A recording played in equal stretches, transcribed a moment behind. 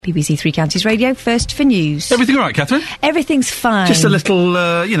BBC Three Counties Radio, first for news. Everything all right, Catherine? Everything's fine. Just a little,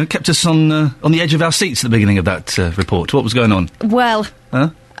 kept us on the edge of our seats at the beginning of that report. What was going on? Well,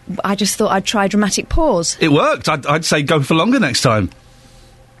 I just thought I'd try dramatic pause. It worked. I'd say go for longer next time.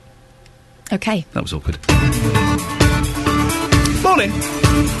 OK. That was awkward. Morning.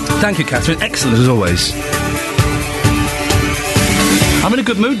 Thank you, Catherine. Excellent, as always. I'm in a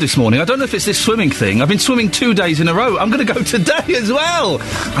good mood this morning. I don't know if it's this swimming thing. I've been swimming 2 days in a row. I'm going to go today as well.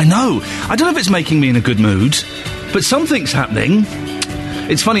 I know. I don't know if it's making me in a good mood, but something's happening.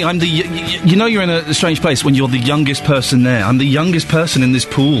 It's funny, I'm the... you're in a strange place when you're the youngest person there. I'm the youngest person in this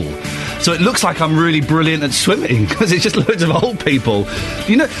pool. So it looks like I'm really brilliant at swimming, because it's just loads of old people.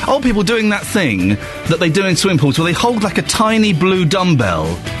 You know, old people doing that thing that they do in swimming pools where they hold like a tiny blue dumbbell.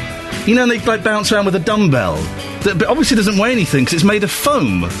 You know, and they like bounce around with a dumbbell. But obviously doesn't weigh anything because it's made of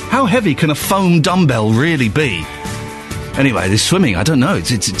foam. How heavy can a foam dumbbell really be? Anyway, this swimming, I don't know,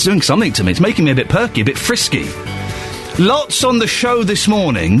 it's doing something to me. It's making me a bit perky, a bit frisky. Lots on the show this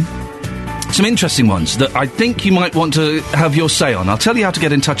morning. Some interesting ones that I think you might want to have your say on. I'll tell you how to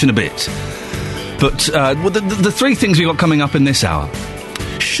get in touch in a bit. But the three things we've got coming up in this hour.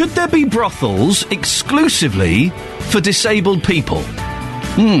 Should there be brothels exclusively for disabled people?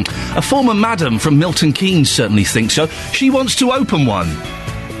 A former madam from Milton Keynes certainly thinks so. She wants to open one.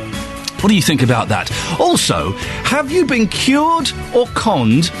 What do you think about that? Also, have you been cured or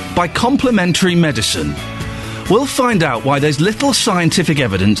conned by complementary medicine? We'll find out why there's little scientific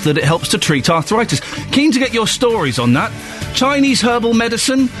evidence that it helps to treat arthritis. Keen to get your stories on that. Chinese herbal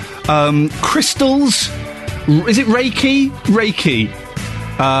medicine, crystals, is it Reiki? Reiki.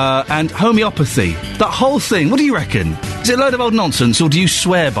 And homeopathy. That whole thing, what do you reckon? Is it a load of old nonsense, or do you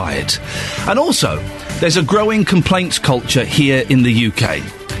swear by it? And also, there's a growing complaints culture here in the UK.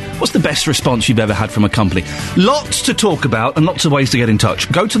 What's the best response you've ever had from a company? Lots to talk about and lots of ways to get in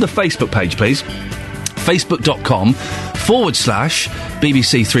touch. Go to the Facebook page, please.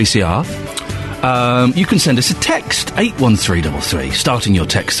 Facebook.com/BBC3CR. You can send us a text, 81333, starting your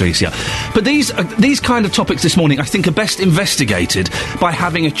text 3CR. But these kind of topics this morning, I think, are best investigated by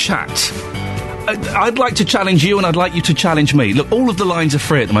having a chat. I'd like to challenge you, and I'd like you to challenge me. Look, all of the lines are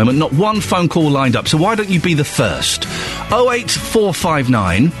free at the moment, not one phone call lined up, so why don't you be the first?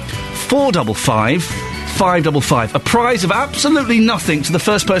 08459 455 555. A prize of absolutely nothing to the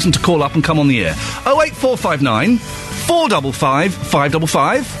first person to call up and come on the air. 08459 455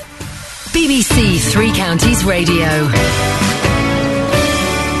 555. BBC Three Counties Radio.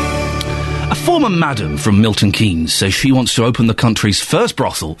 A former madam from Milton Keynes says she wants to open the country's first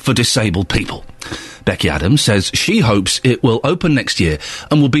brothel for disabled people. Becky Adams says she hopes it will open next year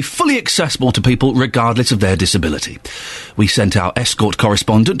and will be fully accessible to people regardless of their disability. We sent our escort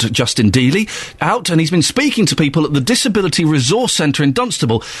correspondent, Justin Dealey, out, and he's been speaking to people at the Disability Resource Centre in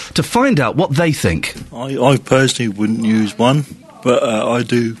Dunstable to find out what they think. I personally wouldn't use one, but I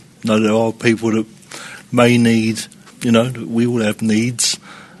do know there are people that may need, we all have needs,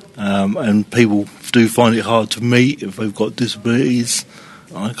 and people do find it hard to meet if they've got disabilities.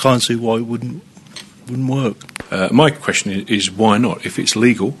 I can't see why it wouldn't work. My question is why not? If it's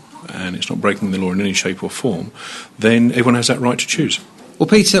legal and it's not breaking the law in any shape or form, then everyone has that right to choose. Well,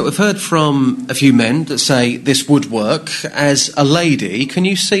 Peter, we've heard from a few men that say this would work. As a lady, can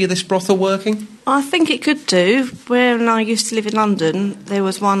you see this brothel working? I think it could do. When I used to live in London, there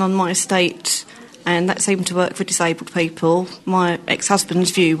was one on my estate, and that seemed to work for disabled people. My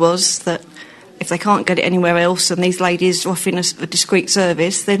ex-husband's view was that if they can't get it anywhere else and these ladies are offering a discreet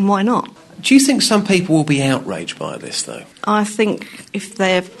service, then why not? Do you think some people will be outraged by this, though? I think if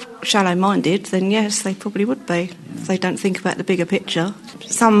they're shallow-minded, then yes, they probably would be, if they don't think about the bigger picture.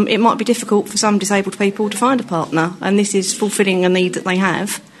 It might be difficult for some disabled people to find a partner, and this is fulfilling a need that they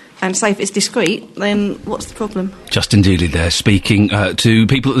have. And say if it's discreet, then what's the problem? Justin Dealey there, speaking to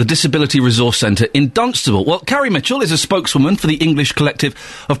people at the Disability Resource Centre in Dunstable. Well, Carrie Mitchell is a spokeswoman for the English Collective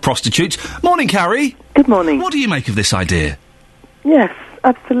of Prostitutes. Morning, Carrie. Good morning. What do you make of this idea? Yes,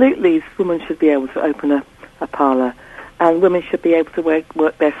 absolutely. Women should be able to open a parlour, and women should be able to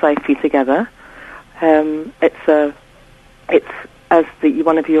work their safely together. It's as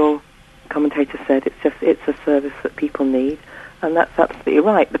one of your commentators said, it's a service that people need. And that's absolutely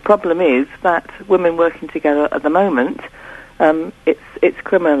right. The problem is that women working together at the moment, it's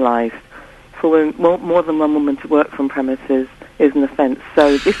criminalised. For women, more than one woman to work from premises is an offence.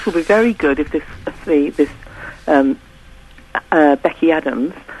 So this will be very good if Becky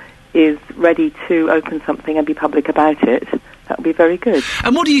Adams is ready to open something and be public about it. That would be very good.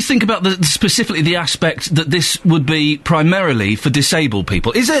 And what do you think about specifically the aspect that this would be primarily for disabled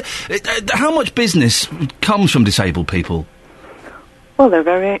people? Is it how much business comes from disabled people? Well, there are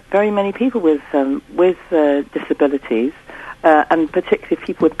very, very many people with disabilities, and particularly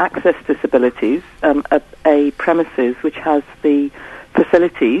people with access disabilities. A premises which has the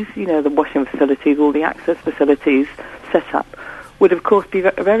facilities, the washing facilities, all the access facilities set up, would of course be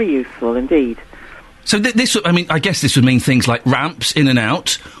very useful indeed. So I guess this would mean things like ramps in and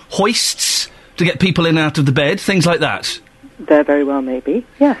out, hoists to get people in and out of the bed, things like that. There very well may be,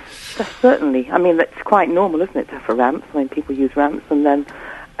 yes, certainly. I mean, that's quite normal, isn't it, to have a ramps? I mean, people use ramps, a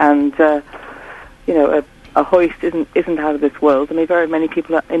hoist isn't out of this world. I mean, very many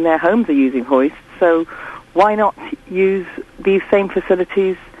people in their homes are using hoists, so why not use these same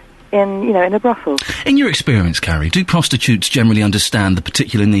facilities in a brothel? In your experience, Carrie, do prostitutes generally understand the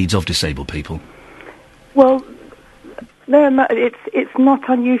particular needs of disabled people? Well, it's not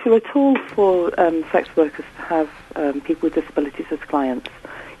unusual at all for sex workers to have people with disabilities as clients.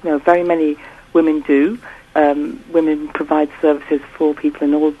 Very many women do. Women provide services for people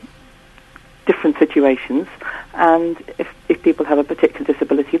in all different situations, and if people have a particular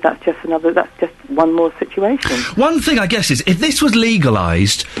disability, that's just one more situation. One thing, I guess, is if this was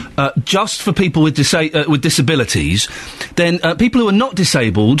legalised just for people with disabilities, then people who are not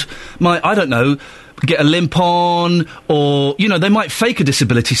disabled might, I don't know, get a limp on, or, they might fake a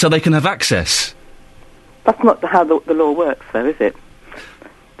disability so they can have access. That's not how the law works, though, is it?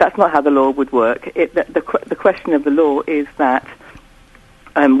 That's not how the law would work. The question of the law is that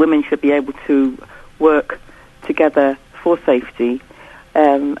women should be able to work together for safety,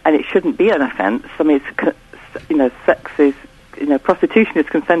 and it shouldn't be an offence. I mean, sex is, prostitution is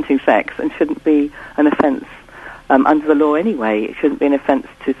consenting sex and shouldn't be an offence under the law anyway. It shouldn't be an offence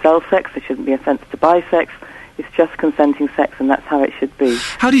to sell sex. It shouldn't be an offence to buy sex. It's just consenting sex, and that's how it should be.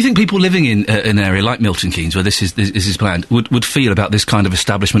 How do you think people living in an area like Milton Keynes, where this is planned, would feel about this kind of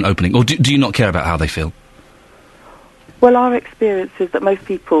establishment opening? Or do you not care about how they feel? Well, our experience is that most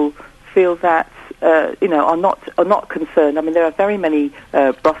people feel that, are not concerned. I mean, there are very many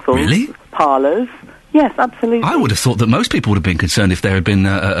brothels, really? Parlours. Yes, absolutely. I would have thought that most people would have been concerned if there had been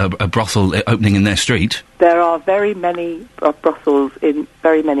a brothel opening in their street. There are very many brothels in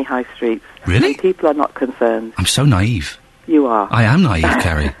very many high streets. Really? And people are not concerned. I'm so naive. You are. I am naive,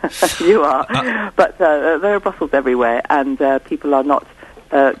 Carrie. You are. But there are brothels everywhere, and people are not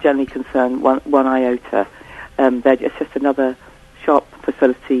generally concerned one iota. It's just another shop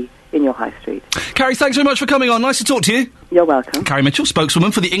facility in your high street. Carrie, thanks very much for coming on. Nice to talk to you. You're welcome. Carrie Mitchell,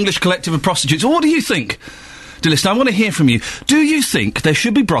 spokeswoman for the English Collective of Prostitutes. What do you think? Dear listener, I want to hear from you. Do you think there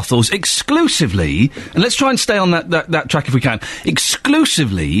should be brothels exclusively, and let's try and stay on that track if we can,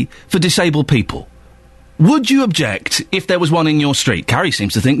 exclusively for disabled people? Would you object if there was one in your street? Carrie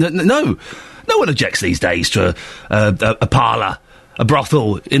seems to think that no one objects these days to a parlour, a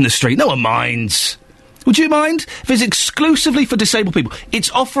brothel in the street. No one minds. Would you mind if it's exclusively for disabled people? It's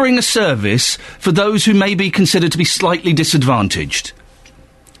offering a service for those who may be considered to be slightly disadvantaged.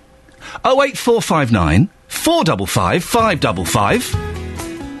 08459 455 555.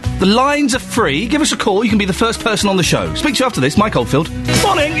 The lines are free. Give us a call. You can be the first person on the show. Speak to you after this. Mike Oldfield.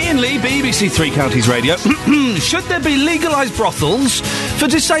 Morning, Ian Lee, BBC Three Counties Radio. Should there be legalised brothels for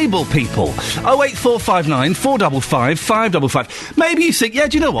disabled people? 08459 455 555. Maybe you think,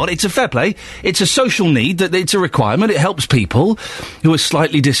 do you know what? It's a fair play. It's a social need. That it's a requirement. It helps people who are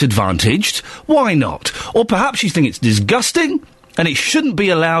slightly disadvantaged. Why not? Or perhaps you think it's disgusting and it shouldn't be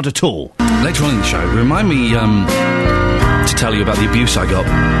allowed at all. Later on in the show, remind me to tell you about the abuse I got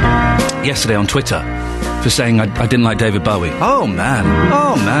yesterday on Twitter for saying I didn't like David Bowie. Oh, man.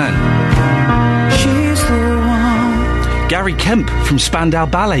 She's the one. Gary Kemp from Spandau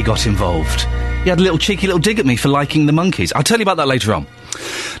Ballet got involved. He had a cheeky little dig at me for liking the Monkees. I'll tell you about that later on.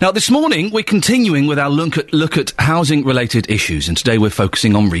 Now, this morning, we're continuing with our look at housing-related issues, and today we're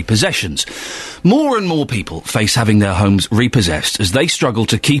focusing on repossessions. More and more people face having their homes repossessed as they struggle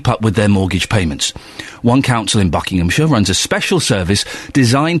to keep up with their mortgage payments. One council in Buckinghamshire runs a special service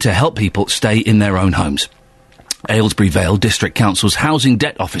designed to help people stay in their own homes. Aylesbury Vale District Council's housing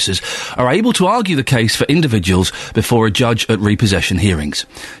debt officers are able to argue the case for individuals before a judge at repossession hearings.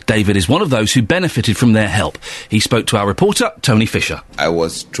 David is one of those who benefited from their help. He spoke to our reporter, Tony Fisher. I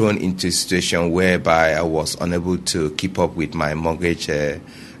was thrown into a situation whereby I was unable to keep up with my mortgage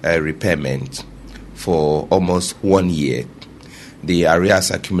repayment for almost 1 year. The arrears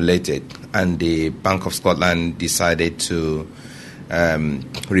accumulated, and the Bank of Scotland decided to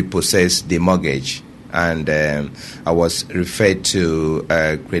repossess the mortgage. And I was referred to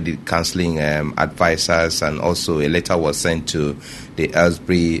credit counselling advisors, and also a letter was sent to the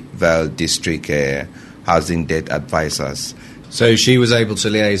Aylesbury Vale District Housing Debt Advisors. So she was able to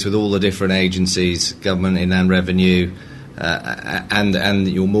liaise with all the different agencies, government, inland revenue, and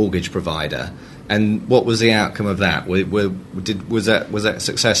your mortgage provider. And what was the outcome of that? Was that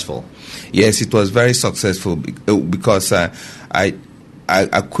successful? Yes, it was very successful because I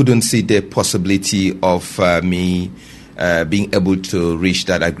couldn't see the possibility of me being able to reach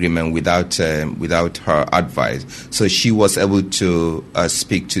that agreement without her advice. So she was able to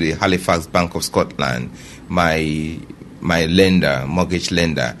speak to the Halifax Bank of Scotland, my mortgage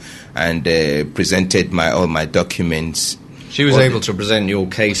lender, and presented all my documents. She was able to present your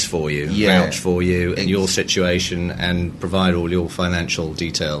case for you, yeah, vouch for you in your situation, and provide all your financial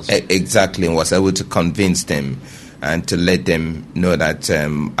details. Exactly, and was able to convince them and to let them know that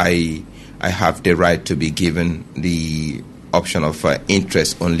I have the right to be given the option of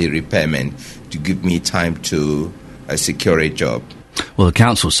interest-only repayment to give me time to secure a job. Well, the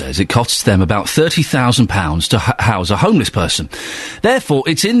council says it costs them about £30,000 to house a homeless person. Therefore,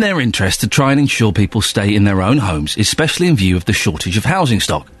 it's in their interest to try and ensure people stay in their own homes, especially in view of the shortage of housing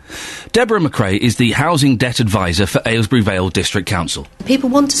stock. Deborah McRae is the Housing Debt Advisor for Aylesbury Vale District Council. People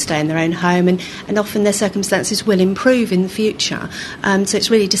want to stay in their own home and often their circumstances will improve in the future. So it's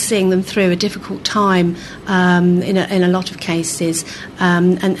really just seeing them through a difficult time in a lot of cases,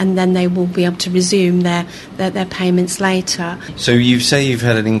 and then they will be able to resume their payments later. So you say you've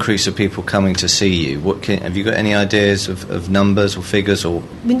had an increase of people coming to see you. Have you got any ideas of numbers or figures? Or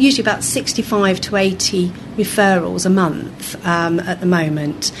usually about 65 to 80 referrals a month at the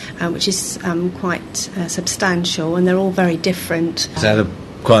moment, which is quite substantial, and they're all very different. Is that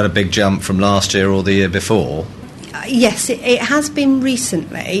quite a big jump from last year or the year before? Yes, it has been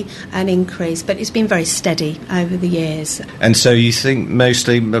recently an increase, but it's been very steady over the years. And so you think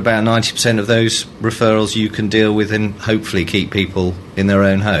mostly about 90% of those referrals you can deal with and hopefully keep people in their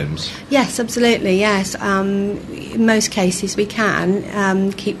own homes? Yes, absolutely, yes. In most cases we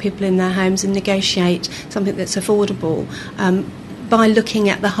can keep people in their homes and negotiate something that's affordable by looking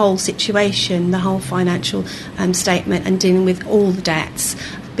at the whole situation, the whole financial statement, and dealing with all the debts,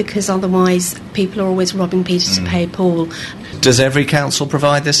 because otherwise people are always robbing Peter to pay Paul. Does every council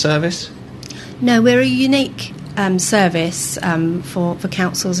provide this service? No, we're a unique service for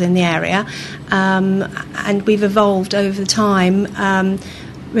councils in the area, and we've evolved over time,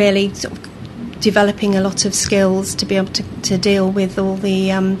 really sort of developing a lot of skills to be able to deal with all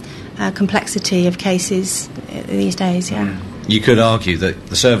the complexity of cases these days, yeah. You could argue that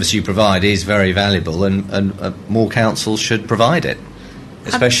the service you provide is very valuable and more councils should provide it,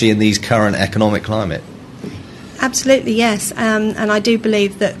 especially in these current economic climate. Absolutely, yes, and I do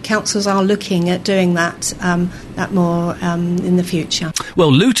believe that councils are looking at doing that more in the future.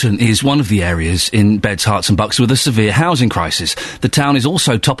 Well, Luton is one of the areas in Beds, Herts and Bucks with a severe housing crisis. The town is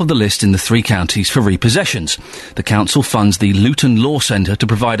also top of the list in the 3 counties for repossessions. The council funds the Luton Law Centre to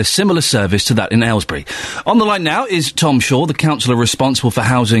provide a similar service to that in Aylesbury. On the line now is Tom Shaw, the councillor responsible for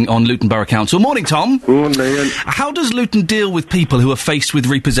housing on Luton Borough Council. Morning, Tom. Morning, Ian. How does Luton deal with people who are faced with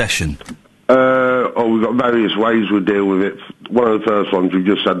repossession? We've got various ways we deal with it. One of the first ones we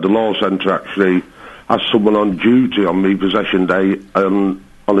just said, the law centre actually has someone on duty on repossession day, on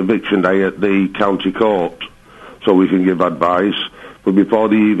eviction day at the county court, so we can give advice. But before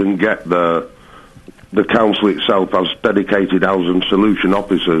they even get there, the council itself has dedicated housing solution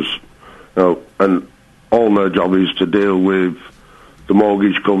officers, and all their job is to deal with the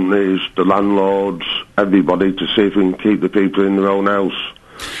mortgage companies, the landlords, everybody, to see if we can keep the people in their own house.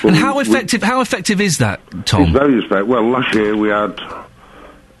 And how effective is that, Tom? It's very effective. Well, last year we had,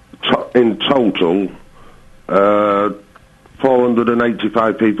 in total,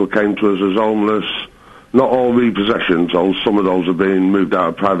 485 people came to us as homeless. Not all repossessions, some of those are being moved out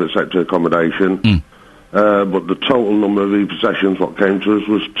of private sector accommodation. But the total number of repossessions what came to us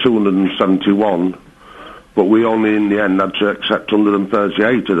was 271. But we only, in the end, had to accept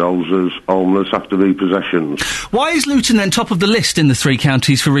 138 of those as homeless after repossessions. Why is Luton then top of the list in the 3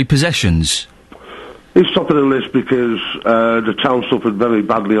 counties for repossessions? It's top of the list because the town suffered very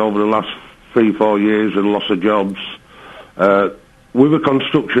badly over the last 3-4 years with loss of jobs. We're a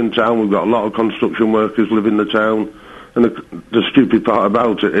construction town. We've got a lot of construction workers live in the town. And the stupid part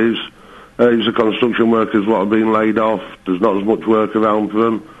about it is it's the construction workers what have been laid off. There's not as much work around for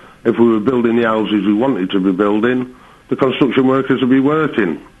them. If we were building the houses we wanted to be building, the construction workers would be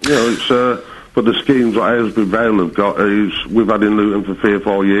working. It's but the schemes that Aylesbury Vale have got is we've had in Luton for 3 or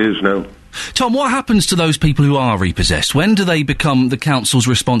 4 years now. Tom, what happens to those people who are repossessed? When do they become the council's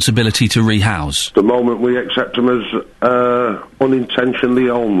responsibility to rehouse? The moment we accept them as unintentionally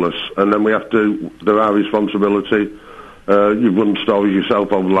homeless, and then they're our responsibility. You've run stories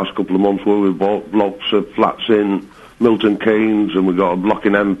yourself over the last couple of months where we've bought blocks of flats in Milton Keynes, and we've got a block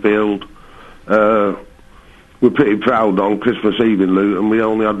in Enfield. we're pretty proud on Christmas Eve in Luton we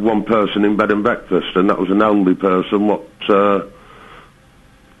only had one person in bed and breakfast, and that was an elderly person what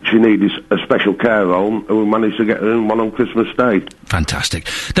she needed a special care home, and we managed to get her in one on Christmas Day. Fantastic.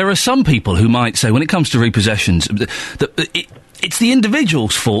 There are some people who might say, when it comes to repossessions, that it's the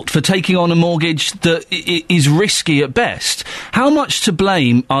individual's fault for taking on a mortgage that is risky at best. How much to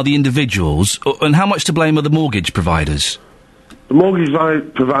blame are the individuals, and how much to blame are the mortgage providers? The mortgage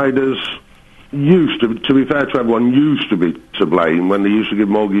providers used to be fair to everyone, used to be to blame when they used to give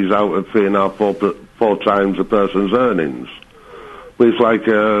mortgages out at 3.5, 4 times a person's earnings. But it's like,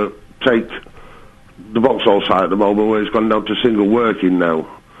 take the Vauxhall site at the moment where it's gone down to single working now.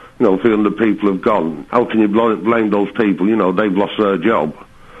 300 people have gone. How can you blame those people? They've lost their job.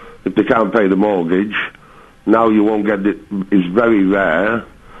 If they can't pay the mortgage, now you won't get it. It's very rare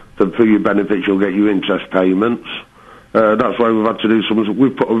that for your benefits you'll get your interest payments. That's why we've had to do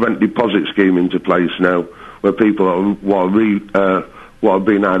we've put a rent deposit scheme into place now, where people what have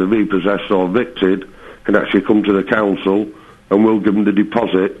been either repossessed or evicted can actually come to the council, and we'll give them the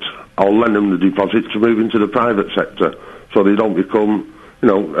deposit, or lend them the deposit to move into the private sector, so they don't become,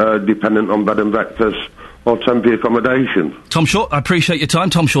 dependent on bed and breakfast or temporary accommodation. Tom Shaw, I appreciate your time.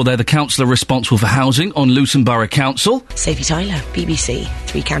 Tom Shaw there, the councillor responsible for housing on Luton Borough Council. Sophie Tyler, BBC,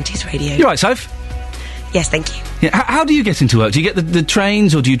 Three Counties Radio. You right, Soph? Yes, thank you. Yeah, how do you get into work? Do you get the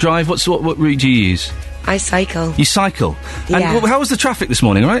trains, or do you drive? What route do you use? I cycle. You cycle? Yeah. And how was the traffic this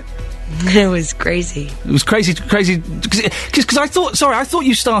morning, all right? It was crazy. It was crazy, because I thought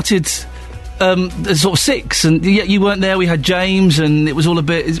you started at sort of 6, and yet you weren't there. We had James, and it was all a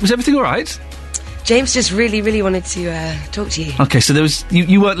bit... Was everything all right? James just really, really wanted to talk to you. OK, so there was...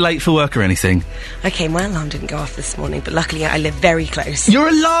 You weren't late for work or anything? OK, my alarm didn't go off this morning, but luckily I live very close. Your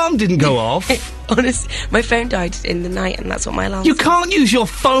alarm didn't go off? Honest, my phone died in the night, and that's what my alarm You can't use your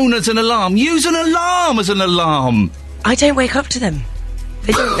phone as an alarm. Use an alarm as an alarm. I don't wake up to them.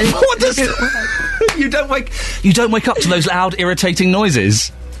 They don't... What does... You don't wake up to those loud, irritating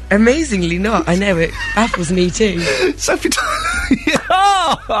noises? Amazingly not. I know, it baffles me too. Sophie Tyler.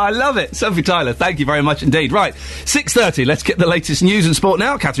 Oh, I love it. Sophie Tyler, thank you very much indeed. Right, 6:30, let's get the latest news and sport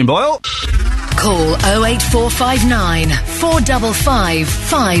now. Catherine Boyle. Call 08459 455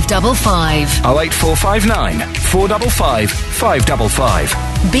 555. 08459 455 555.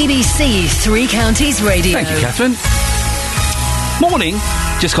 BBC Three Counties Radio. Thank you, Catherine. Morning,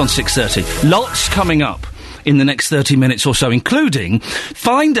 just gone 6:30. Lots coming up in the next 30 minutes or so, including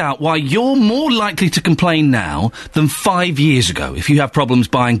find out why you're more likely to complain now than 5 years ago if you have problems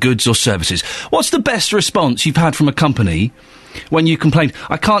buying goods or services. What's the best response you've had from a company when you complained?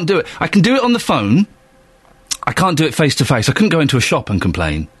 I can't do it. I can do it on the phone. I can't do it face to face. I couldn't go into a shop and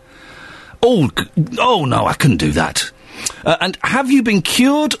complain. Oh no, I couldn't do that. And have you been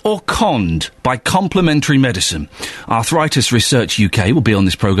cured or conned by complementary medicine? Arthritis Research UK will be on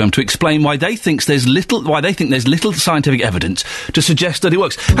this programme to explain why they think there's little scientific evidence to suggest that it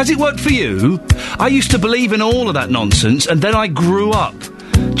works. Has it worked for you? I used to believe in all of that nonsense, and then I grew up.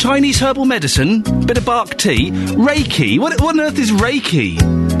 Chinese herbal medicine, bit of bark tea, Reiki. What on earth is Reiki?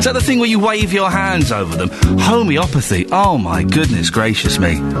 Is that the thing where you wave your hands over them? Homeopathy. Oh, my goodness gracious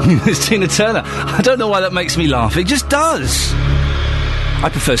me. It's Tina Turner. I don't know why that makes me laugh. It just does. I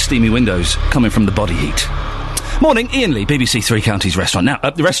prefer steamy windows coming from the body heat. Morning, Ian Lee, BBC Three Counties Restaurant. Now,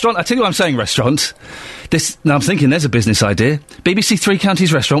 the restaurant, I tell you why I'm saying restaurant. Now I'm thinking there's a business idea. BBC Three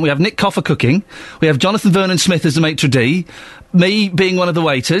Counties Restaurant. We have Nick Coffer cooking. We have Jonathan Vernon Smith as the maitre d'. Me being one of the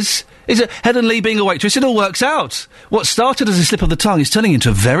waiters. Helen Lee being a waitress. It all works out. What started as a slip of the tongue is turning into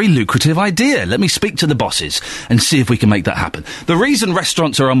a very lucrative idea. Let me speak to the bosses and see if we can make that happen. The reason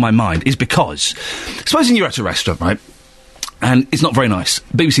restaurants are on my mind is because, supposing you're at a restaurant, right? And it's not very nice.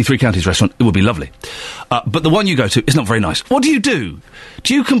 BBC Three Counties Restaurant, it would be lovely. But the one you go to is not very nice. What do?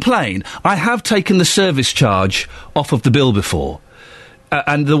 Do you complain? I have taken the service charge off of the bill before.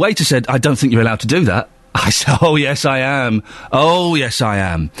 And the waiter said, I don't think you're allowed to do that. I said, oh, yes, I am. Oh, yes, I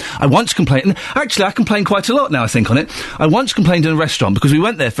am. I once complained, and actually, I complain quite a lot now, I think, on it. I once complained in a restaurant because we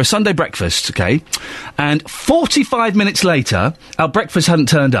went there for a Sunday breakfast, OK? And 45 minutes later, our breakfast hadn't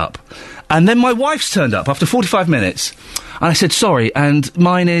turned up. And then my wife's turned up after 45 minutes. And I said, sorry, and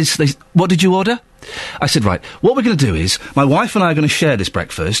mine is... what did you order? I said, right, what we're going to do is, my wife and I are going to share this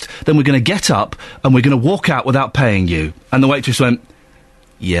breakfast, then we're going to get up, and we're going to walk out without paying you. And the waitress went...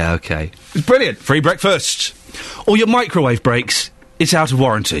 Yeah, OK. It's brilliant. Free breakfast. Or your microwave breaks, it's out of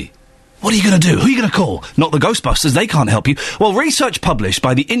warranty. What are you going to do? Who are you going to call? Not the Ghostbusters, they can't help you. Well, research published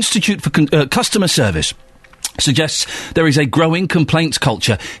by the Institute for Customer Service suggests there is a growing complaints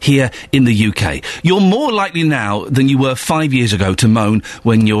culture here in the UK. You're more likely now than you were 5 years ago to moan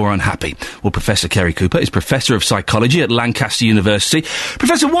when you're unhappy. Well, Professor Kerry Cooper is Professor of Psychology at Lancaster University.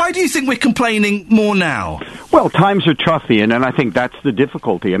 Professor, why do you think we're complaining more now? Well, times are tough, Ian, and I think that's the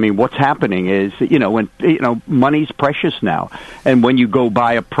difficulty. I mean, what's happening is, money's precious now. And when you go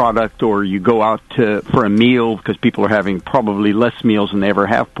buy a product or you go out for a meal, because people are having probably less meals than they ever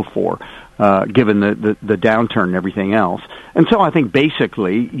have before, given the downturn and everything else. And so I think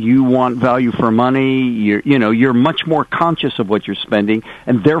basically you want value for money. You're much more conscious of what you're spending,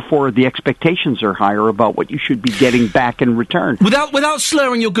 and therefore the expectations are higher about what you should be getting back in return. Without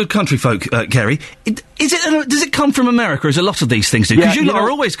slurring your good country folk, Kerry, does it come from America, as a lot of these things do? Because you are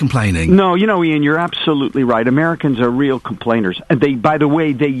always complaining. No, Ian, you're absolutely right. Americans are real complainers. And by the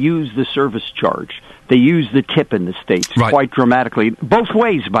way, they use the service charge. They use the tip in the States quite dramatically. Both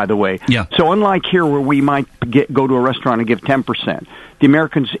ways, by the way. Yeah. So unlike here where we might go to a restaurant and give 10%, the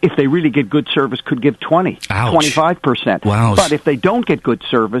Americans, if they really get good service, could give 25%. Wow. But if they don't get good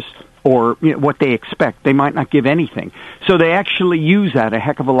service or what they expect, they might not give anything. So they actually use that a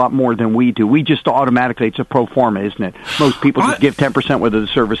heck of a lot more than we do. We just automatically, it's a pro forma, isn't it? Most people just give 10% whether the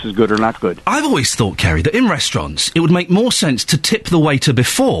service is good or not good. I've always thought, Kerry, that in restaurants it would make more sense to tip the waiter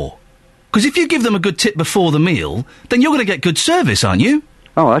before. Because if you give them a good tip before the meal, then you're going to get good service, aren't you?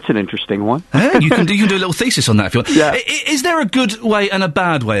 Oh, that's an interesting one. You can do a little thesis on that if you want. Yeah. Is there a good way and a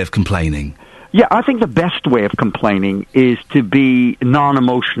bad way of complaining? Yeah, I think the best way of complaining is to be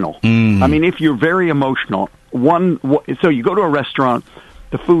non-emotional. I mean, if you're very emotional, so you go to a restaurant,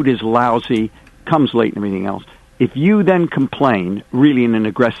 the food is lousy, comes late and everything else. If you then complain, really in an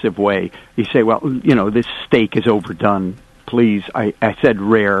aggressive way, you say, well, this steak is overdone, please, I said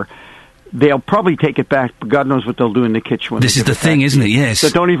rare. They'll probably take it back, but God knows what they'll do in the kitchen. This is the thing, isn't it? Yes. So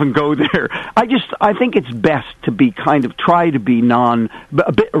don't even go there. I think it's best to be try to be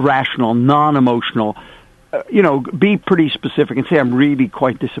a bit rational, non-emotional. Be pretty specific and say, I'm really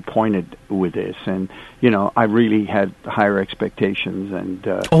quite disappointed with this, and I really had higher expectations. And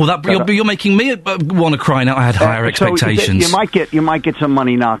you're making me want to cry now. I had higher expectations. So you might get some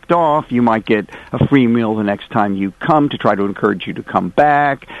money knocked off. You might get a free meal the next time you come to try to encourage you to come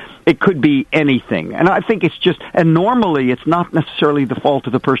back. It could be anything, and I think and normally it's not necessarily the fault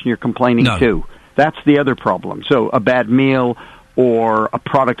of the person you're complaining to. That's the other problem. So a bad meal or a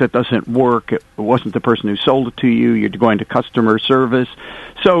product that doesn't work, it wasn't the person who sold it to you, you're going to customer service.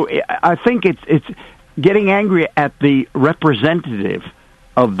 So I think it's getting angry at the representative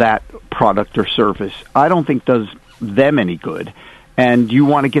of that product or service, I don't think does them any good. And you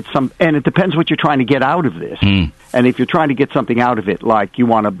want to get and it depends what you're trying to get out of this. And if you're trying to get something out of it, like you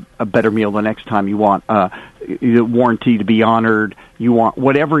want a better meal the next time, you want the warranty to be honored, you want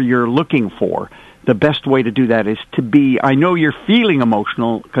whatever you're looking for, the best way to do that is to be, I know you're feeling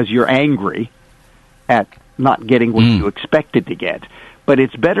emotional because you're angry at not getting what you expected to get, but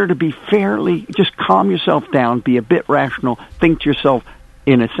it's better to be just calm yourself down, be a bit rational, think to yourself,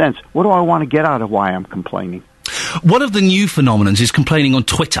 in a sense, what do I want to get out of why I'm complaining? One of the new phenomenons is complaining on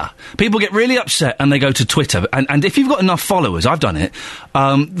Twitter. People get really upset and they go to Twitter. And if you've got enough followers, I've done it,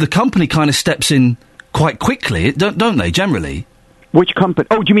 the company kind of steps in quite quickly, don't they, generally? Which company?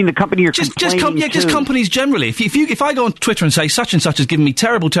 Oh, do you mean the company you're complaining to? Just companies generally. If I go on Twitter and say such and such has given me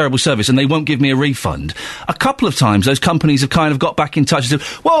terrible service and they won't give me a refund, a couple of times those companies have kind of got back in touch and said,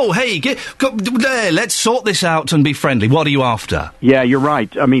 whoa, hey, let's sort this out and be friendly. What are you after? Yeah, you're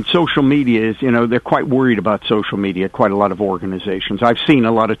right. I mean, social media is, they're quite worried about social media, quite a lot of organizations. I've seen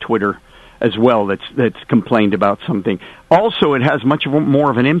a lot of Twitter as well that's complained about something. Also, it has much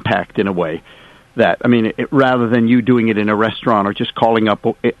more of an impact in a way. Rather than you doing it in a restaurant or just calling up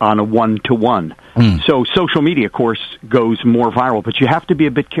on a one-to-one. So social media, of course, goes more viral, but you have to be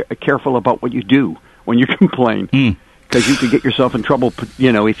a bit careful about what you do when you complain, because you could get yourself in trouble,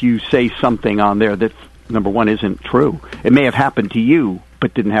 if you say something on there that, number one, isn't true. It may have happened to you,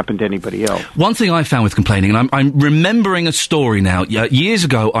 but didn't happen to anybody else. One thing I found with complaining, and I'm remembering a story now. Years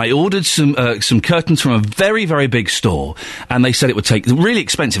ago, I ordered some curtains from a very, very big store, and they said it would take, really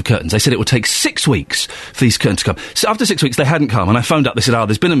expensive curtains, they said it would take 6 weeks for these curtains to come. So after 6 weeks, they hadn't come, and I phoned up, they said,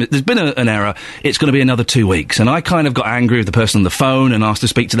 there's been an error, it's going to be another 2 weeks. And I kind of got angry with the person on the phone and asked to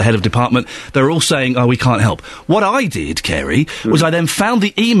speak to the head of department. They were all saying, we can't help. What I did, Kerry, was I then found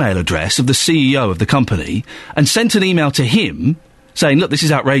the email address of the CEO of the company and sent an email to him saying, look, this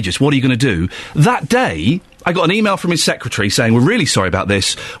is outrageous, what are you going to do? That day, I got an email from his secretary saying, we're really sorry about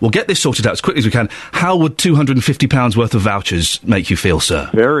this, we'll get this sorted out as quickly as we can. How would £250 worth of vouchers make you feel, sir?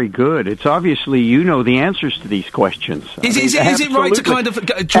 Very good. It's obviously you know the answers to these questions. Is it right to kind of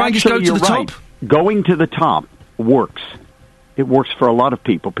try and just go to the top? going to the top works. It works for a lot of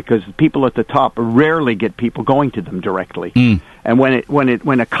people because people at the top rarely get people going to them directly. And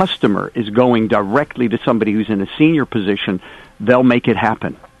when a customer is going directly to somebody who's in a senior position, they'll make it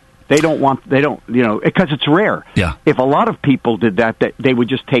happen. Because it's rare. Yeah. If a lot of people did that, they would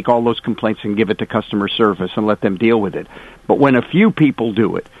just take all those complaints and give it to customer service and let them deal with it. But when a few people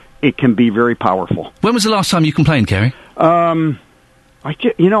do it, it can be very powerful. When was the last time you complained, Kerry? I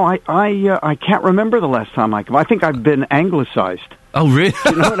can't remember the last time I think I've been anglicized. Oh, really?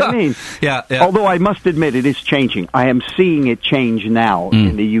 You know what I mean? Yeah. Although I must admit it is changing. I am seeing it change now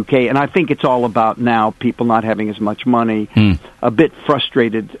in the UK, and I think it's all about now people not having as much money, a bit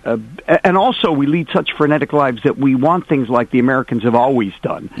frustrated, and also we lead such frenetic lives that we want things like the Americans have always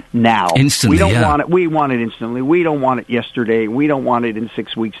done now. Instantly, we don't want it. We want it instantly. We don't want it yesterday. We don't want it in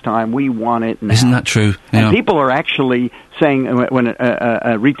 6 weeks' time. We want it now. Isn't that true? Yeah. And people are actually saying, when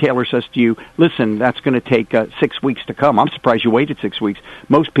a retailer says to you, listen, that's going to take 6 weeks to come. I'm surprised you waited 6 weeks.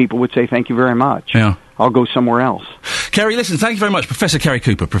 Most people would say, thank you very much. Yeah. I'll go somewhere else. Kerry, listen, thank you very much. Professor Kerry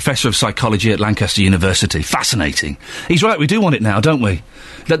Cooper, Professor of Psychology at Lancaster University. Fascinating. He's right, we do want it now, don't we?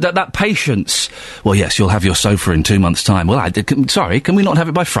 That patience. Well, yes, you'll have your sofa in 2 months' time. Well, can we not have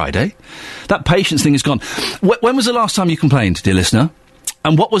it by Friday? That patience thing is gone. When was the last time you complained, dear listener?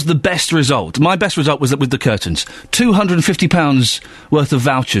 And what was the best result? My best result was with the curtains. £250 worth of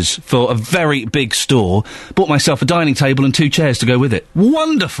vouchers for a very big store. Bought myself a dining table and 2 chairs to go with it.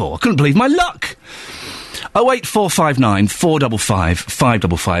 Wonderful. I couldn't believe my luck. 08459 455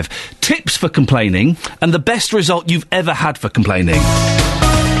 555. Tips for complaining and the best result you've ever had for complaining.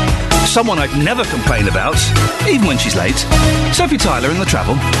 Someone I'd never complain about, even when she's late. Sophie Tyler in The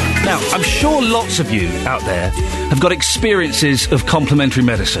Travel. Now, I'm sure lots of you out there have got experiences of complementary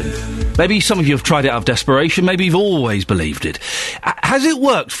medicine. Maybe some of you have tried it out of desperation, maybe you've always believed it. Has it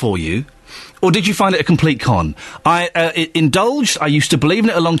worked for you? Or did you find it a complete con? I indulged, I used to believe in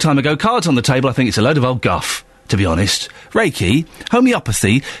it a long time ago. Cards on the table, I think it's a load of old guff, to be honest. Reiki,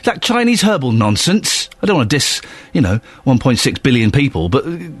 homeopathy, that Chinese herbal nonsense. I don't want to diss, 1.6 billion people, but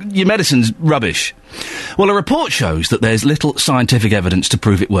your medicine's rubbish. Well, a report shows that there's little scientific evidence to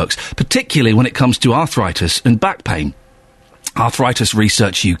prove it works, particularly when it comes to arthritis and back pain. Arthritis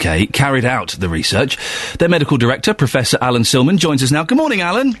Research UK carried out the research. Their medical director, Professor Alan Silman, joins us now. Good morning,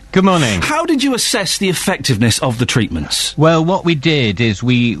 Alan. Good morning. How did you assess the effectiveness of the treatments? Well, what we did is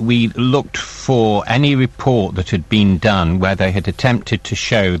we looked for any report that had been done where they had attempted to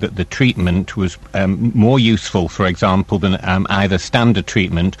show that the treatment was more useful, for example, than either standard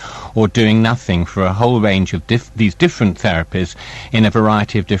treatment or doing nothing for a whole range of these different therapies in a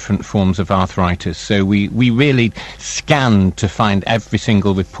variety of different forms of arthritis. So we really scanned to find every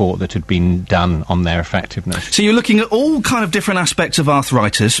single report that had been done on their effectiveness. So you're looking at all kind of different aspects of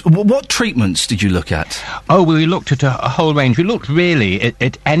arthritis. What treatments did you look at? Oh, well, we looked at a whole range. We looked really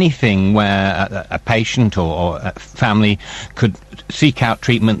at anything where a patient or a family could seek out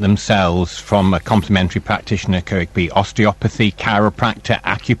treatment themselves from a complementary practitioner. Could be osteopathy, chiropractor,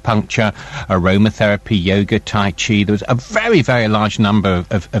 acupuncture, aromatherapy, yoga, tai chi. There was a very, very large number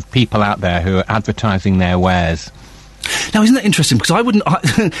of people out there who are advertising their wares. Now, isn't that interesting? Because I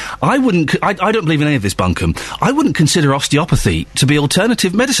don't believe in any of this bunkum. I wouldn't consider osteopathy to be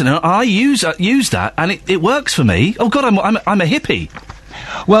alternative medicine. And I use that, and it works for me. Oh God, I'm a hippie.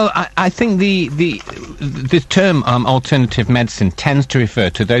 Well, I think the term alternative medicine tends to refer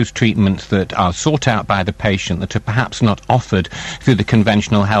to those treatments that are sought out by the patient that are perhaps not offered through the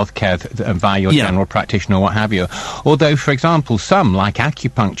conventional healthcare via your general practitioner or what have you. Although, for example, some, like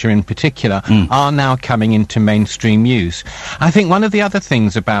acupuncture in particular, are now coming into mainstream use. I think one of the other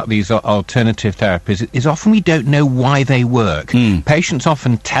things about these alternative therapies is often we don't know why they work. Patients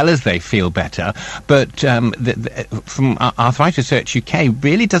often tell us they feel better, but from Arthritis Research UK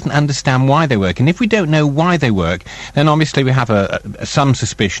really doesn't understand why they work. And if we don't know why they work, then obviously we have some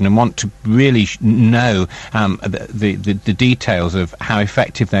suspicion and want to really know the details of how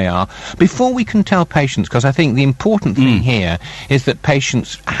effective they are before we can tell patients, because I think the important thing here is that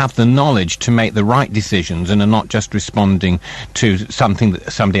patients have the knowledge to make the right decisions and are not just responding to something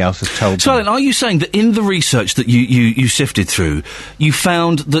that somebody else has told them. So, Alan, are you saying that in the research that you sifted through, you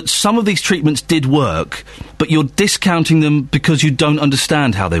found that some of these treatments did work, but you're discounting them because you don't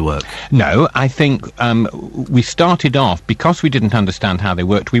understand how they work? No, I think we started off, because we didn't understand how they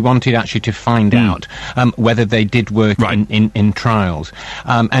worked, we wanted actually to find out whether they did work in trials.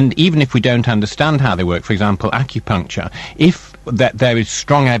 And even if we don't understand how they work, for example, acupuncture, if that there is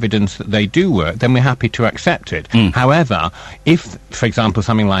strong evidence that they do work, then we're happy to accept it. However, if, for example,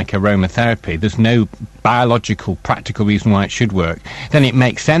 something like aromatherapy, there's no biological, practical reason why it should work, then it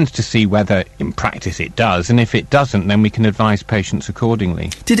makes sense to see whether in practice it does, and if it doesn't, then we can advise patients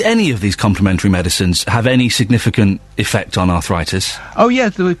accordingly. Did any of these complementary medicines have any significant effect on arthritis? Oh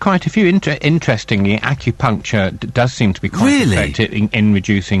yes, there were quite a few. Interestingly, acupuncture does seem to be quite effective in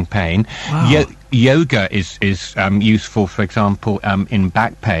reducing pain. Wow. Yoga is useful, for example, in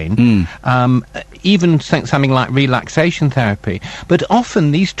back pain. Even something like relaxation therapy. But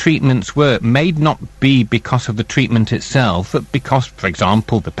often these treatments may not be because of the treatment itself, but because, for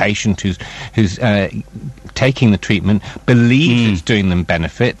example, the patient who's taking the treatment believes it's doing them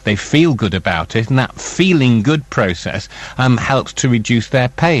benefit, they feel good about it, and that feeling good process helps to reduce their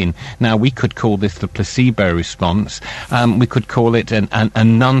pain. Now, we could call this the placebo response. We could call it a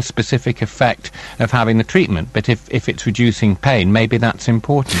non-specific effect of having the treatment, but if it's reducing pain, maybe that's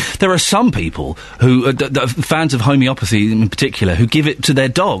important. There are some people who, fans of homeopathy in particular, who give it to their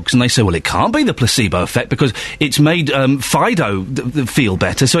dogs, and they say, well, it can't be the placebo effect because it's made Fido feel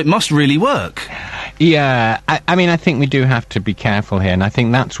better, so it must really work. Yeah, I mean, I think we do have to be careful here, and I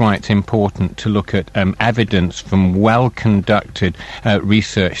think that's why it's important to look at evidence from well-conducted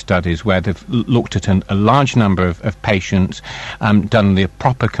research studies where they've looked at a large number of patients, done the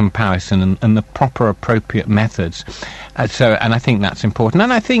proper comparison and the proper appropriate methods. And I think that's important.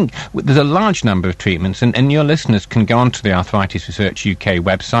 And I think there's a large number of treatments, and your listeners can go onto the Arthritis Research UK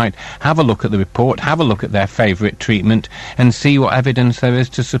website, have a look at the report, have a look at their favourite treatment, and see what evidence there is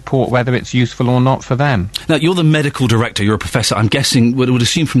to support whether it's useful or not for them. Now, you're the medical director, you're a professor. I'm guessing, would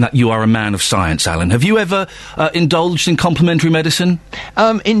assume from that you are a man of science, Alan. Have you ever indulged in complementary medicine?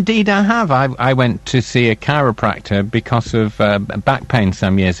 Indeed, I have. I went to see a chiropractor because of back pain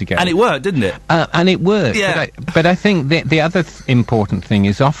some years ago. And it worked, didn't it? And it worked. Yeah. But I think the other important thing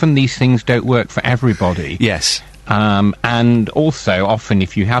is often these things don't work for everybody. Yes. And also, often,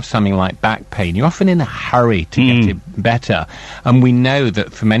 if you have something like back pain, you're often in a hurry to get it better. And we know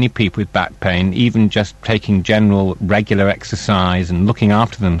that for many people with back pain, even just taking general regular exercise and looking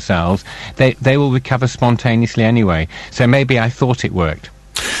after themselves, they will recover spontaneously anyway. So maybe I thought it worked.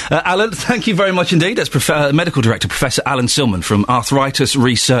 Alan, thank you very much indeed. That's Medical Director Professor Alan Silman from Arthritis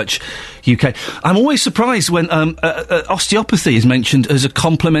Research UK. I'm always surprised when osteopathy is mentioned as a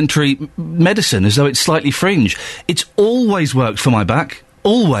complementary medicine, as though it's slightly fringe. It's always worked for my back.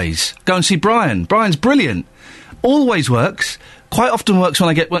 Always. Go and see Brian. Brian's brilliant. Always works. Quite often works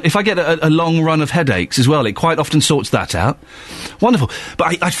if I get a long run of headaches as well. It quite often sorts that out. Wonderful.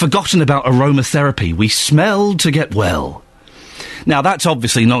 But I'd forgotten about aromatherapy. We smell to get well. Now, that's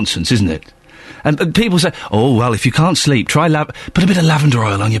obviously nonsense, isn't it? And people say, oh, well, if you can't sleep, try put a bit of lavender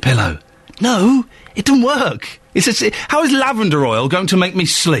oil on your pillow. No, it doesn't work. How is lavender oil going to make me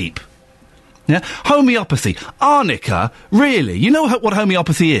sleep? Yeah? Homeopathy. Arnica, really? You know what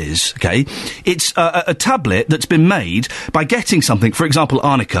homeopathy is, okay? It's a tablet that's been made by getting something, for example,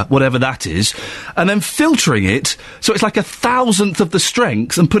 arnica, whatever that is, and then filtering it so it's like 1,000th of the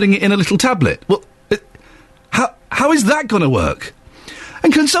strength and putting it in a little tablet. Well, how is that going to work?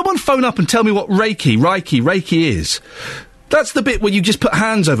 And can someone phone up and tell me what Reiki is? That's the bit where you just put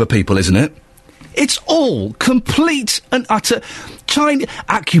hands over people, isn't it? It's all complete and utter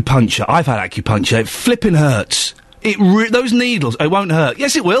acupuncture. I've had acupuncture. It flipping hurts. Those needles, it won't hurt.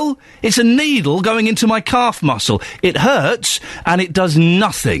 Yes, it will. It's a needle going into my calf muscle. It hurts and it does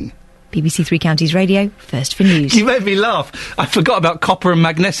nothing. BBC Three Counties Radio, first for news. You made me laugh. I forgot about copper and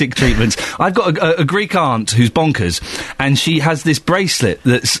magnetic treatments. I've got a Greek aunt who's bonkers, and she has this bracelet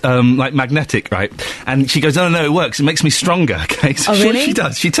that's like magnetic, right? And she goes, no, it works. It makes me stronger, okay? So really? She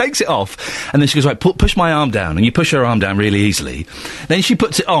does. She takes it off, and then she goes, right, push my arm down, and you push her arm down really easily. Then she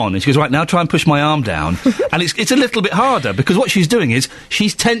puts it on, and she goes, right, now try and push my arm down. And it's a little bit harder, because what she's doing is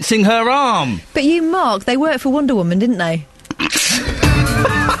she's tensing her arm. But you, Mark, they worked for Wonder Woman, didn't they?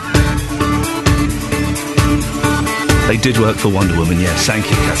 They did work for Wonder Woman, yes. Thank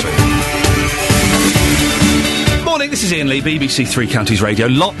you, Catherine. Morning, this is Ian Lee, BBC Three Counties Radio.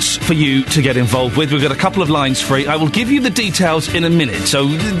 Lots for you to get involved with. We've got a couple of lines free. I will give you the details in a minute, so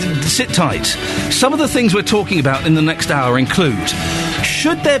sit tight. Some of the things we're talking about in the next hour include: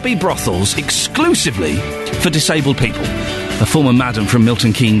 should there be brothels exclusively for disabled people? A former madam from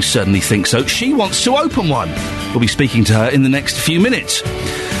Milton Keynes certainly thinks so. She wants to open one. We'll be speaking to her in the next few minutes.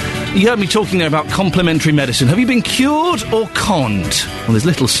 You heard me talking there about complementary medicine. Have you been cured or conned? Well, there's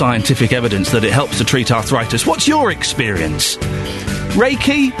little scientific evidence that it helps to treat arthritis. What's your experience?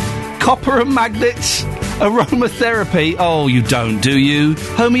 Reiki? Copper and magnets? Aromatherapy? Oh, you don't, do you?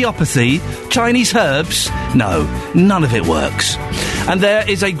 Homeopathy? Chinese herbs? No, none of it works. And there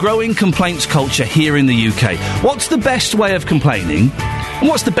is a growing complaints culture here in the UK. What's the best way of complaining? And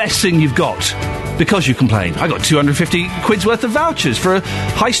what's the best thing you've got? Because you complain. I got 250 quid's worth of vouchers for a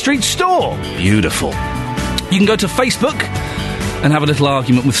high street store. Beautiful. You can go to Facebook and have a little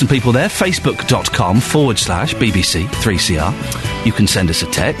argument with some people there. Facebook.com/BBC3CR. You can send us a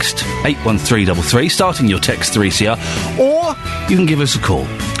text, 81333, starting your text 3CR, or you can give us a call,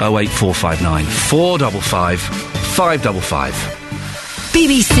 08459 455 555.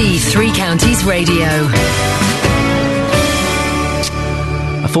 BBC Three Counties Radio.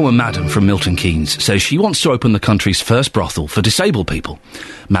 A former madam from Milton Keynes says she wants to open the country's first brothel for disabled people.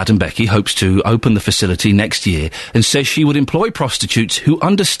 Madam Becky hopes to open the facility next year and says she would employ prostitutes who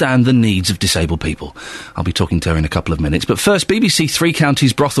understand the needs of disabled people. I'll be talking to her in a couple of minutes. But first, BBC Three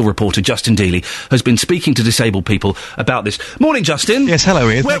Counties brothel reporter Justin Dealey has been speaking to disabled people about this. Morning, Justin. Yes, hello,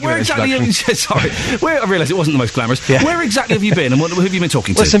 Ian. Where exactly have you... Sorry. I realised it wasn't the most glamorous. Yeah. Where exactly have you been and who have you been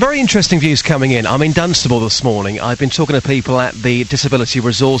talking to? Well, some very interesting views coming in. I'm in Dunstable this morning. I've been talking to people at the Disability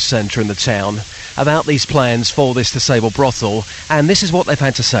Resource Centre in the town about these plans for this disabled brothel, and this is what they've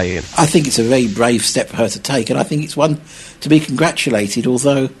had to say, Ian. I think it's a very brave step for her to take, and I think it's one to be congratulated,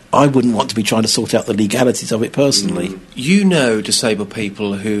 although I wouldn't want to be trying to sort out the legalities of it personally. You know disabled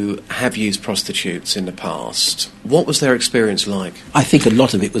people who have used prostitutes in the past. What was their experience like? I think a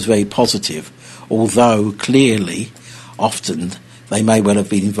lot of it was very positive, although clearly, often, they may well have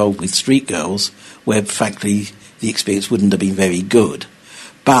been involved with street girls, where, frankly, the experience wouldn't have been very good.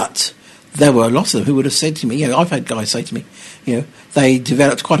 But there were a lot of them who would have said to me, I've had guys say to me, they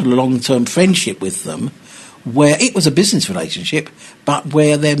developed quite a long-term friendship with them, where it was a business relationship, but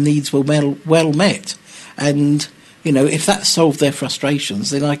where their needs were well met. And, if that solved their frustrations,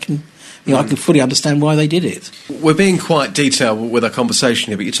 then I can fully understand why they did it. We're being quite detailed with our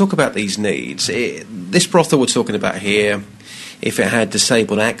conversation here, but you talk about these needs. This brothel we're talking about here, if it had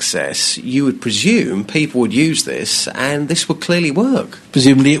disabled access, you would presume people would use this, and this would clearly work.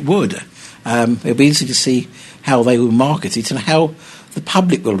 Presumably it would. It'll be interesting to see how they will market it and how the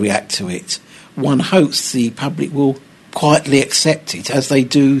public will react to it. One hopes the public will quietly accept it, as they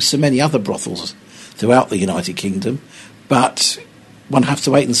do so many other brothels throughout the United Kingdom, but one has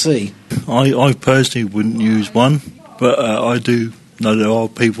to wait and see. I personally wouldn't use one, but I do know there are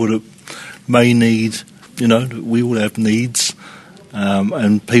people that may need, we all have needs,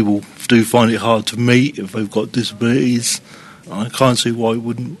 and people do find it hard to meet if they've got disabilities. I can't see why it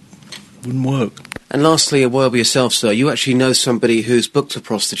wouldn't work. And lastly, a word with yourself, sir. You actually know somebody who's booked a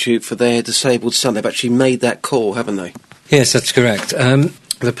prostitute for their disabled son. They've actually made that call, haven't they? Yes, that's correct.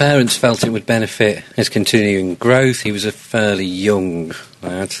 The parents felt it would benefit his continuing growth. He was a fairly young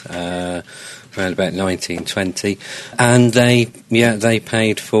lad, around about 19, 20, and they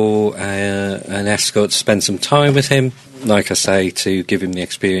paid for an escort to spend some time with him, like I say, to give him the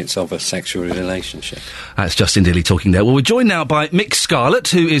experience of a sexual relationship. That's Justin Dealey talking there. Well, we're joined now by Mick Scarlett,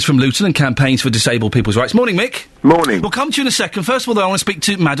 who is from Luton and campaigns for disabled people's rights. Morning, Mick. Morning. We'll come to you in a second. First of all, though, I want to speak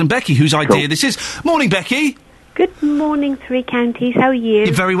to Madam Becky, whose idea this is. Morning, Becky. Good morning, Three Counties. How are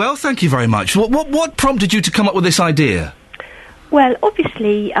you? Very well, thank you very much. What prompted you to come up with this idea? Well,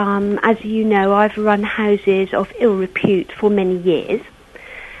 obviously, as you know, I've run houses of ill repute for many years.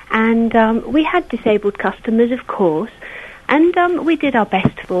 And we had disabled customers, of course, and we did our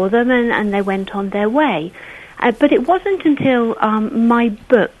best for them, and they went on their way. But it wasn't until my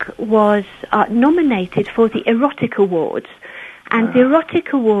book was nominated for the Erotic Awards. And the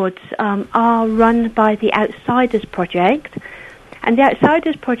Erotic Awards are run by the Outsiders Project. And the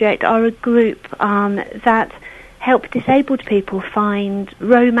Outsiders Project are a group that help disabled people find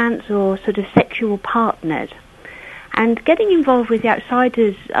romance or sort of sexual partners. And getting involved with the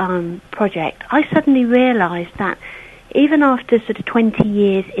Outsiders Project, I suddenly realised that even after sort of 20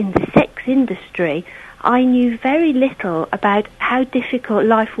 years in the sex industry, I knew very little about how difficult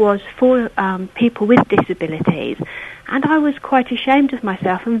life was for people with disabilities. And I was quite ashamed of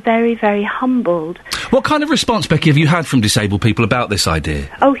myself and very, very humbled. What kind of response, Becky, have you had from disabled people about this idea?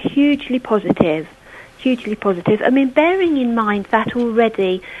 Oh, hugely positive. Hugely positive. I mean, bearing in mind that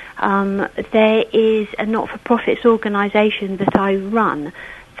already there is a not-for-profits organisation that I run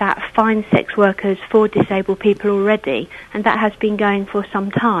that finds sex workers for disabled people already, and that has been going for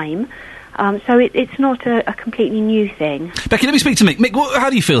some time. So it's not a completely new thing. Becky, let me speak to Mick. Mick, how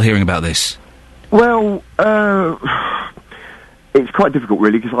do you feel hearing about this? Well, it's quite difficult,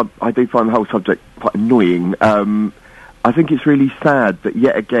 really, because I do find the whole subject quite annoying. I think it's really sad that,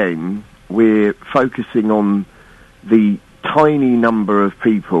 yet again, we're focusing on the tiny number of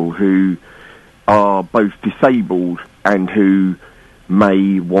people who are both disabled and who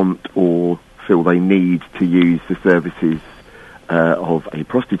may want or feel they need to use the services of a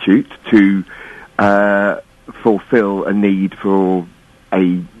prostitute to fulfil a need for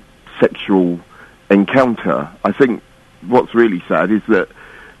a sexual encounter. I think what's really sad is that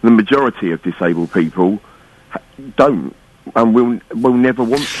the majority of disabled people don't and will never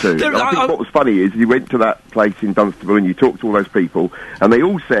want to. I think what was funny is you went to that place in Dunstable and you talked to all those people and they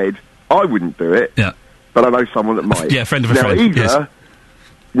all said, I wouldn't do it, but I know someone that might. Yeah, friend of a friend. Yes.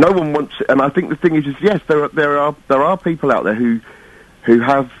 No one wants it, and I think the thing is yes, there are people out there who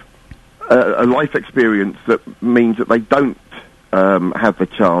have a life experience that means that they don't have the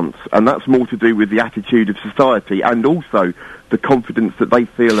chance, and that's more to do with the attitude of society and also the confidence that they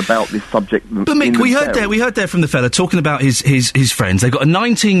feel about this subject. But Mick, we heard there from the fella talking about his friends. They've got a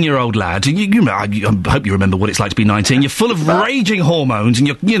 19-year-old lad. I hope you remember what it's like to be 19. You're full of raging hormones, and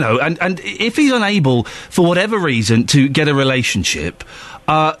and if he's unable for whatever reason to get a relationship,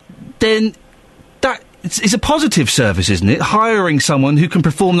 then that it's a positive service, isn't it? Hiring someone who can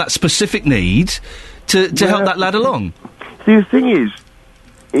perform that specific need to help that lad along. See, the thing is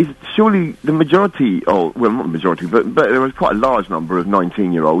surely the majority, not the majority, but there is quite a large number of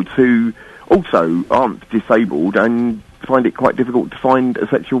 19-year-olds who also aren't disabled and find it quite difficult to find a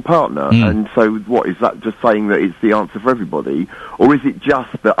sexual partner. And so what, is that just saying that it's the answer for everybody? Or is it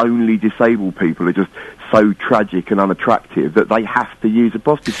just that only disabled people are just so tragic and unattractive that they have to use a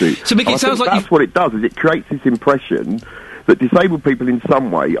prostitute? So, Mickey, it sounds like that's what it does, is it creates this impression that disabled people in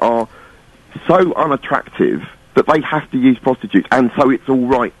some way are so unattractive that they have to use prostitutes, and so it's all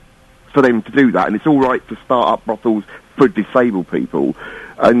right for them to do that, and it's all right to start up brothels for disabled people,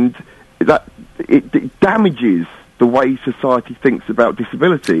 and that it damages the way society thinks about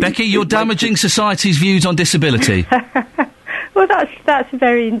disability. Becky, you're damaging society's views on disability. Well, that's a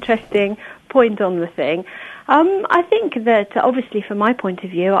very interesting point on the thing. I think that, obviously, from my point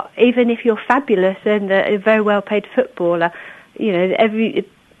of view, even if you're fabulous and a very well-paid footballer,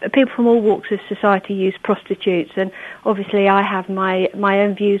 people from all walks of society use prostitutes, and obviously I have my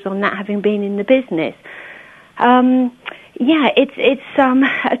own views on that, having been in the business. It's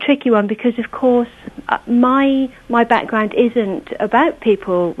a tricky one because, of course, my background isn't about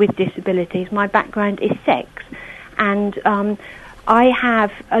people with disabilities. My background is sex, and I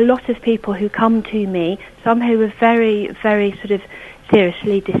have a lot of people who come to me, some who are very, very sort of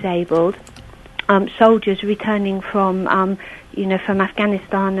seriously disabled, soldiers returning from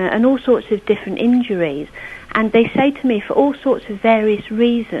Afghanistan and all sorts of different injuries, and they say to me for all sorts of various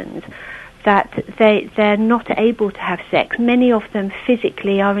reasons that they're not able to have sex. Many of them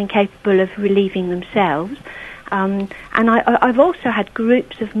physically are incapable of relieving themselves, and I've also had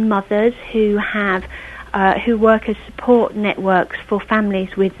groups of mothers who work as support networks for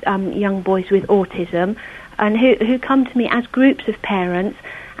families with young boys with autism, and who come to me as groups of parents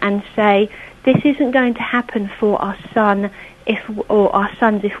and say, this isn't going to happen for our son or our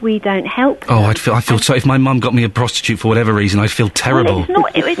sons if we don't help them. Oh, I feel so. If my mum got me a prostitute for whatever reason, I'd feel terrible. Well,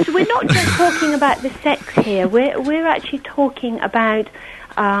 we're not just talking about the sex here. We're actually talking about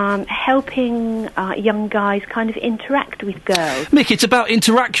helping young guys kind of interact with girls. Mick, it's about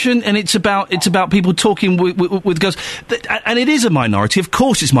interaction, and it's about people talking with girls, and it is a minority. Of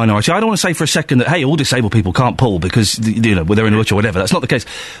course, it's minority. I don't want to say for a second that all disabled people can't pull because they're in a wheelchair or whatever. That's not the case.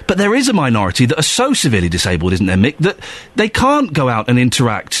 But there is a minority that are so severely disabled, isn't there, Mick, that they can't go out and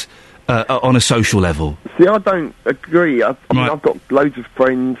interact on a social level. See, I don't agree. I mean, I've got loads of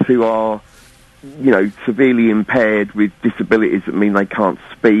friends who are, severely impaired with disabilities that mean they can't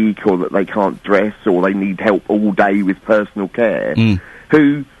speak or that they can't dress or they need help all day with personal care,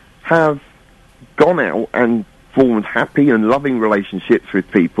 who have gone out and formed happy and loving relationships with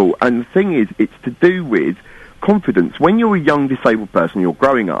people. And the thing is, it's to do with confidence. When you're a young disabled person, you're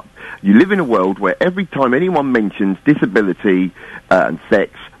growing up, you live in a world where every time anyone mentions disability and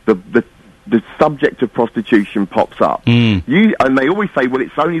sex, the subject of prostitution pops up. And they always say, well,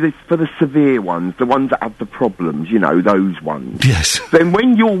 it's only for the severe ones, the ones that have the problems, those ones. Yes. Then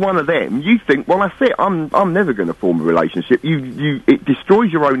when you're one of them, you think, well, that's it, I'm never going to form a relationship. It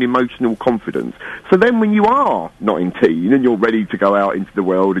destroys your own emotional confidence. So then when you are 19 and you're ready to go out into the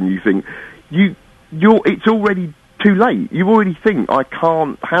world and you think, it's already too late. You already think, I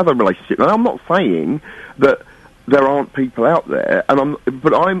can't have a relationship. And I'm not saying that there aren't people out there,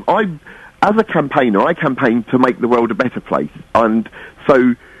 but I'm as a campaigner, I campaign to make the world a better place. And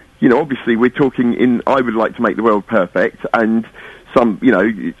so, obviously we're talking I would like to make the world perfect, and some,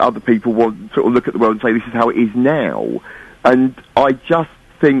 other people will sort of look at the world and say, this is how it is now. And I just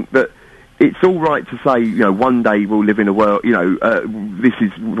think that it's all right to say, one day we'll live in a world, this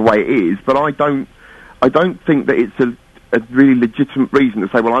is the way it is, but I don't think that it's a really legitimate reason to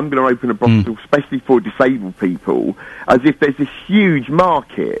say, well, I'm going to open a brothel especially for disabled people, as if there's this huge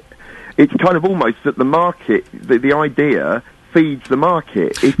market. It's kind of almost that the market, the idea feeds the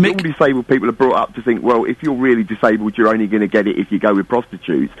market. If all disabled people are brought up to think, well, if you're really disabled, you're only going to get it if you go with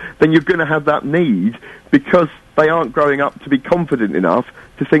prostitutes, then you're going to have that need because they aren't growing up to be confident enough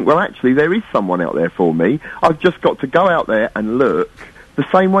to think, well, actually, there is someone out there for me. I've just got to go out there and look the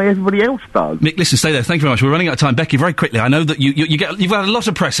same way everybody else does. Mick, listen, stay there. Thank you very much. We're running out of time. Becky, very quickly, I know that you've had a lot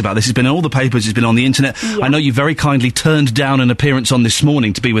of press about this. It's been in all the papers. It's been on the internet. Yeah. I know you very kindly turned down an appearance on This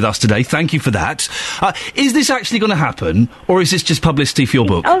Morning to be with us today. Thank you for that. Is this actually going to happen, or is this just publicity for your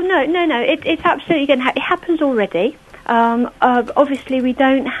book? Oh, no. It's absolutely going to happen. It happens already. Obviously, we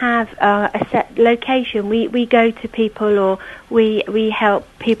don't have a set location. We go to people, or we help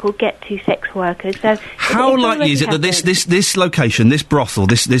people get to sex workers. So how likely is it that this location, this brothel,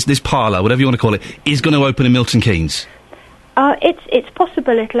 this parlour, whatever you want to call it, is going to open in Milton Keynes? It's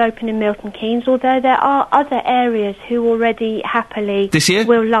possible it'll open in Milton Keynes, although there are other areas who already happily this year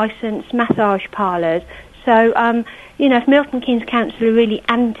will licence massage parlours. So if Milton Keynes Council are really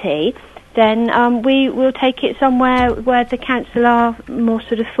anti, then we will take it somewhere where the council are more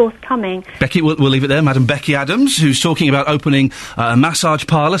sort of forthcoming. Becky, we'll leave it there. Madam Becky Adams, who's talking about opening a massage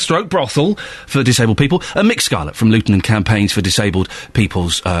parlour / brothel for disabled people. And Mick Scarlett from Luton and Campaigns for Disabled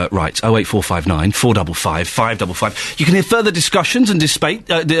People's Rights. 08459 455 555. You can hear further discussions and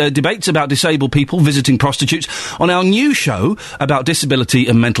debates about disabled people visiting prostitutes on our new show about disability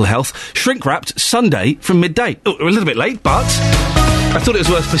and mental health, Shrink Wrapped, Sunday from midday. Oh, we're a little bit late, but I thought it was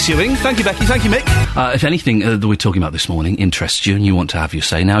worth pursuing. Thank you, Becky. Thank you, Mick. If anything that we're talking about this morning interests you and you want to have your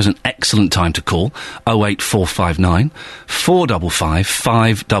say, now is an excellent time to call 08459 455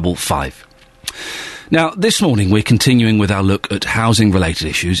 555. Now, this morning we're continuing with our look at housing-related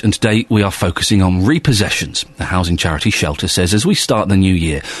issues, and today we are focusing on repossessions. The housing charity Shelter says as we start the new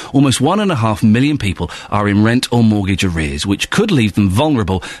year, almost 1.5 million people are in rent or mortgage arrears, which could leave them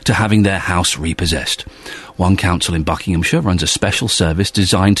vulnerable to having their house repossessed. One council in Buckinghamshire runs a special service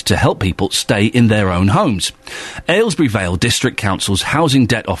designed to help people stay in their own homes. Aylesbury Vale District Council's housing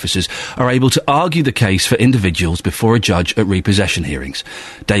debt officers are able to argue the case for individuals before a judge at repossession hearings.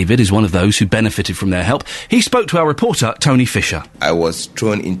 David is one of those who benefited from their help. He spoke to our reporter, Tony Fisher. I was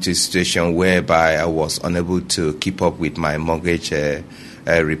thrown into a situation whereby I was unable to keep up with my mortgage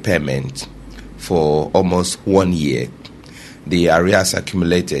repayment for almost 1 year. The arrears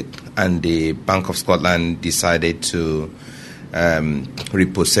accumulated, and the Bank of Scotland decided to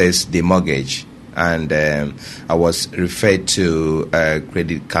repossess the mortgage. And I was referred to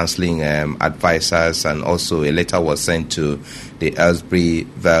credit counselling advisors, and also a letter was sent to the Aylesbury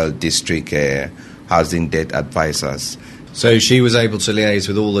Vale District Housing Debt Advisors. So she was able to liaise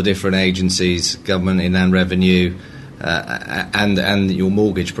with all the different agencies, government, Inland Revenue, and your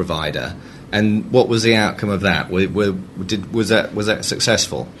mortgage provider. And what was the outcome of that? Was that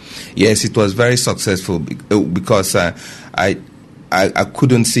successful? Yes, it was very successful because I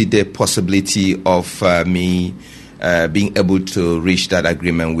couldn't see the possibility of me being able to reach that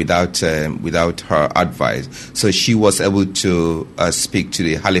agreement without her advice. So she was able to speak to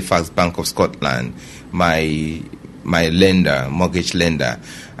the Halifax Bank of Scotland, my lender, mortgage lender,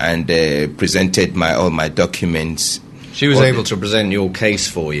 and presented all my documents. She was able to present your case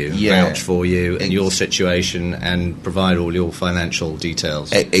for you, vouch for you and your situation, and provide all your financial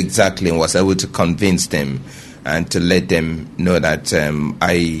details. Exactly, and was able to convince them and to let them know that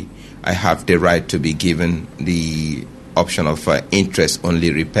I have the right to be given the option of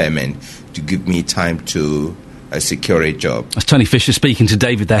interest-only repayment to give me time to secure a job. That's Tony Fisher speaking to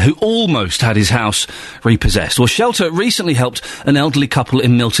David there, who almost had his house repossessed. Well, Shelter recently helped an elderly couple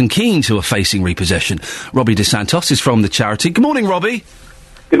in Milton Keynes who are facing repossession. Robbie DeSantos is from the charity. Good morning, Robbie.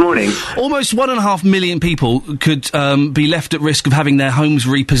 Good morning. Almost 1.5 million people could be left at risk of having their homes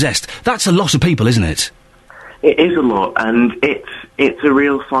repossessed. That's a lot of people, isn't it? It is a lot, and it's a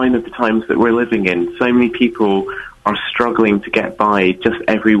real sign of the times that we're living in. So many people are struggling to get by just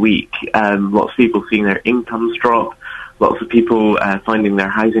every week. Lots of people seeing their incomes drop, lots of people finding their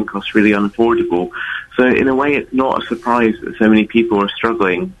housing costs really unaffordable. So in a way, it's not a surprise that so many people are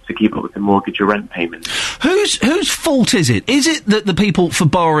struggling to keep up with their mortgage or rent payments. Whose fault is it? Is it that the people for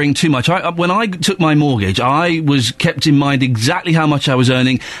borrowing too much? When I took my mortgage, I was kept in mind exactly how much I was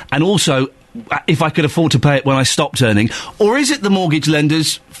earning, and also if I could afford to pay it when I stopped earning. Or is it the mortgage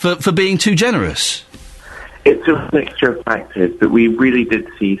lenders for being too generous? It's a mixture of factors, but we really did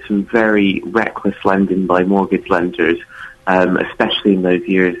see some very reckless lending by mortgage lenders, especially in those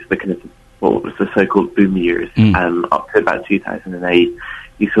years, the kind of what was the so-called boom years, up to about 2008,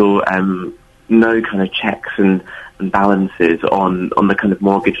 you saw no kind of checks and balances on the kind of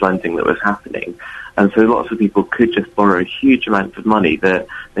mortgage lending that was happening. And so lots of people could just borrow huge amounts of money that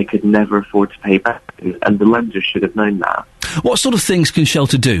they could never afford to pay back, and the lenders should have known that. What sort of things can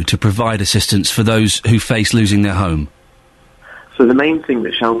Shelter do to provide assistance for those who face losing their home? So the main thing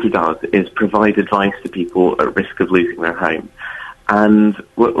that Shelter does is provide advice to people at risk of losing their home. And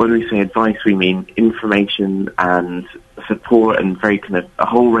when we say advice, we mean information and support and very kind of a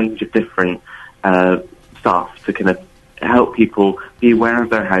whole range of different stuff to kind of help people be aware of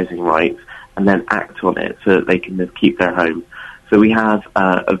their housing rights and then act on it so that they can keep their home. So we have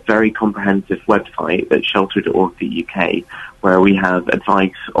a very comprehensive website at shelter.org.uk where we have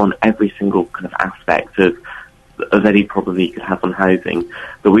advice on every single kind of aspect of any problem that you could have on housing.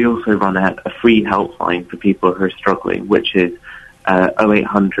 But we also run a free helpline for people who are struggling, which is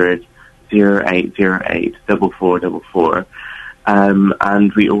 0800 0808 4444.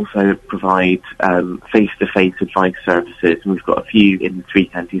 And we also provide face-to-face advice services, and we've got a few in the Three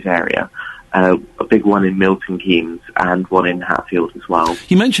Counties area. A big one in Milton Keynes and one in Hatfield as well.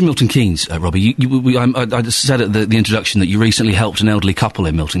 You mentioned Milton Keynes, Robbie. I just said at the introduction that you recently helped an elderly couple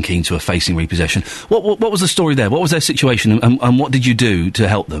in Milton Keynes who are facing repossession. What was the story there? What was their situation, and what did you do to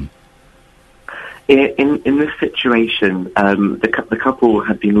help them? In this situation, the couple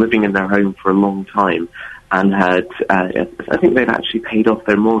had been living in their home for a long time and had, I think they'd actually paid off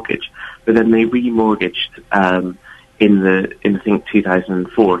their mortgage, but then they remortgaged in I think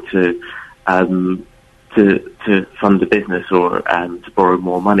 2004 to fund a business or to borrow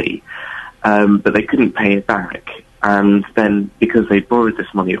more money, but they couldn't pay it back. And then because they borrowed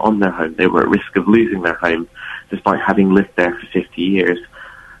this money on their home, they were at risk of losing their home despite having lived there for 50 years.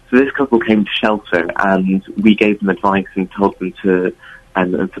 So this couple came to Shelter, and we gave them advice and told them to,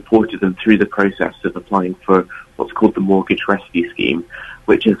 and supported them through the process of applying for what's called the Mortgage Rescue Scheme,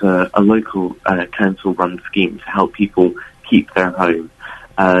 which is a local council-run scheme to help people keep their home.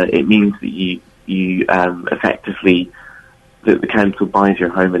 It means that you effectively, the council buys your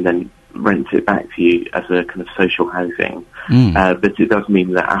home and then rents it back to you as a kind of social housing. But it does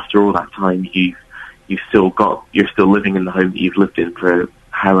mean that after all that time, you're still living in the home that you've lived in for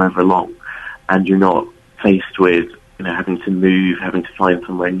however long, and you're not faced with having to move, having to find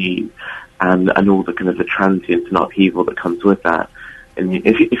somewhere new, and all the kind of the transience and upheaval that comes with that. And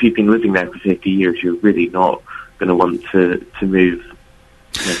if you've been living there for 50 years, you're really not going to want to move.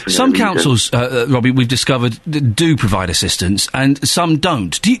 Some councils, Robbie, we've discovered, do provide assistance, and some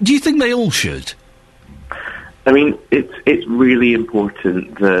don't. Do you think they all should? I mean, it's really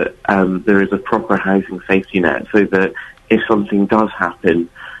important that there is a proper housing safety net, so that if something does happen,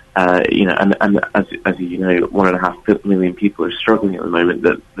 and as you know, 1.5 million people are struggling at the moment,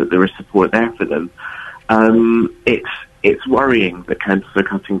 that there is support there for them. It's worrying that councils are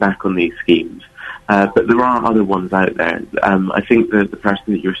cutting back on these schemes. But there are other ones out there. I think the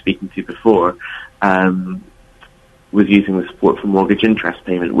person that you were speaking to before was using the support for mortgage interest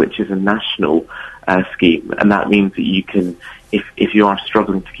payment, which is a national scheme, and that means that you can, if you are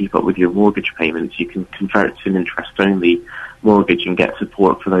struggling to keep up with your mortgage payments, you can convert to an interest-only mortgage and get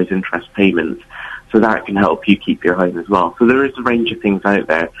support for those interest payments. So that can help you keep your home as well. So there is a range of things out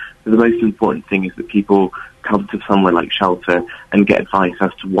there. But the most important thing is that people come to somewhere like Shelter and get advice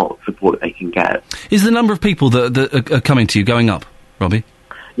as to what support they can get. Is the number of people that are coming to you going up, Robbie?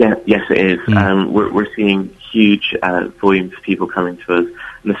 Yeah, yes, it is. We're seeing huge volumes of people coming to us,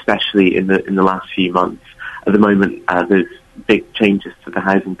 and especially in the last few months. At the moment, there's big changes to the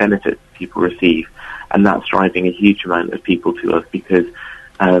housing benefits people receive, and that's driving a huge amount of people to us because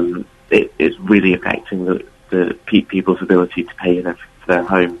it is really affecting the people's ability to pay for their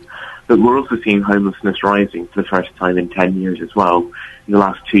home. But we're also seeing homelessness rising for the first time in 10 years as well. In the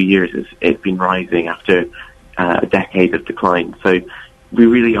last 2 years, it's been rising after a decade of decline. So we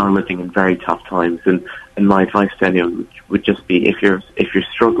really are living in very tough times. And my advice to anyone would just be, if you're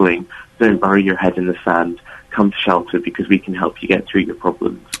struggling, don't bury your head in the sand. Come to Shelter because we can help you get through your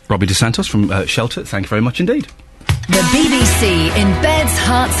problems. Robbie DeSantos from Shelter, thank you very much indeed. The BBC in Beds,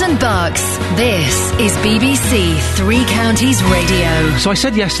 Herts and Bucks. This is BBC Three Counties Radio. So I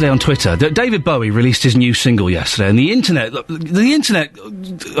said yesterday on Twitter that David Bowie released his new single yesterday, and the internet,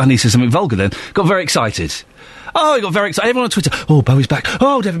 I need to say something vulgar then, got very excited. Oh, he got very excited. Everyone on Twitter, oh, Bowie's back.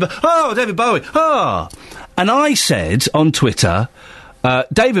 Oh, David Bowie. Oh. And I said on Twitter,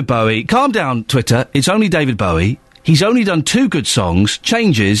 David Bowie, calm down, Twitter. It's only David Bowie. He's only done 2 good songs,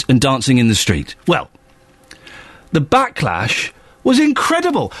 Changes and Dancing in the Street. Well, the backlash was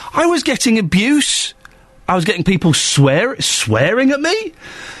incredible. I was getting abuse. I was getting people swearing at me.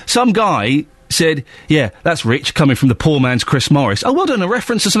 Some guy said, yeah, that's rich, coming from the poor man's Chris Morris. Oh, well done, a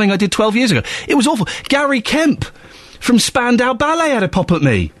reference to something I did 12 years ago. It was awful. Gary Kemp from Spandau Ballet had a pop at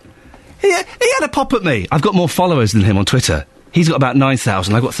me. He had a pop at me. I've got more followers than him on Twitter. He's got about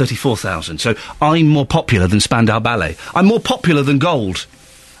 9,000, I've got 34,000, so I'm more popular than Spandau Ballet. I'm more popular than Gold.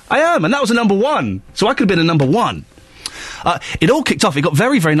 I am, and that was a number one, so I could have been a number one. It all kicked off, it got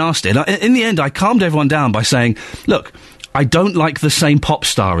very, very nasty, and in the end I calmed everyone down by saying, look, I don't like the same pop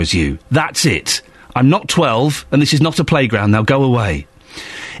star as you. That's it. I'm not 12, and this is not a playground. Now go away.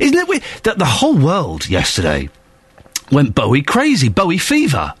 Isn't it weird that the whole world yesterday went Bowie crazy, Bowie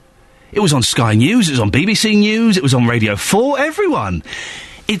fever? It was on Sky News, it was on BBC News, it was on Radio 4, everyone.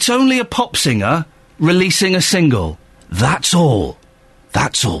 It's only a pop singer releasing a single. That's all.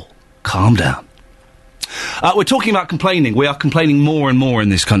 That's all. Calm down. We're talking about complaining. We are complaining more and more in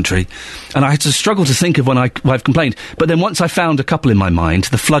this country. And I had to struggle to think of when I've complained. But then once I found a couple in my mind,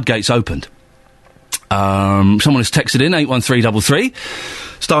 the floodgates opened. Someone has texted in, 81333,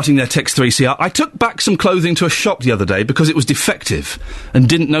 starting their text 3CR. I took back some clothing to a shop the other day because it was defective and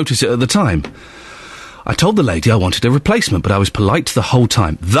didn't notice it at the time. I told the lady I wanted a replacement, but I was polite the whole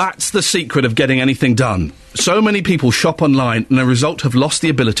time. That's the secret of getting anything done. So many people shop online and, as a result, have lost the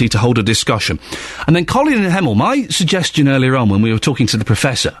ability to hold a discussion. And then Colin and Hemel, my suggestion earlier on when we were talking to the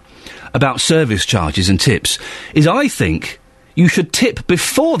professor about service charges and tips is I think you should tip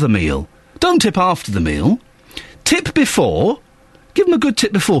before the meal. Don't tip after the meal. Tip before. Give them a good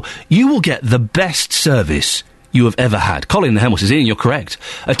tip before. You will get the best service you have ever had. Colin the Hemel says, Ian, you're correct.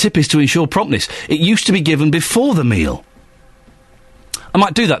 A tip is to ensure promptness. It used to be given before the meal. I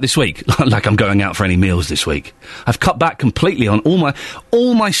might do that this week, like I'm going out for any meals this week. I've cut back completely on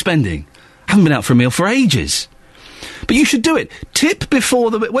all my spending. I haven't been out for a meal for ages. But you should do it. Tip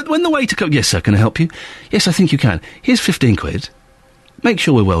before the... When the waiter comes... Yes, sir, can I help you? Yes, I think you can. Here's 15 quid. Make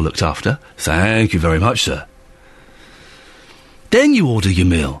sure we're well looked after. Thank you very much, sir. Then you order your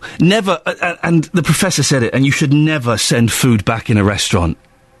meal. Never, and the professor said it, and you should never send food back in a restaurant.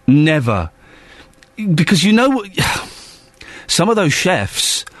 Never. Because you know what... Some of those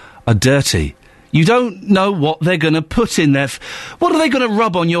chefs are dirty. You don't know what they're going to put in there. What are they going to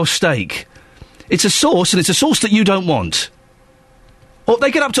rub on your steak? It's a sauce, and it's a sauce that you don't want. Or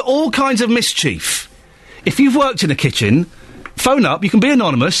they get up to all kinds of mischief. If you've worked in a kitchen... Phone up, you can be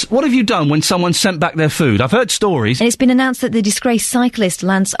anonymous. What have you done when someone sent back their food? I've heard stories. And it's been announced that the disgraced cyclist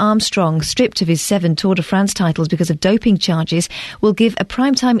Lance Armstrong, stripped of his 7 Tour de France titles because of doping charges, will give a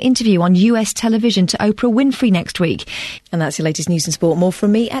primetime interview on US television to Oprah Winfrey next week. And that's your latest news and sport. More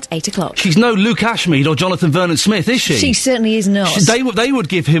from me at 8 o'clock. She's no Luke Ashmead or Jonathan Vernon-Smith, is she? She certainly is not. They would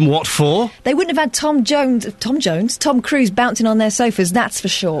give him what for? They wouldn't have had Tom Cruise bouncing on their sofas, that's for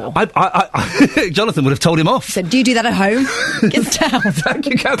sure. Jonathan would have told him off. So do you do that at home? Get down. Thank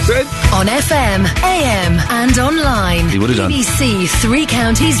you, Catherine. On FM, AM and online. He would have done. BBC Three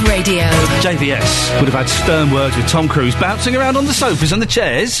Counties Radio. JVS would have had stern words with Tom Cruise bouncing around on the sofas and the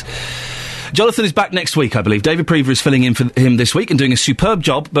chairs. Jonathan is back next week, I believe. David Prever is filling in for him this week and doing a superb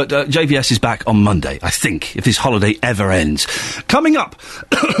job, but JVS is back on Monday, I think, if this holiday ever ends. Coming up,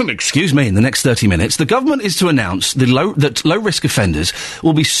 excuse me, in the next 30 minutes, the government is to announce that low-risk offenders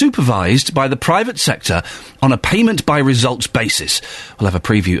will be supervised by the private sector on a payment-by-results basis. We'll have a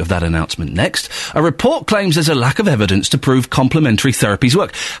preview of that announcement next. A report claims there's a lack of evidence to prove complementary therapies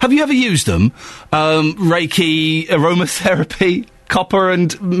work. Have you ever used them? Reiki, aromatherapy, copper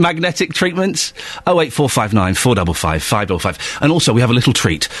and magnetic treatments? 08459 455 555. And also, we have a little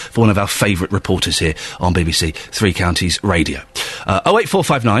treat for one of our favourite reporters here on BBC Three Counties Radio.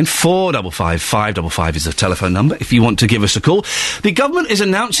 08459 455 555 is the telephone number if you want to give us a call. The government is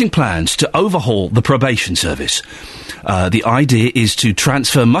announcing plans to overhaul the probation service. The idea is to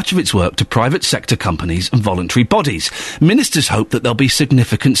transfer much of its work to private sector companies and voluntary bodies. Ministers hope that there'll be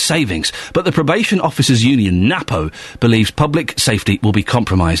significant savings, but the Probation Officers Union, NAPO, believes public safety will be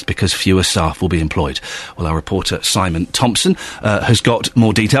compromised because fewer staff will be employed. Well, our reporter Simon Thompson has got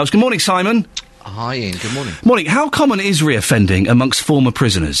more details. Good morning, Simon. Hi, Ian. Good morning. Morning. How common is reoffending amongst former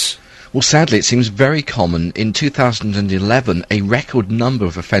prisoners? Well, sadly, it seems very common. In 2011, a record number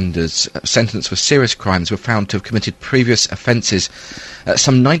of offenders sentenced for serious crimes were found to have committed previous offences.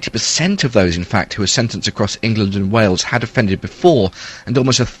 Some 90% of those, in fact, who were sentenced across England and Wales had offended before, and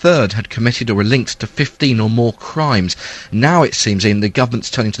almost a third had committed or were linked to 15 or more crimes. Now, it seems, Ian, the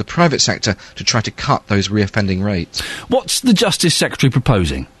government's turning to the private sector to try to cut those reoffending rates. What's the Justice Secretary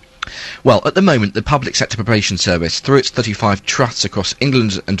proposing? Well, at the moment, the Public Sector Probation Service, through its 35 trusts across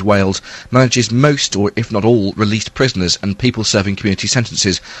England and Wales, manages most, or if not all, released prisoners and people serving community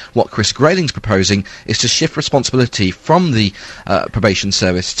sentences. What Chris Grayling's proposing is to shift responsibility from the probation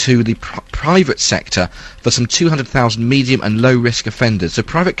service to the private sector for some 200,000 medium and low-risk offenders. So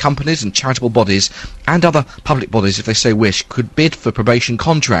private companies and charitable bodies and other public bodies, if they so wish, could bid for probation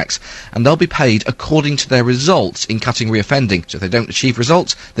contracts, and they'll be paid according to their results in cutting reoffending. So if they don't achieve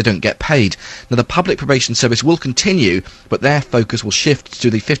results, they don't get paid. Now, the Public Probation Service will continue, but their focus will shift to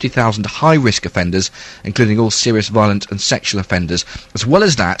the 50,000 high-risk offenders, including all serious violent and sexual offenders. As well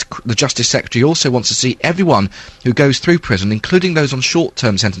as that, the Justice Secretary also wants to see everyone who goes through prison, including those on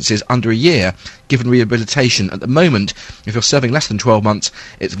short-term sentences under a year, given rehabilitation. At the moment, if you're serving less than 12 months,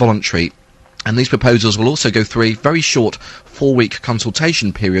 it's voluntary. And these proposals will also go through a very short 4-week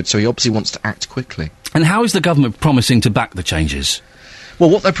consultation period, so he obviously wants to act quickly. And how is the government promising to back the changes? Well,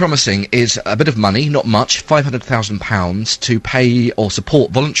 what they're promising is a bit of money, not much, £500,000, to pay or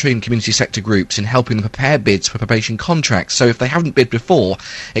support voluntary and community sector groups in helping them prepare bids for probation contracts. So if they haven't bid before,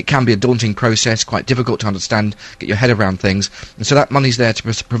 it can be a daunting process, quite difficult to understand, get your head around things. And so that money's there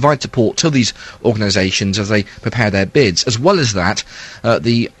to provide support to these organisations as they prepare their bids. As well as that,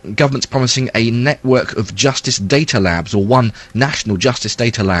 the government's promising a network of justice data labs, or one national justice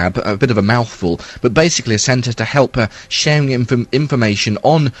data lab, a bit of a mouthful, but basically a centre to help sharing information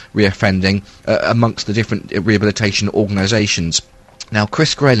on reoffending amongst the different rehabilitation organisations. Now,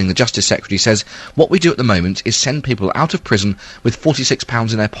 Chris Grayling, the Justice Secretary, says what we do at the moment is send people out of prison with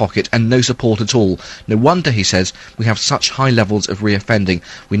 £46 in their pocket and no support at all. No wonder, he says, we have such high levels of reoffending.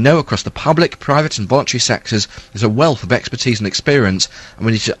 We know across the public, private and voluntary sectors there's a wealth of expertise and experience, and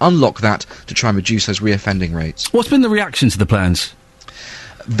we need to unlock that to try and reduce those reoffending rates. What's been the reaction to the plans?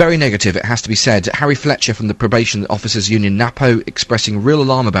 Very negative, it has to be said. Harry Fletcher from the Probation Officers Union NAPO, expressing real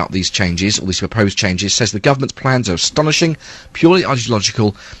alarm about these changes, or these proposed changes, says the government's plans are astonishing, purely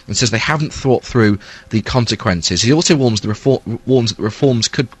ideological, and says they haven't thought through the consequences. He also warns that reforms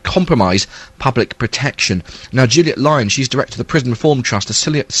could compromise public protection. Now, Juliet Lyon, she's director of the Prison Reform Trust, a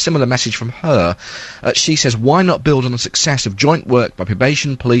similar message from her. She says, why not build on the success of joint work by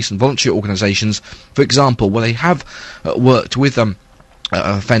probation, police and voluntary organisations, for example, where they have worked with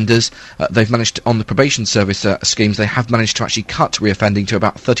offenders, they've managed to, on the probation service schemes, they have managed to actually cut reoffending to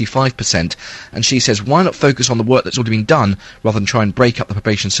about 35%. And she says, why not focus on the work that's already been done rather than try and break up the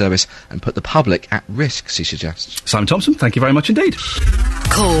probation service and put the public at risk, she suggests. Simon Thompson, thank you very much indeed.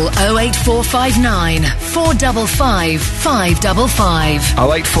 Call 08459 455 555.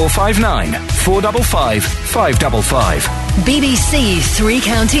 08459 455 555. BBC Three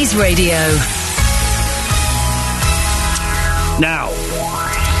Counties Radio. Now,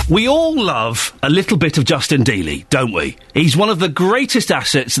 we all love a little bit of Justin Dealey, don't we? He's one of the greatest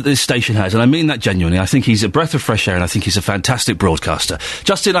assets that this station has, and I mean that genuinely. I think he's a breath of fresh air, and I think he's a fantastic broadcaster.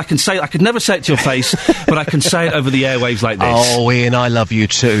 Justin, I could never say it to your face, but I can say it over the airwaves like this. Oh, Ian, I love you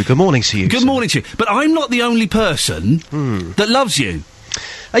too. Good morning to you. Good morning to you. But I'm not the only person that loves you.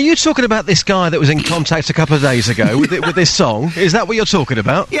 Are you talking about this guy that was in contact a couple of days ago with this song? Is that what you're talking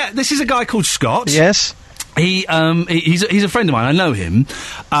about? Yeah, this is a guy called Scott. Yes. He's a friend of mine. I know him,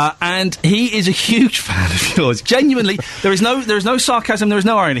 and he is a huge fan of yours. Genuinely, there is no sarcasm. There is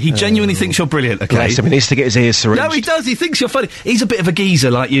no irony. He genuinely thinks you're brilliant. Okay, bless him, he needs to get his ears syringed. No, he does. He thinks you're funny. He's a bit of a geezer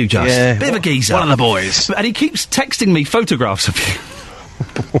like you, Just. Yeah, bit of a geezer. One of the boys. And he keeps texting me photographs of you.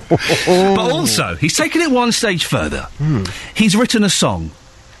 But also, he's taken it one stage further. He's written a song.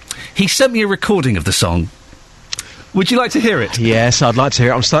 He sent me a recording of the song. Would you like to hear it? Yes, I'd like to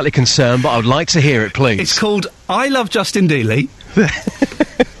hear it. I'm slightly concerned, but I would like to hear it, please. It's called I Love Justin Dealey.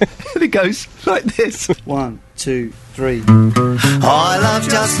 And it goes like this. 1, 2, 3. I love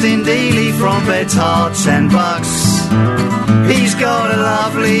Justin Dealey from Beds, Hearts and Bucks. He's got a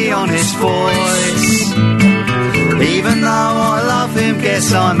lovely honest voice. Even though I love him,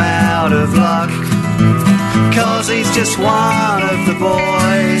 guess I'm out of luck. 'Cause he's just one of the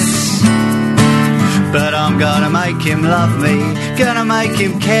boys. But I'm gonna make him love me, gonna make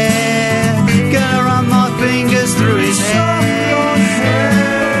him care, gonna run my fingers through his hair.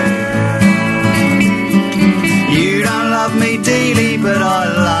 You don't love me, Dealey, but I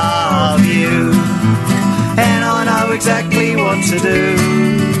love you, and I know exactly what to do.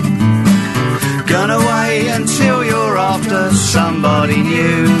 Gonna wait until you're after somebody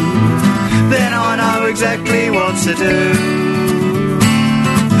new, then I know exactly what to do.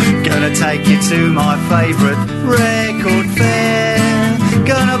 Gonna take you to my favourite record fair,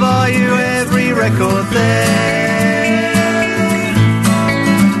 gonna buy you every record there.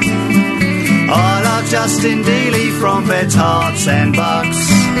 I love Justin Dealey from Beds, Hearts and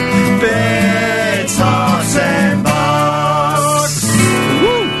Bucks. Beds, Hearts and Bucks.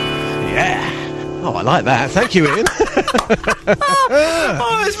 Yeah. Oh, I like that. Thank you, Ian.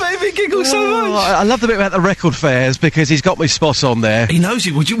 Oh, it's made me giggle so much. I love the bit about the record fairs because he's got me spot on there. He knows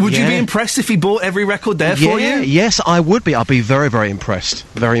you. Would you be impressed if he bought every record there for you? Yes, I would be. I'd be very, very impressed.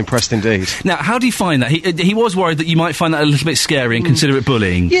 Very impressed indeed. Now, how do you find that? He was worried that you might find that a little bit scary and consider it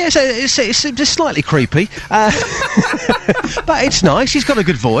bullying. Yeah, it's just slightly creepy. But it's nice. He's got a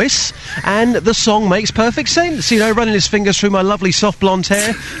good voice. And the song makes perfect sense. You know, running his fingers through my lovely soft blonde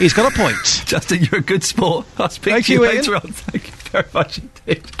hair. He's got a point. Justin, you're a good sport. I'll speak to you later on. Thank you very much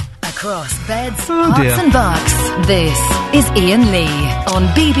indeed. Across Beds, Hearts and Bucks, this is Ian Lee on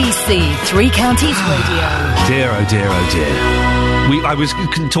BBC Three Counties Radio. Dear, oh dear, oh dear. I was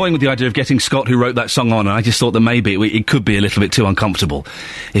toying with the idea of getting Scott, who wrote that song, on, and I just thought that maybe it could be a little bit too uncomfortable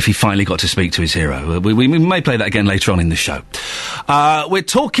if he finally got to speak to his hero. We may play that again later on in the show. We're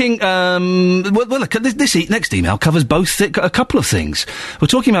talking... look, this next email covers a couple of things. We're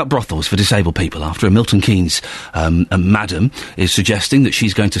talking about brothels for disabled people after a Milton Keynes madam is suggesting that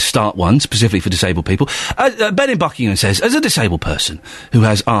she's going to start one specifically for disabled people. Ben in Buckingham says, as a disabled person who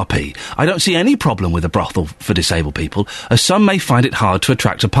has RP, I don't see any problem with a brothel for disabled people, as some may find it hard to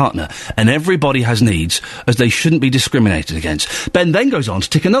attract a partner, and everybody has needs, as they shouldn't be discriminated against. Ben then goes on to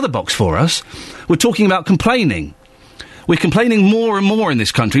tick another box for us. We're talking about complaining. We're complaining more and more in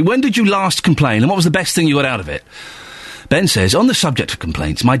this country. When did you last complain, and what was the best thing you got out of it? Ben says, on the subject of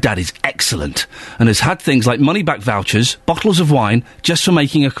complaints, my dad is excellent and has had things like money-back vouchers, bottles of wine, just for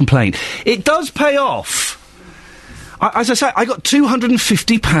making a complaint. It does pay off. As I say, I got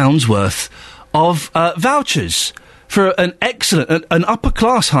 £250 worth of vouchers for an excellent, an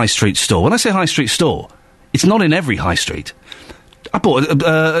upper-class high street store. When I say high street store, it's not in every high street. I bought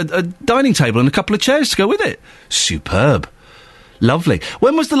a dining table and a couple of chairs to go with it. Superb. Lovely.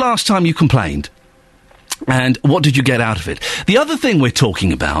 When was the last time you complained? And what did you get out of it? The other thing we're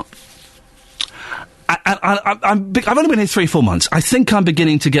talking about... I've only been here 3-4 months. I think I'm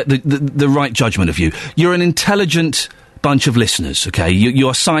beginning to get the right judgment of you. You're an intelligent bunch of listeners, OK? You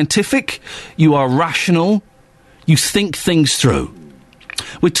are scientific, you are rational, you think things through.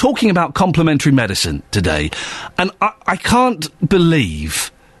 We're talking about complementary medicine today, and I can't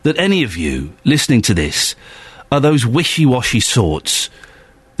believe that any of you listening to this are those wishy-washy sorts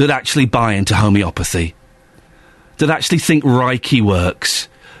that actually buy into homeopathy, that actually think Reiki works,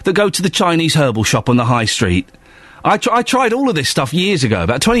 that go to the Chinese herbal shop on the high street. I tried all of this stuff years ago,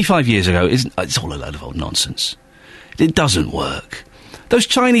 about 25 years ago. It's all a load of old nonsense. It doesn't work. Those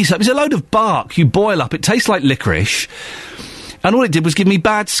Chinese herbs, it's a load of bark you boil up. It tastes like licorice. And all it did was give me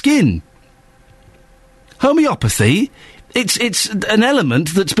bad skin. Homeopathy, it's an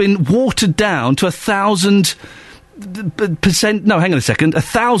element that's been watered down to 1,000%... No, hang on a second.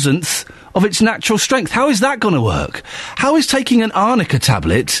 1,000th of its natural strength. How is that going to work? How is taking an arnica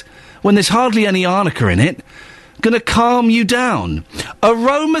tablet, when there's hardly any arnica in it, going to calm you down?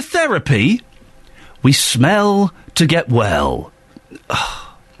 Aromatherapy? We smell to get well. Ugh.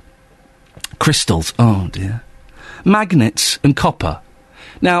 Crystals. Oh, dear. Magnets and copper.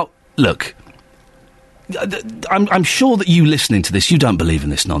 Now, look... I'm sure that you listening to this, you don't believe in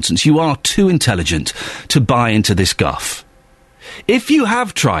this nonsense. You are too intelligent to buy into this guff. If you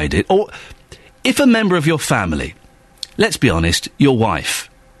have tried it, or if a member of your family, let's be honest, your wife,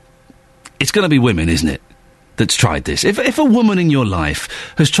 it's going to be women, isn't it, that's tried this. If a woman in your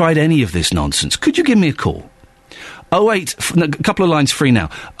life has tried any of this nonsense, could you give me a call? A couple of lines free now.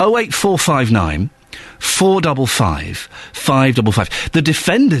 08459 455 555. The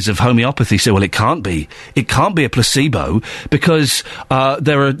defenders of homeopathy say, well, it can't be a placebo because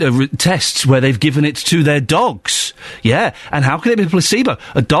there are tests where they've given it to their dogs. Yeah, and how can it be a placebo?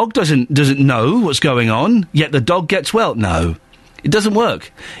 A dog doesn't know what's going on, yet the dog gets well. No, it doesn't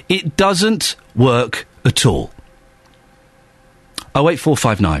work. It doesn't work at all.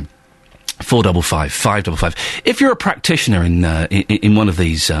 08459 455 555. If you're a practitioner in one of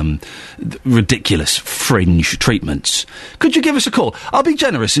these ridiculous fringe treatments, could you give us a call? I'll be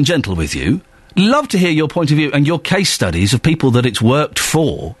generous and gentle with you. Love to hear your point of view and your case studies of people that it's worked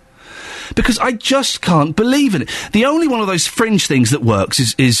for, because I just can't believe in it. The only one of those fringe things that works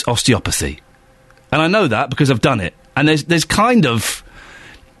is osteopathy, and I know that because I've done it. And there's kind of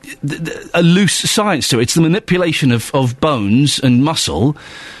a loose science to it. It's the manipulation of bones and muscle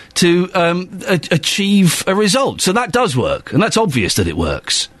to achieve a result. So that does work, and that's obvious that it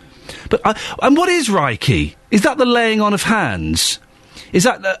works. But and what is Reiki? Is that the laying on of hands? Is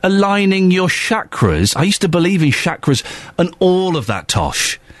that aligning your chakras? I used to believe in chakras and all of that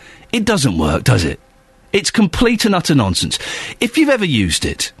tosh. It doesn't work, does it? It's complete and utter nonsense. If you've ever used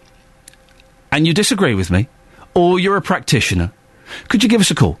it, and you disagree with me, or you're a practitioner, could you give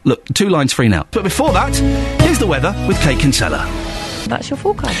us a call? Look, 2 lines free now. But before that, here's the weather with Kate Kinsella. That's your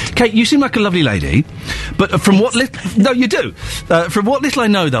forecast. Kate, you seem like a lovely lady, but from what no, you do. From what little I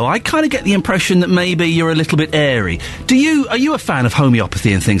know, though, I kind of get the impression that maybe you're a little bit airy. Are you a fan of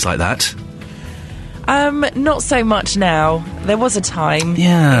homeopathy and things like that? Not so much now. There was a time,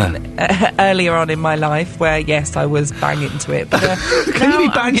 earlier on in my life where, yes, I was banging into it. But can you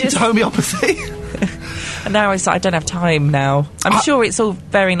be banging into homeopathy? And now I don't have time now. I'm sure it's all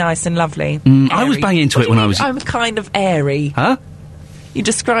very nice and lovely. I was banging into it when I was... I'm kind of airy. Huh? You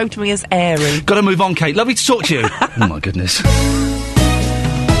described me as airy. Got to move on, Kate. Lovely to talk to you. Oh, my goodness.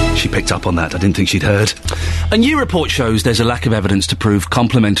 She picked up on that. I didn't think she'd heard. A new report shows there's a lack of evidence to prove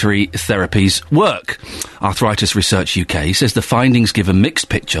complementary therapies work. Arthritis Research UK says the findings give a mixed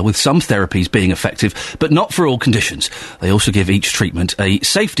picture, with some therapies being effective, but not for all conditions. They also give each treatment a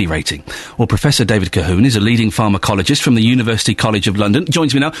safety rating. Well, Professor David Cahoon is a leading pharmacologist from the University College of London.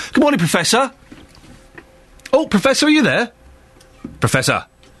 Joins me now. Good morning, Professor. Oh, Professor, are you there? Professor.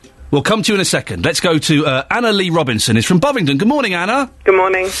 We'll come to you in a second. Let's go to Anna Lee Robinson, is from Bovingdon. Good morning, Anna. Good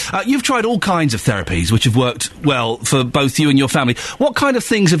morning. You've tried all kinds of therapies which have worked well for both you and your family. What kind of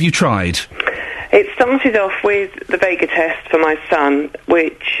things have you tried? It started off with the Vega test for my son,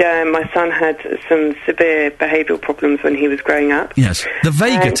 which my son had some severe behavioural problems when he was growing up. Yes. The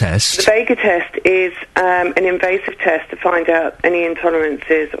Vega test? The Vega test is an invasive test to find out any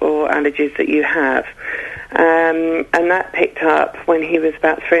intolerances or allergies that you have. And that picked up when he was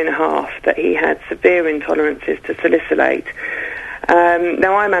about 3.5 that he had severe intolerances to salicylate.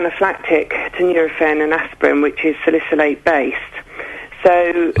 Now, I'm anaphylactic to Nurofen and aspirin, which is salicylate-based.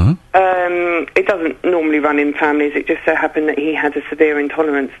 So it doesn't normally run in families. It just so happened that he had a severe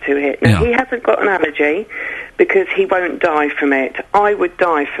intolerance to it. Now, he hasn't got an allergy because he won't die from it. I would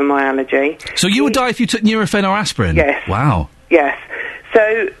die from my allergy. So you would die if you took Nurofen or aspirin? Yes. Wow. Yes.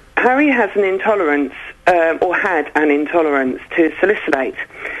 So Harry has an intolerance, or had an intolerance to salicylate.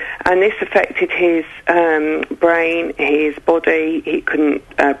 And this affected his brain, his body. He couldn't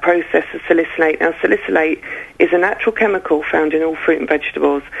process the salicylate. Now, salicylate is a natural chemical found in all fruit and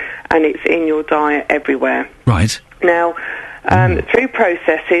vegetables, and it's in your diet everywhere. Right. Now, through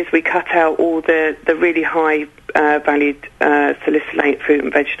processes, we cut out all the really high valued salicylate fruit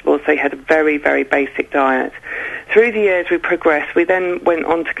and vegetables. They had a very, very basic diet. Through the years, we progressed. We then went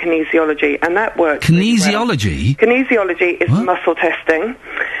on to kinesiology, and that worked. Kinesiology? Kinesiology is muscle testing,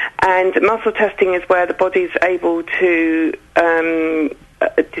 and muscle testing is where the body's able to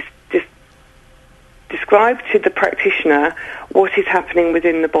describe to the practitioner what is happening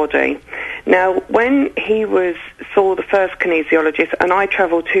within the body. Now, when he saw the first kinesiologist, and I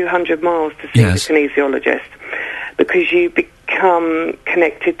travelled 200 miles to see the kinesiologist, because you become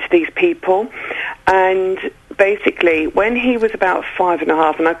connected to these people, and basically, when he was about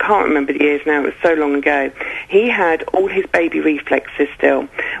 5.5, and I can't remember the years now, it was so long ago, he had all his baby reflexes still,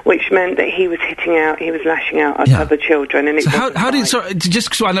 which meant that he was lashing out at other children. And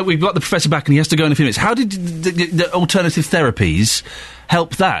just so I know, we've got the professor back and he has to go in a few minutes, how did the alternative therapies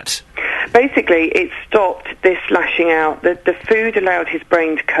help that? Basically, it stopped this lashing out. The food allowed his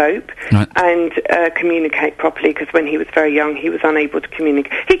brain to cope and communicate properly, because when he was very young, he was unable to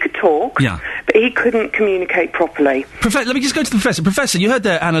communicate. He could talk, but he couldn't communicate properly. Let me just go to the professor. Professor, you heard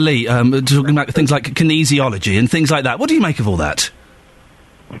there Anna Lee talking about things like kinesiology and things like that. What do you make of all that?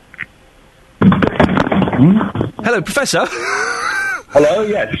 Hello, Professor? Hello,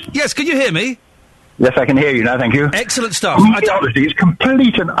 yes. Yes, can you hear me? Yes, I can hear you now, thank you. Excellent stuff. Kinesiology is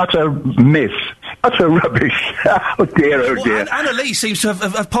complete and utter myth. Utter rubbish. Oh, dear, oh, dear. Anna Lee seems to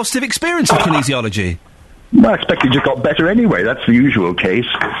have a positive experience of kinesiology. Well, I expect it just got better anyway. That's the usual case.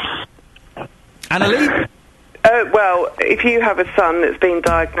 Anna Lee? Well, if you have a son that's been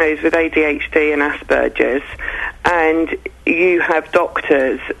diagnosed with ADHD and Asperger's, and you have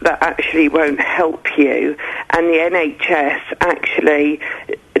doctors that actually won't help you, and the NHS actually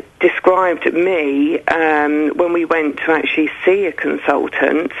described me when we went to actually see a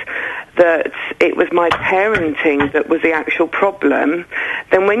consultant that it was my parenting that was the actual problem,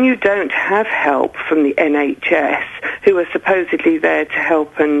 then when you don't have help from the NHS, who are supposedly there to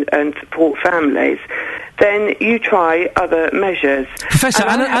help and support families, then you try other measures. Professor,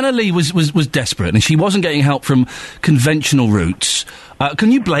 Anna Lee was desperate, and she wasn't getting help from conventional routes.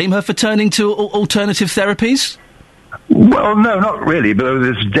 Can you blame her for turning to alternative therapies? Well, no, not really, but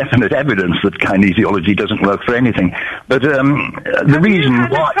there's definite evidence that kinesiology doesn't work for anything. But the reason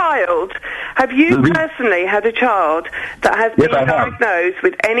why... Have you personally had a child that has been diagnosed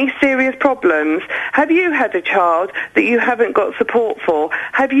with any serious problems? Have you had a child that you haven't got support for?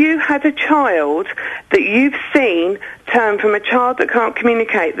 Have you had a child that you've seen turn from a child that can't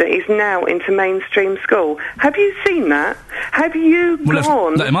communicate that is now into mainstream school? Have you seen that? Have you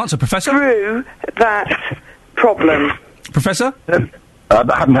gone let him answer, Professor. through that problem? Professor? I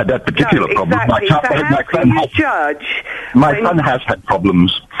haven't had that particular problem. Exactly. My son has had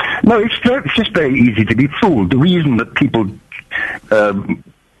problems. No, it's just very easy to be fooled. The reason that people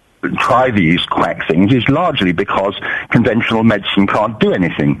try these quack things is largely because conventional medicine can't do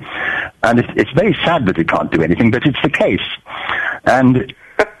anything. And it's very sad that it can't do anything, but it's the case. And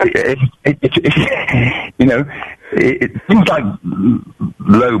things like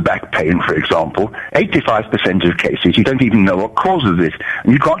low back pain, for example, 85% of cases you don't even know what causes it,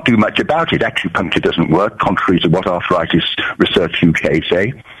 and you can't do much about it. Acupuncture doesn't work, contrary to what Arthritis Research UK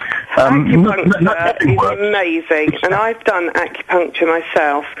say. Acupuncture is amazing, and I've done acupuncture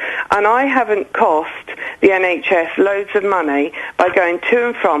myself, and I haven't cost the NHS loads of money by going to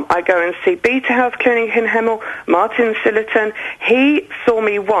and from. I go and see Beta Health Clinic in Hemel, Martin Sillerton. He saw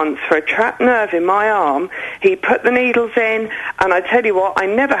me once for a trapped nerve in my arm. He put the needles in, and I tell you what, I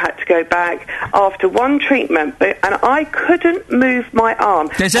never had to go back after one treatment, and I couldn't move my arm.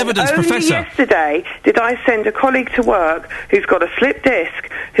 There's evidence, only Professor. Yesterday did I send a colleague to work who's got a slip disc,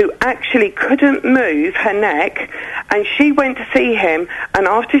 who actually couldn't move her neck, and she went to see him, and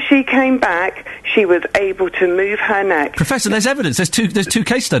after she came back, she was able to move her neck. Professor, there's evidence. There's two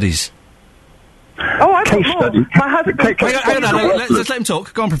case studies. Oh, I've got more. My husband... Hang on, let's let him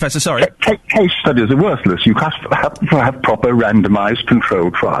talk. Go on, Professor, sorry. Case studies are worthless. You have to have proper randomised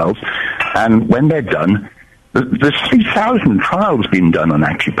controlled trials, and when they're done, there's 3,000 trials being done on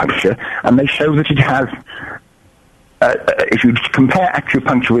acupuncture, and they show that it has... if you compare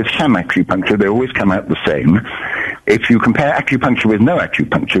acupuncture with sham acupuncture, they always come out the same. If you compare acupuncture with no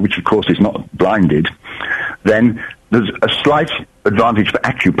acupuncture, which of course is not blinded, then there's a slight advantage for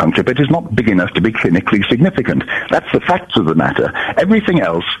acupuncture, but it's not big enough to be clinically significant. That's the facts of the matter. Everything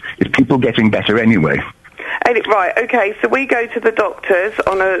else is people getting better anyway. Right, okay, so we go to the doctors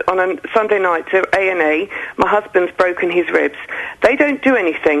on a Sunday night to A&E. My husband's broken his ribs. They don't do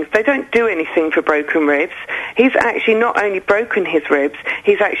anything. They don't do anything for broken ribs. He's actually not only broken his ribs,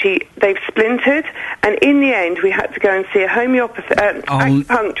 they've splintered, and in the end we had to go and see a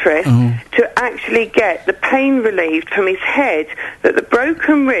acupuncturist to actually get the pain relieved from his head that the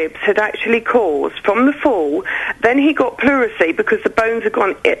broken ribs had actually caused from the fall. Then he got pleurisy because the bones had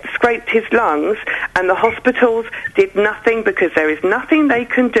gone, it scraped his lungs, and the hospitals did nothing because there is nothing they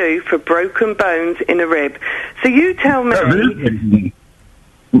can do for broken bones in a rib. So you tell me...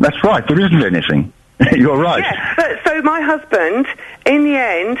 That's right, there isn't anything. You're right. Yeah, but so my husband, in the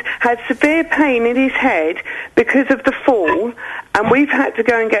end, had severe pain in his head because of the fall, and we've had to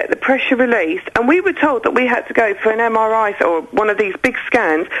go and get the pressure released, and we were told that we had to go for an MRI or one of these big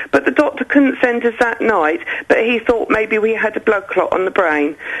scans, but the doctor couldn't send us that night, but he thought maybe we had a blood clot on the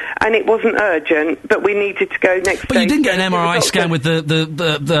brain, and it wasn't urgent, but we needed to go next day. But you didn't get an MRI scan with the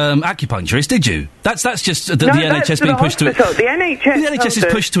acupuncturist, did you? That's just the NHS being pushed to it. The NHS is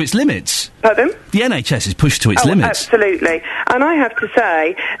pushed to its limits. Pardon? The NHS is pushed to its limits. Absolutely. And I have to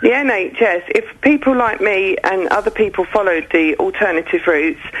say, the NHS, if people like me and other people followed the alternative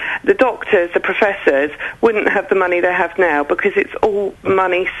routes, the doctors, the professors, wouldn't have the money they have now because it's all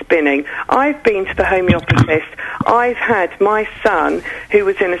money spinning. I've been to the homeopathist. I've had my son, who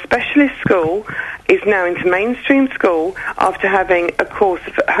was in a specialist school, is now into mainstream school after having a course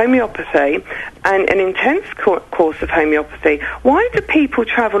of homeopathy and an intense course of homeopathy. Why do people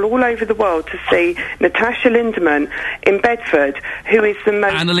travel all over the world to see Natasha Lindemann in Bedford, who is the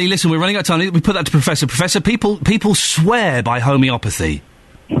most... Annalie, listen, we're running out of time. We put that to Professor. Professor, people swear by homeopathy.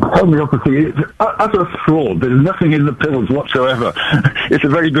 Homeopathy is utter fraud. There's nothing in the pills whatsoever. It's a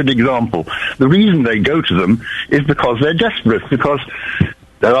very good example. The reason they go to them is because they're desperate, because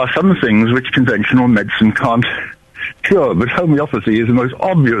there are some things which conventional medicine can't cure, but homeopathy is the most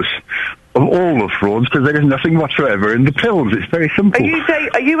obvious of all the frauds because there is nothing whatsoever in the pills. It's very simple.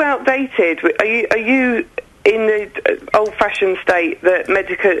 Are you outdated? Are you in the old-fashioned state that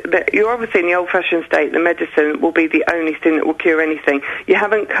you're obviously in the old-fashioned state that medicine will be the only thing that will cure anything. You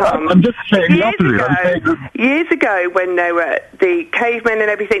haven't come. I'm just saying the opposite. Years ago, when they were the cavemen and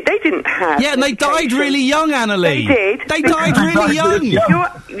everything, they didn't have. Yeah, and they died really young, Annalie. They did. They died really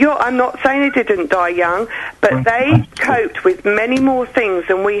young. I'm not saying they didn't die young, but they coped with many more things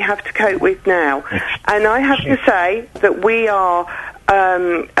than we have to cope with now. And I have to say that we are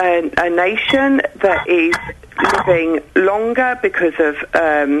a nation that is living longer because of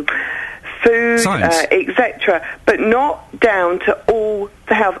food, etc., but not down to all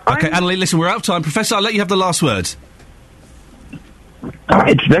the health. Okay, Annalie, listen, we're out of time. Professor, I'll let you have the last word.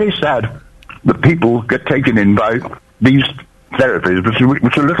 It's very sad that people get taken in by these therapies,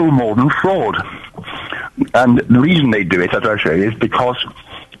 which are little more than fraud. And the reason they do it, as I say, is because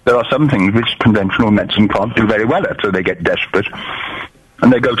there are some things which conventional medicine can't do very well at, so they get desperate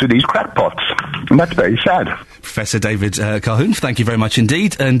and they go to these crackpots. And that's very sad. Professor David Calhoun, thank you very much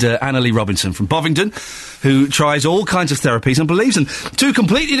indeed. And Annalie Robinson from Bovingdon, who tries all kinds of therapies and believes in two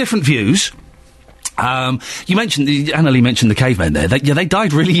completely different views. Annalie mentioned the cavemen there. They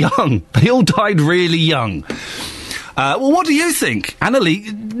died really young. They all died really young. Well, what do you think?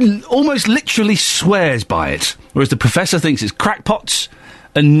 Annalie almost literally swears by it, whereas the professor thinks it's crackpots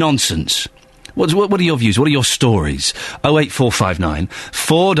and nonsense. What are your views? What are your stories? 08459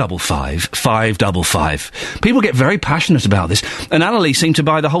 455 555. People get very passionate about this, and Annalie seemed to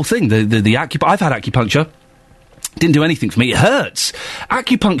buy the whole thing. I've had acupuncture. Didn't do anything for me. It hurts.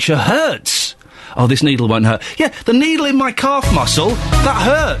 Acupuncture hurts. Oh, this needle won't hurt. Yeah, the needle in my calf muscle,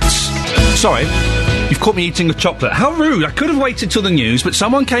 that hurts. Sorry, you've caught me eating a chocolate. How rude. I could have waited till the news, but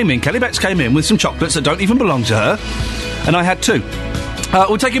someone came in, Kelly Betts came in with some chocolates that don't even belong to her, and I had two.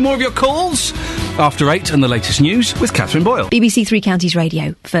 We're taking more of your calls after 8 and the latest news with Catherine Boyle. BBC Three Counties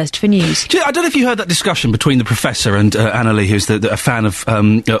Radio, first for news. I don't know if you heard that discussion between the professor and Annalie, who's a fan of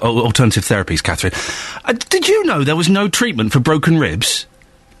alternative therapies, Catherine. Did you know there was no treatment for broken ribs?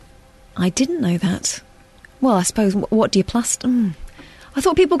 I didn't know that. Well, I suppose, what do you plaster? I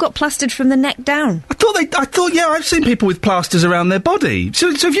thought people got plastered from the neck down. Yeah, I've seen people with plasters around their body. So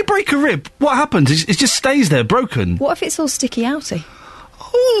if you break a rib, what happens? It just stays there, broken. What if it's all sticky-outy?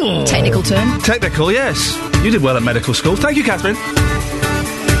 Ooh. Technical term. Technical, yes. You did well at medical school. Thank you, Catherine.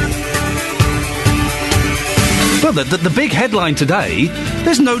 Well, the big headline today,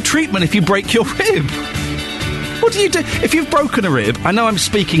 there's no treatment if you break your rib. What do you do? If you've broken a rib, I know I'm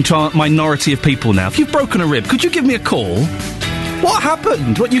speaking to a minority of people now. If you've broken a rib, could you give me a call? What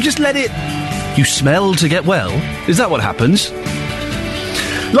happened? What, you just let it... You smell to get well? Is that what happens?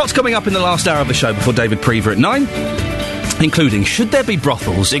 Lots coming up in the last hour of the show before David Prever at 9, including, should there be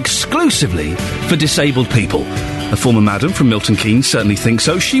brothels exclusively for disabled people? A former madam from Milton Keynes certainly thinks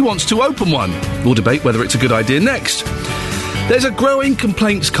so. She wants to open one. We'll debate whether it's a good idea next. There's a growing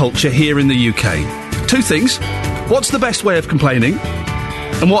complaints culture here in the UK. Two things. What's the best way of complaining?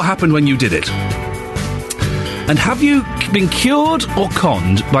 And what happened when you did it? And have you been cured or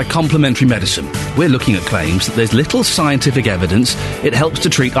conned by complementary medicine? We're looking at claims that there's little scientific evidence it helps to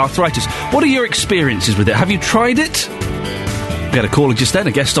treat arthritis. What are your experiences with it? Have you tried it? We had a caller just then,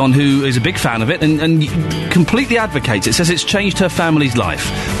 a guest on who is a big fan of it and completely advocates it, says it's changed her family's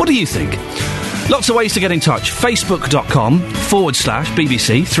life. What do you think? Lots of ways to get in touch.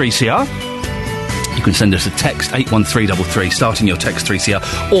 Facebook.com/BBC 3CR. You can send us a text, 81333, starting your text 3CR,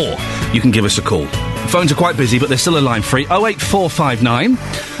 or you can give us a call. Phones are quite busy, but there's still a line free, 08459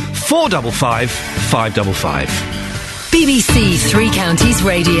 455 555. BBC Three Counties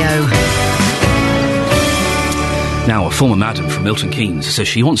Radio. Now, a former madam from Milton Keynes says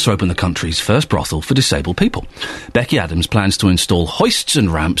she wants to open the country's first brothel for disabled people. Becky Adams plans to install hoists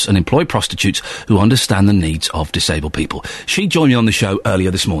and ramps and employ prostitutes who understand the needs of disabled people. She joined me on the show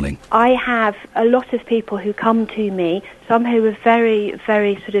earlier this morning. I have a lot of people who come to me, some who are very,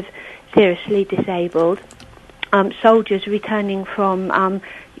 very sort of seriously disabled, soldiers returning from,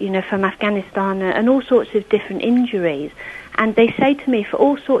 from Afghanistan and all sorts of different injuries. And they say to me, for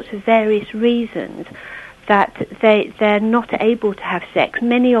all sorts of various reasons, that they're not able to have sex.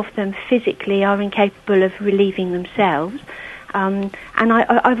 Many of them physically are incapable of relieving themselves. And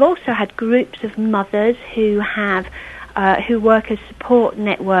I've also had groups of mothers who have who work as support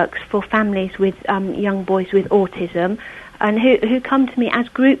networks for families with young boys with autism, and who come to me as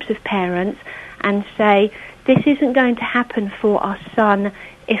groups of parents and say, this isn't going to happen for our son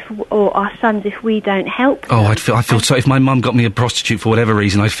or our sons if we don't help them. Oh, I feel so. If my mum got me a prostitute for whatever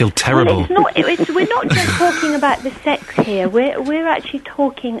reason, I'd feel terrible. Well, we're not just talking about the sex here. We're actually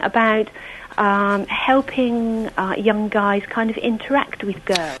talking about helping young guys kind of interact with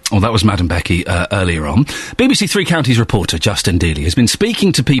girls. Oh, that was Madam Becky earlier on. BBC Three Counties reporter Justin Dealey has been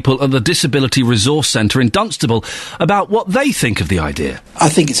speaking to people at the Disability Resource Centre in Dunstable about what they think of the idea. I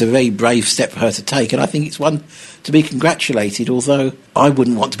think it's a very brave step for her to take, and I think it's one to be congratulated, although I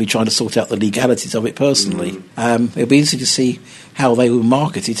wouldn't want to be trying to sort out the legalities of it personally. It'll be interesting to see how they will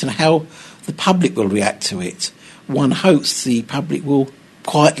market it and how the public will react to it. One hopes the public will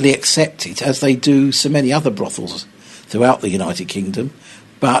quietly accept it, as they do so many other brothels throughout the United Kingdom,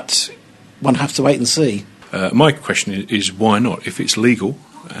 but one has to wait and see. My question is why not? If it's legal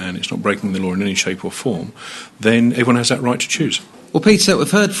and it's not breaking the law in any shape or form, then everyone has that right to choose. Well, Peter,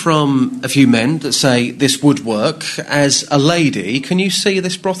 we've heard from a few men that say this would work. As a lady, can you see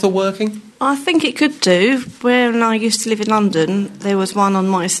this brothel working? I think it could do. When I used to live in London, there was one on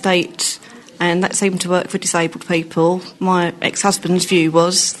my estate, and that seemed to work for disabled people. My ex-husband's view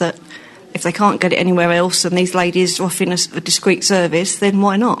was that if they can't get it anywhere else and these ladies are offering a discreet service, then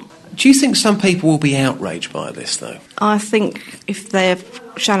why not? Do you think some people will be outraged by this, though? I think if they're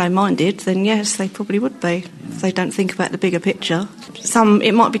shallow-minded, then yes, they probably would be. If they don't think about the bigger picture.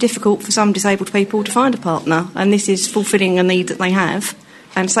 It might be difficult for some disabled people to find a partner, and this is fulfilling a need that they have.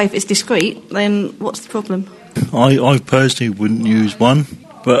 And say if it's discreet, then what's the problem? I personally wouldn't use one,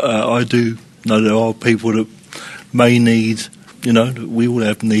 but I do know there are people that may need, we all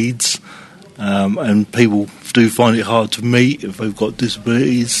have needs, and people do find it hard to meet if they've got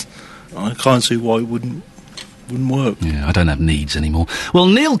disabilities. I can't see why it wouldn't work. Yeah, I don't have needs anymore. Well,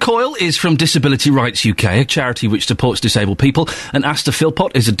 Neil Coyle is from Disability Rights UK, a charity which supports disabled people, and Asta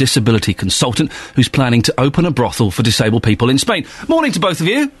Philpott is a disability consultant who's planning to open a brothel for disabled people in Spain. Morning to both of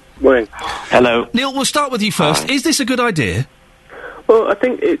you. Morning. Hello. Neil, we'll start with you first. Is this a good idea? Well, I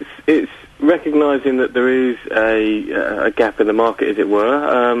think it's recognising that there is a gap in the market, as it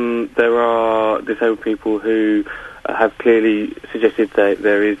were. There are disabled people who have clearly suggested that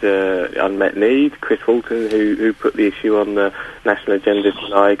there is an unmet need. Chris Fulton, who put the issue on the national agenda, if you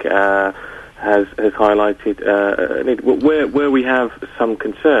like, has highlighted a need. Where we have some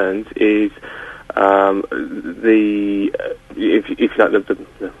concerns is if you like,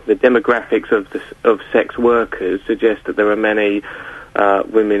 the demographics of sex workers suggest that there are many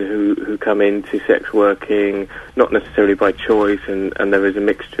women who come into sex working not necessarily by choice, and there is a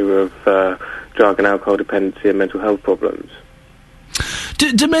mixture of drug and alcohol dependency and mental health problems.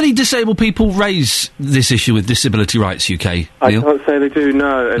 Do many disabled people raise this issue with Disability Rights UK, Neil? I can't say they do,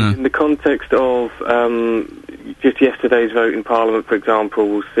 no. And in the context of just yesterday's vote in Parliament, for example,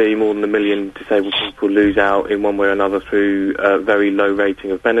 we'll see more than 1 million disabled people lose out in one way or another through very low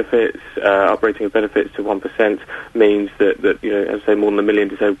rating of benefits. Uprating of benefits to 1% means that as I say, more than 1 million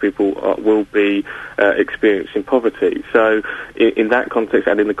disabled people will be experiencing poverty. So in that context,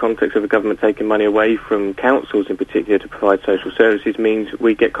 and in the context of the government taking money away from councils in particular to provide social services, means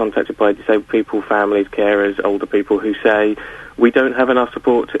we get contacted by disabled people, families, carers, older people who say, we don't have enough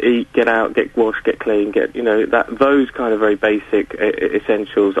support to eat, get out, get washed, get clean, those kind of very basic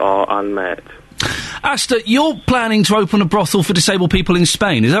essentials are unmet. Asta, you're planning to open a brothel for disabled people in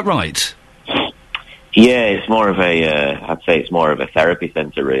Spain, is that right? Yeah, it's more of I'd say it's more of a therapy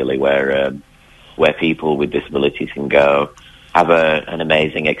centre, really, where people with disabilities can go, have an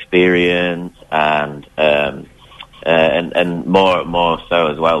amazing experience, and more so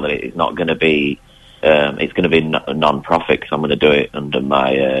as well that it's not going to be. It's going to be a non-profit, because I'm going to do it under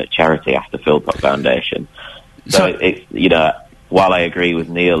my charity, After Philpott Foundation. So it's while I agree with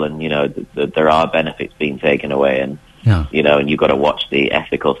Neil, and there are benefits being taken away, and and you've got to watch the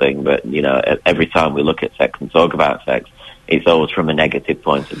ethical thing. But every time we look at sex and talk about sex, it's always from a negative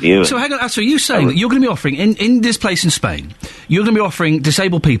point of view. So hang on, Asta, are you saying that you're going to be offering in this place in Spain, you're going to be offering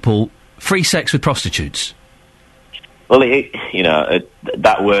disabled people free sex with prostitutes? Well,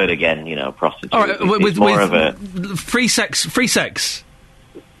 that word again, prostitute. All right, it's more of a free sex.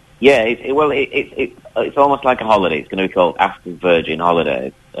 Yeah, it's almost like a holiday. It's going to be called After Virgin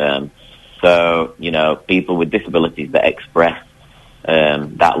Holidays. So people with disabilities that express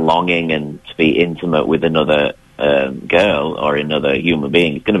that longing and to be intimate with another girl or another human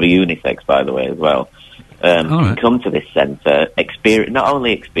being. It's going to be unisex, by the way, as well. Come to this centre, not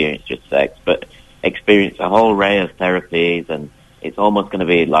only experience just sex, but experience a whole array of therapies, and it's almost going to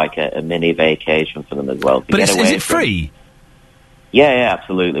be like a mini vacation for them as well. But is it free? Yeah,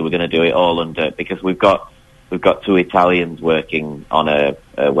 absolutely. We're going to do it all because we've got 2 Italians working on a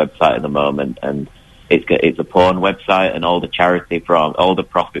website at the moment, and it's a porn website, and all the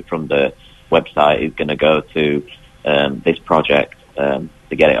profit from the website is going to go to this project to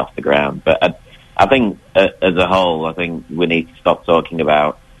get it off the ground. But I think, as a whole, I think we need to stop talking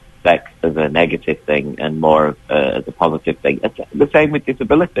about sex as a negative thing and more as a positive thing. It's the same with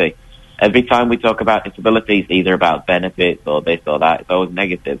disability. Every time we talk about disability, it's either about benefits or this or that. It's always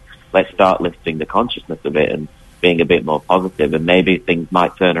negative. Let's start lifting the consciousness of it and being a bit more positive, and maybe things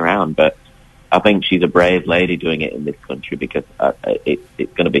might turn around. But I think she's a brave lady doing it in this country, because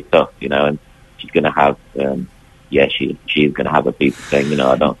it's going to be tough, and she's going to have, she's going to have a piece of thing,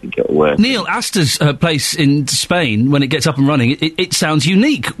 I don't think it'll work. Neil, Asta's place in Spain, when it gets up and running, it sounds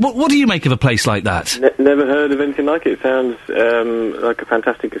unique. What do you make of a place like that? Never heard of anything like it. It sounds like a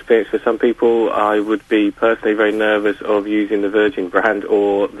fantastic experience for some people. I would be personally very nervous of using the Virgin brand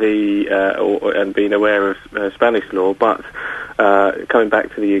or and being aware of Spanish law, but coming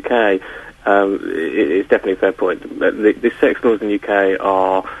back to the UK, it's definitely a fair point. The sex laws in the UK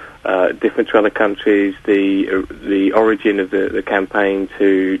are different to other countries. The origin of the campaign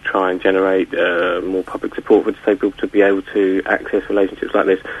to try and generate more public support for disabled people to be able to access relationships like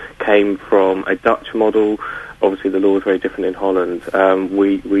this came from a Dutch model. Obviously, the law is very different in Holland.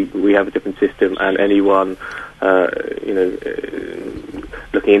 We have a different system, and anyone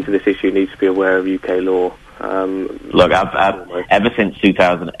looking into this issue needs to be aware of UK law. Look, I've ever since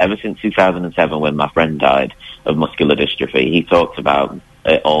 2007, when my friend died of muscular dystrophy, he talks about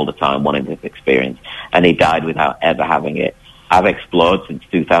it all the time, wanting this experience, and he died without ever having it. I've explored since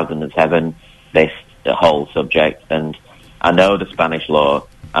 2007 the whole subject, and I know the Spanish law,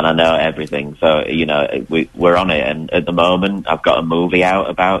 and I know everything. So we're on it, and at the moment I've got a movie out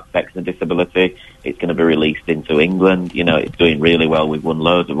about sex and disability. It's going to be released into England. It's doing really well. We've won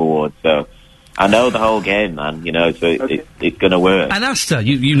loads of awards, so I know the whole game, man. So it's going to work. And Asta,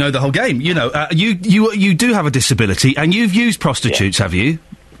 you know the whole game. You do have a disability, and you've used prostitutes, have you?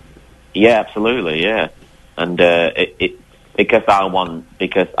 Yeah, absolutely. Yeah, and because I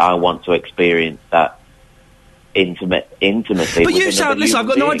want to experience that intimacy. But you sound. Listen, I've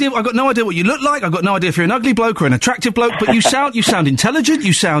got no idea. I've got no idea what you look like. I've got no idea if you're an ugly bloke or an attractive bloke. But you sound. You sound intelligent.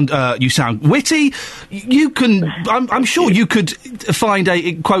 You sound witty. You can. I'm sure you could find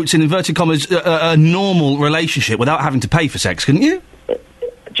in quotes in inverted commas a normal relationship without having to pay for sex, couldn't you?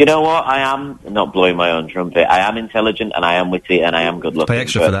 Do you know what? I am not blowing my own trumpet. I am intelligent, and I am witty, and I am good looking. Pay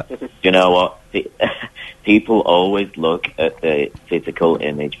extra for that. Do you know what? People always look at the physical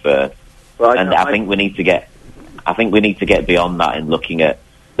image first, and I think we need to get beyond that and looking at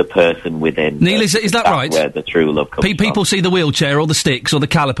the person within. Neil, is that right? Where the true love comes from. People see the wheelchair or the sticks or the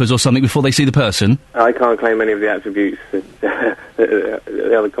calipers or something before they see the person? I can't claim any of the attributes that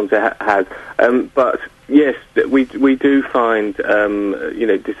the other concept has. But yes, we do find,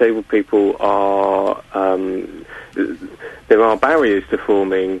 disabled people are... there are barriers to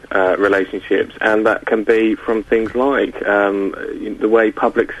forming relationships, and that can be from things like the way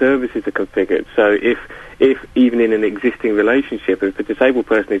public services are configured. So if even in an existing relationship, if a disabled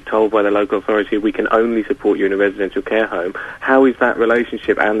person is told by the local authority, we can only support you in a residential care home, how is that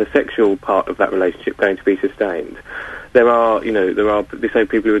relationship and the sexual part of that relationship going to be sustained? There are disabled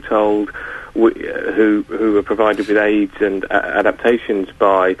people who are told, who are provided with aids and adaptations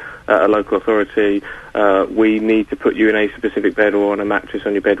by a local authority, we need to put you in a specific bed or on a mattress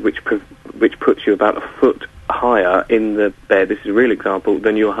on your bed which puts you about a foot higher in the bed, this is a real example,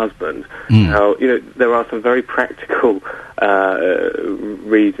 than your husband. Now, there are some very practical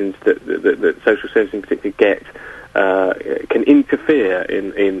reasons that social services in particular can interfere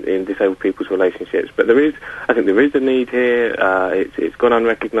in disabled people's relationships. But I think there is a need here. It's gone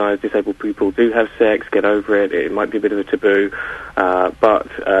unrecognised. Disabled people do have sex. Get over it. It might be a bit of a taboo, but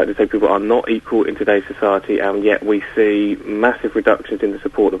disabled people are not equal in today's society, and yet we see massive reductions in the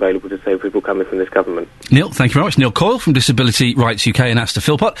support available to disabled people coming from this government. Neil, thank you very much. Neil Coyle from Disability Rights UK and Asta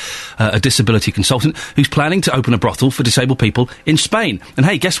Philpott, a disability consultant who's planning to open a brothel for disabled people in Spain. And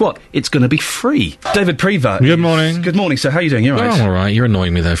hey, guess what? It's going to be free. David Prever. Good morning. Good morning, sir. How are you doing? You all right? I'm all right. You're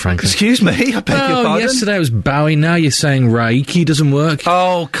annoying me, though, frankly. Excuse me? I beg your pardon? Yesterday was Bowie, now you're saying Reiki doesn't work.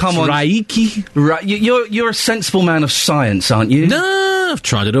 Oh, come on. Reiki? Right. You're a sensible man of science, aren't you? No, I've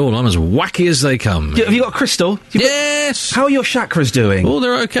tried it all. I'm as wacky as they come. Have you got a crystal? Yes! How are your chakras doing? Oh,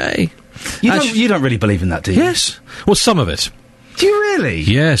 they're okay. You don't really believe in that, do you? Yes. Well, some of it. Do you really?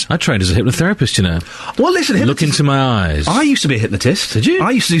 Yes, I trained as a hypnotherapist, you know. Well, listen, Look into my eyes. I used to be a hypnotist. Did you?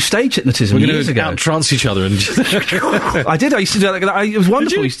 I used to do stage hypnotism We're years going to ago. out-trance each other and... I did. I used to do that. It was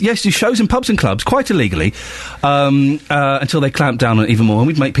wonderful. Yes, do shows in pubs and clubs, quite illegally, until they clamped down on it even more. And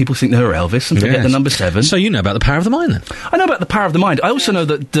we'd make people think they were Elvis and forget Yes. the number 7. So you know about the power of the mind, then? I know about the power of the mind. I also know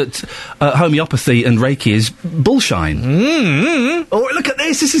that homeopathy and Reiki is bullshine. Mm-hmm. Oh, look at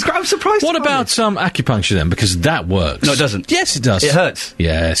this. This is great. I'm surprised. What about acupuncture, then? Because that works. No, it doesn't. Yes, it does. It hurts.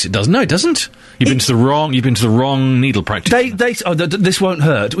 Yes, it does. No, it doesn't. You've been to the wrong needle practitioner. This won't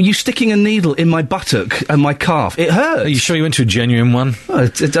hurt. Were you sticking a needle in my buttock and my calf? It hurt. Are you sure you went to a genuine one? I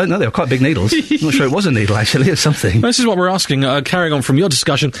don't know. They were quite big needles. I'm not sure it was a needle, actually. It's something. This is what we're asking, carrying on from your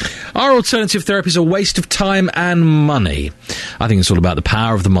discussion. Are alternative therapies a waste of time and money? I think it's all about the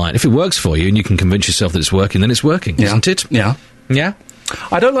power of the mind. If it works for you and you can convince yourself that it's working, then it's working, isn't it? Yeah. Yeah?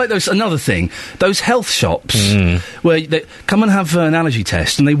 I don't like those. Another thing, those health shops where they come and have an allergy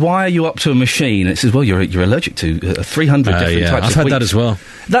test and they wire you up to a machine and it says, well, you're allergic to 300 different types I've of had wheat. that as well.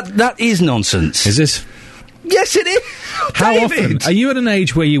 That is nonsense. Is it? Yes, it is. How David! often? Are you at an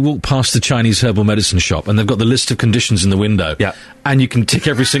age where you walk past the Chinese herbal medicine shop and they've got the list of conditions in the window? Yeah. And you can tick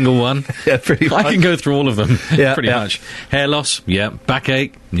every single one? Yeah, pretty much. I can go through all of them. Yeah, pretty much. Hair loss? Yeah.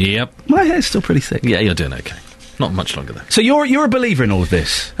 Backache? Yep. My hair's still pretty thick. Yeah, you're doing okay. Not much longer, though. So you're a believer in all of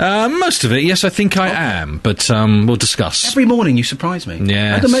this? Most of it, yes, I think I am. But we'll discuss. Every morning you surprise me.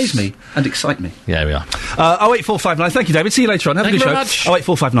 Yes. And amaze me. And excite me. Yeah, we are. 08459. Thank you, David. See you later on. Have Thank a good you show. very much.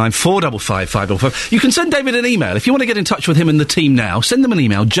 08459 455 555. You can send David an email. If you want to get in touch with him and the team now, send them an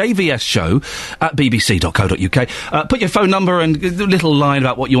email, jvsshow@bbc.co.uk. Put your phone number and a little line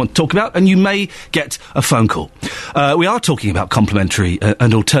about what you want to talk about, and you may get a phone call. We are talking about complementary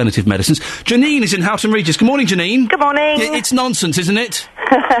and alternative medicines. Janine is in Houghton Regis. Good morning, Janine. Good morning. It's nonsense, isn't it?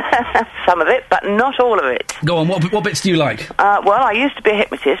 Some of it, but not all of it. Go on, what bits do you like? Well, I used to be a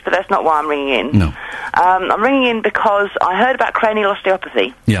hypnotist, but that's not why I'm ringing in. No. I'm ringing in because I heard about cranial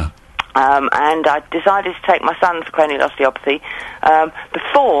osteopathy. Yeah. And I decided to take my son for cranial osteopathy.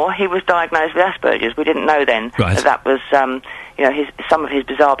 Before he was diagnosed with Asperger's, we didn't know then that was, some of his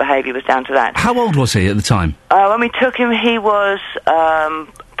bizarre behaviour was down to that. How old was he at the time? When we took him, he was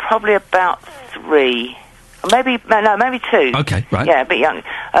probably about 3. Maybe 2. Okay, right. Yeah, a bit young.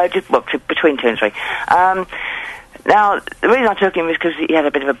 Between 2 and 3. Now, the reason I took him was because he had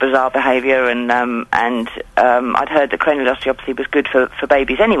a bit of a bizarre behaviour, and I'd heard that cranial osteopathy was good for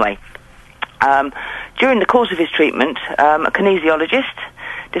babies anyway. During the course of his treatment, a kinesiologist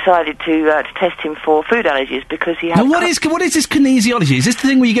decided to test him for food allergies because he had... Now, what is this kinesiology? Is this the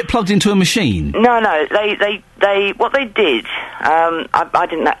thing where you get plugged into a machine? No. They what they did, I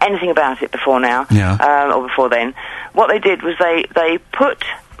didn't know anything about it before now, or before then. What they did was they put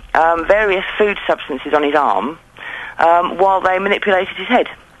various food substances on his arm while they manipulated his head.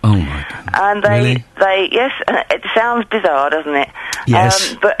 Oh my God! And they yes, it sounds bizarre, doesn't it?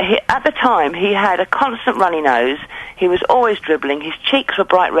 Yes. But at the time, he had a constant runny nose. He was always dribbling. His cheeks were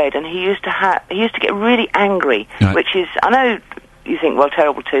bright red, and he used to get really angry, which is, I know you think, well,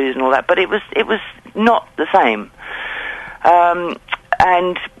 terrible twos and all that, but it was not the same. And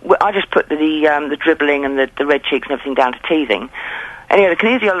I just put the dribbling and the red cheeks and everything down to teething. Anyway, the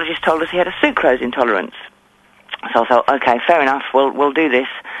kinesiologist told us he had a sucrose intolerance. So I thought, okay, fair enough, we'll do this.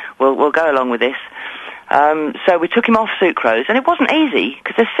 We'll go along with this. So we took him off sucrose, and it wasn't easy,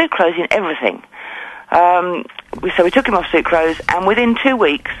 because there's sucrose in everything. So we took him off sucrose, and within 2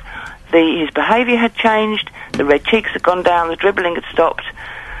 weeks, his behaviour had changed, the red cheeks had gone down, the dribbling had stopped.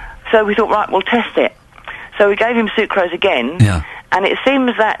 So we thought, right, we'll test it. So we gave him sucrose again, and it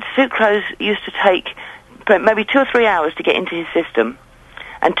seems that sucrose used to take maybe 2 or 3 hours to get into his system,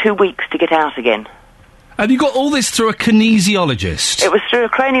 and 2 weeks to get out again. Have you got all this through a kinesiologist? It was through a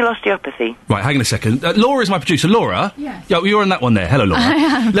cranial osteopathy. Right, hang on a second. Laura is my producer. Laura? Yes. Yeah, you're on that one there. Hello, Laura. I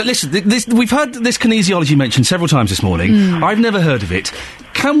am. Listen, we've heard this kinesiology mentioned several times this morning. I've never heard of it.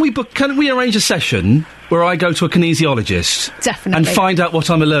 Can we arrange a session where I go to a kinesiologist? Definitely. And find out what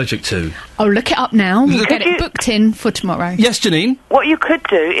I'm allergic to? I'll look it up now. We'll get it booked in for tomorrow. Yes, Janine? What you could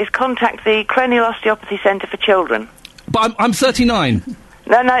do is contact the Cranial Osteopathy Centre for Children. But I'm 39.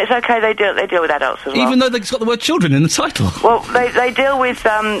 No, it's okay. They deal with adults as well. Even though they've got the word children in the title. Well, they deal with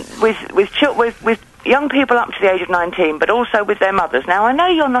young people up to the age of 19, but also with their mothers. Now, I know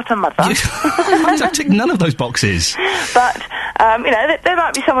you're not a mother. I tick none of those boxes. But There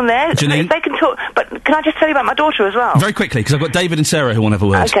might be someone there. Janine? They can talk. But can I just tell you about my daughter as well? Very quickly, because I've got David and Sarah who want to have a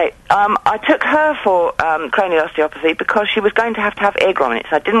word. Okay, I took her for cranial osteopathy because she was going to have ear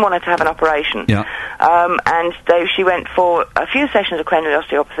grommets. I didn't want her to have an operation. Yeah. And she went for a few sessions of cranial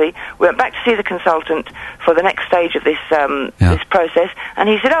osteopathy. We went back to see the consultant for the next stage of this this process, and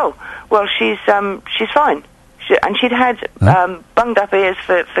he said, "Oh, well, she's fine." And she'd had bunged up ears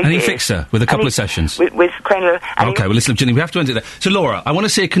for years. And he fixed her with a couple of sessions? With cranial... Okay, well, listen, Jenny, we have to end it there. So, Laura, I want to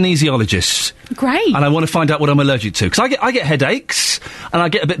see a kinesiologist. Great. And I want to find out what I'm allergic to. Because I get headaches, and I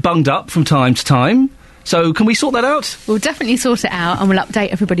get a bit bunged up from time to time. So, can we sort that out? We'll definitely sort it out, and we'll update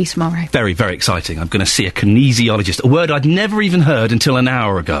everybody tomorrow. Very, very exciting. I'm going to see a kinesiologist, a word I'd never even heard until an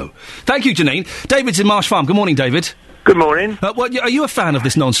hour ago. Thank you, Janine. David's in Marsh Farm. Good morning, David. Good morning. Are you a fan of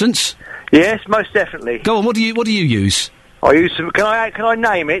this nonsense? Yes, most definitely. Go on. What do you use? I use some. Can I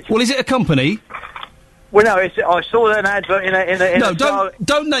name it? Well, is it a company? Well, no. I saw an advert in a. No,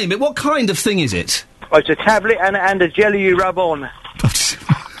 don't name it. What kind of thing is it? Oh, it's a tablet and a jelly you rub on.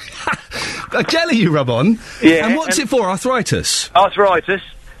 A jelly you rub on? Yeah. And what's it for? Arthritis. Arthritis.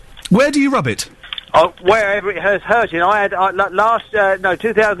 Where do you rub it? Wherever it has hurting. I had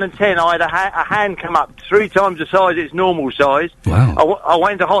 2010. I had a hand come up 3 times the size its normal size. Wow. I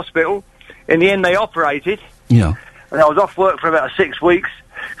went to hospital. In the end, they operated. Yeah. And I was off work for about 6 weeks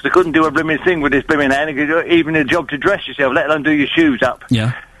because I couldn't do a blooming thing with this blooming hand. Even a job to dress yourself, let alone do your shoes up.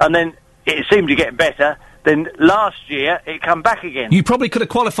 Yeah. And then it seemed to get better. Then last year it come back again. You probably could have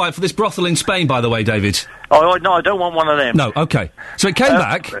qualified for this brothel in Spain, by the way, David. Oh no, I don't want one of them. No, okay. So it came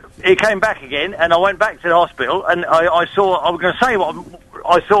back. It came back again, and I went back to the hospital, and I saw. I was going to say what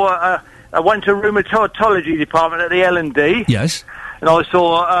I saw. I went to a rheumatology department at the L&D. Yes. And I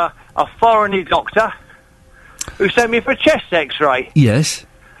saw a foreign doctor who sent me for a chest X-ray. Yes.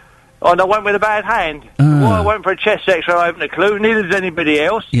 And I went with a bad hand. Well, I went for a chest X-ray, I haven't a clue. Neither does anybody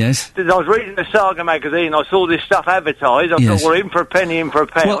else. Yes. I was reading the Saga magazine, I saw this stuff advertised. I thought, well, in for a penny, in for a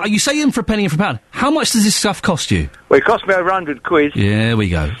pound. Well, you say in for a penny, in for a pound. How much does this stuff cost you? Well, it cost me over 100 quid. Here we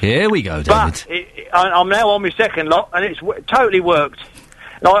go, David. But I'm now on my second lot, and it's totally worked.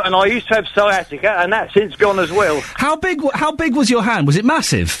 And I used to have sciatica, and that's since gone as well. How big was your hand? Was it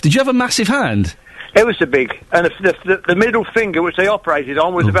massive? Did you have a massive hand? It was so big, and the middle finger, which they operated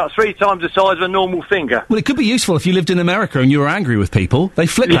on, was about 3 times the size of a normal finger. Well, it could be useful if you lived in America and you were angry with people. They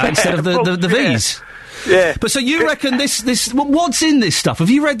flip that instead of the V's. Yeah. But so you reckon this... What's in this stuff? Have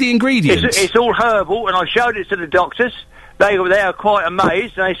you read the ingredients? It's all herbal, and I showed it to the doctors. They are quite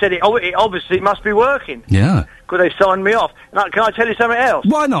amazed, and they said it obviously must be working. Yeah. Because they signed me off. Now, can I tell you something else?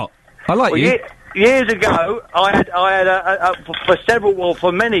 Why not? I like you. Years ago, I had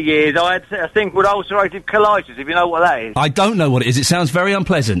for many years, I had a thing called ulcerative colitis, if you know what that is. I don't know what it is. It sounds very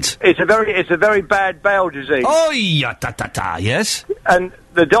unpleasant. It's a very bad bowel disease. Oh, yeah, yes. And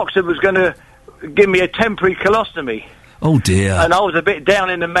the doctor was going to give me a temporary colostomy. Oh, dear. And I was a bit down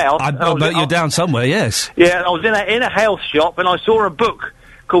in the mouth. I bet you're down somewhere, yes. Yeah, and I was in a health shop, and I saw a book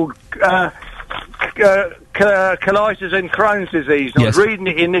called Colitis and Crohn's disease. And I was reading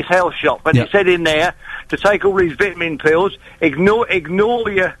it in this health shop, and it said in there to take all these vitamin pills, ignore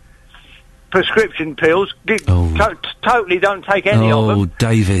your prescription pills, totally don't take any of them. Oh,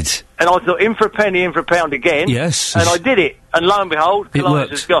 David. And I thought, in for a penny, in for a pound again. Yes. And I did it, and lo and behold, it colitis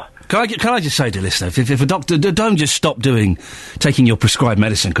worked. has gone. Can I just say to listeners, if a doctor, don't just stop taking your prescribed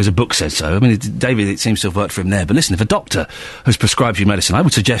medicine because a book says so. I mean, David, it seems to have worked for him there. But listen, if a doctor has prescribed you medicine, I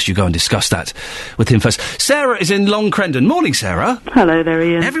would suggest you go and discuss that with him first. Sarah is in Long Crendon. Morning, Sarah. Hello there,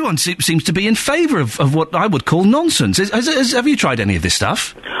 Ian. Everyone seems to be in favour of what I would call nonsense. Have you tried any of this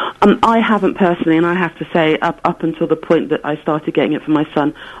stuff? I haven't personally, and I have to say, up until the point that I started getting it for my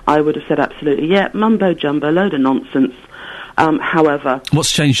son, I would have said absolutely, yeah, mumbo-jumbo, load of nonsense. However...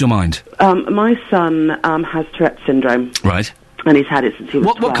 What's changed your mind? My son has Tourette's syndrome. Right. And he's had it since he was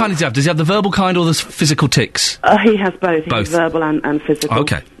 12. What kind does he have? Does he have the verbal kind or the physical tics? He has both. He has verbal and physical.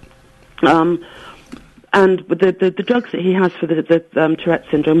 Okay. And the drugs that he has for the Tourette's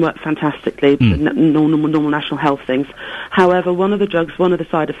syndrome work fantastically, normal national health things. However, one of the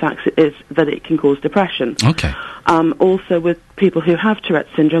side effects is that it can cause depression. Okay. Also, with people who have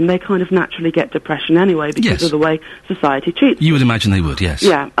Tourette's syndrome, they kind of naturally get depression anyway because of the way society treats them. You would imagine they would, yes.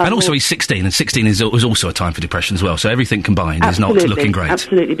 Yeah. And also he's 16, and 16 is also a time for depression as well, so everything combined is not looking great.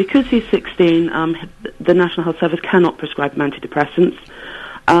 Absolutely. Because he's 16, the National Health Service cannot prescribe him antidepressants.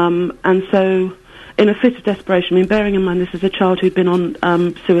 And so... in a fit of desperation, I mean, bearing in mind this is a child who'd been on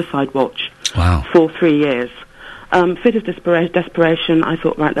suicide watch for 3 years. Fit of desperation, I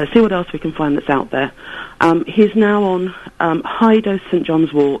thought, right, let's see what else we can find that's out there. He's now on high-dose St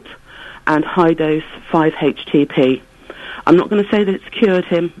John's wort and high-dose 5-HTP. I'm not going to say that it's cured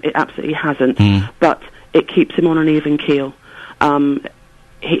him. It absolutely hasn't. But it keeps him on an even keel.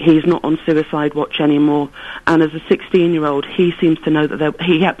 He's not on suicide watch anymore. And as a 16-year-old, he seems to know that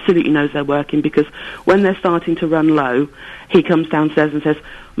he absolutely knows they're working, because when they're starting to run low, he comes downstairs and says,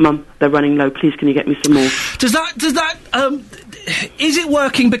 "Mum, they're running low. Please, can you get me some more?" Is it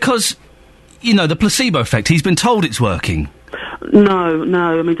working because, the placebo effect? He's been told it's working. No.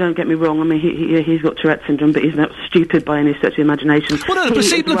 I mean, don't get me wrong. I mean, he's got Tourette syndrome, but he's not stupid by any stretch of the imagination. Well, no,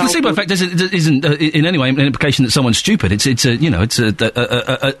 the placebo effect isn't in any way an implication that someone's stupid. It's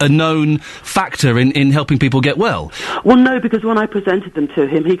a known factor in helping people get well. Well, no, because when I presented them to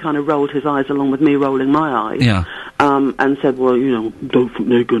him, he kind of rolled his eyes along with me rolling my eyes. Yeah. And said, "Well, don't think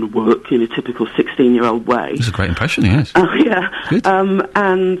they're going to work," in a typical 16-year-old way. It's a great impression, yes. Yeah. Good.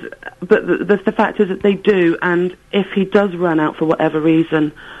 But the fact is that they do, and if he does run out for whatever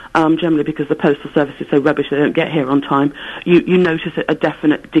reason, generally because the postal service is so rubbish they don't get here on time, you notice a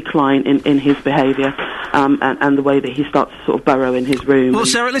definite decline in his behaviour and the way that he starts to sort of burrow in his room. Well,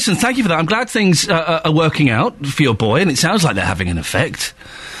 Sarah, listen, thank you for that. I'm glad things are working out for your boy, and it sounds like they're having an effect.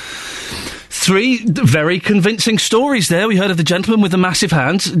 3 very convincing stories there. We heard of the gentleman with the massive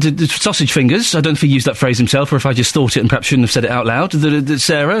hands, the sausage fingers. I don't know if he used that phrase himself or if I just thought it and perhaps shouldn't have said it out loud. The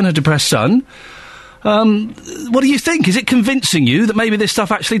Sarah and her depressed son. What do you think? Is it convincing you that maybe this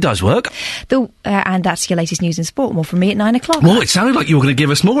stuff actually does work? And that's your latest news and sport. More from me at 9 o'clock. Well, it sounded like you were going to give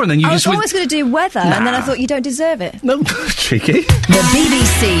us more, and then you I was always going to do weather, and then I thought you don't deserve it. No, cheeky. The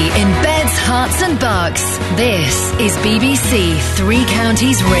BBC in beds, hearts and bucks. This is BBC Three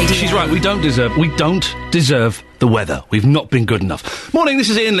Counties Radio. She's right. We don't deserve the weather. We've not been good enough. Morning, this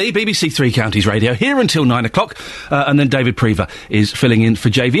is Ian Lee, BBC Three Counties Radio, here until 9 o'clock, and then David Prever is filling in for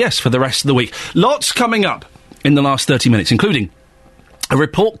JVS for the rest of the week. Lots coming up in the last 30 minutes, including a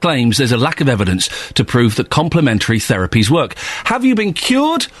report claims there's a lack of evidence to prove that complementary therapies work. Have you been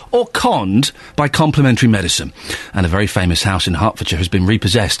cured or conned by complementary medicine? And a very famous house in Hertfordshire has been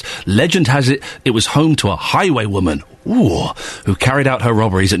repossessed. Legend has it was home to a highwaywoman, who carried out her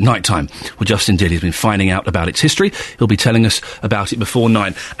robberies at night time. Well, Justin Dilley has been finding out about its history. He'll be telling us about it before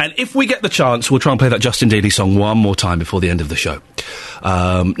 9. And if we get the chance, we'll try and play that Justin Dilley song one more time before the end of the show.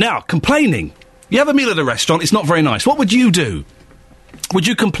 Now, complaining. You have a meal at a restaurant, it's not very nice. What would you do? Would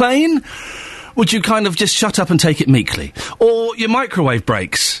you complain? Would you kind of just shut up and take it meekly? Or your microwave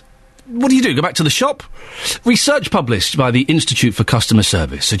breaks? What do you do? Go back to the shop? Research published by the Institute for Customer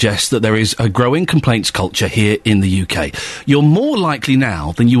Service suggests that there is a growing complaints culture here in the UK. You're more likely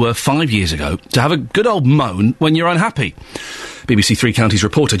now than you were 5 years ago to have a good old moan when you're unhappy. BBC Three Counties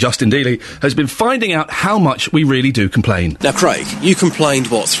reporter Justin Dealey has been finding out how much we really do complain. Now, Craig, you complained,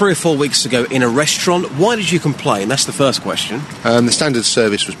 3 or 4 weeks ago in a restaurant. Why did you complain? That's the first question. The standard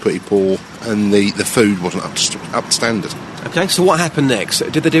service was pretty poor and the food wasn't up to standard. OK, so what happened next?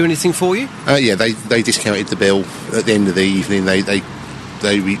 Did they do anything for you? Yeah, they discounted the bill at the end of the evening.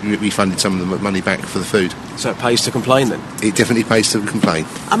 They refunded some of the money back for the food. So it pays to complain then? It definitely pays to complain.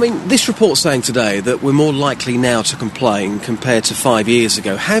 I mean, this report's saying today that we're more likely now to complain compared to 5 years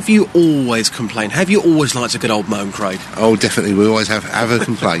ago. Have you always complained? Have you always liked a good old moan, Craig? Oh, definitely. We always have a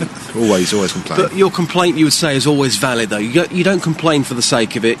complaint. always complain. But your complaint, you would say, is always valid, though. You don't complain for the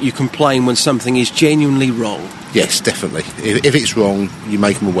sake of it. You complain when something is genuinely wrong. Yes, definitely. If it's wrong, you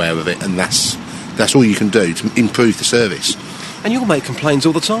make them aware of it, and that's all you can do to improve the service. And your mate complains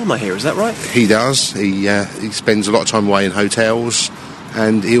all the time, I hear, is that right? He does. He spends a lot of time away in hotels,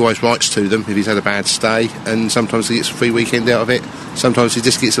 and he always writes to them if he's had a bad stay, and sometimes he gets a free weekend out of it. Sometimes he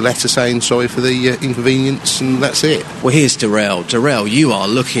just gets a letter saying sorry for the inconvenience, and that's it. Well, here's Darrell. Darrell, you are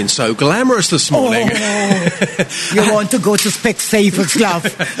looking so glamorous this morning. You want to go to Specsavers, love?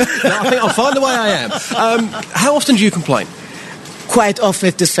 No, I think I'll find the way I am. How often do you complain? Quite often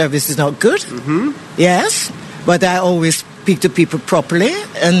if the service is not good. Mm-hmm. Yes, but I always speak to people properly,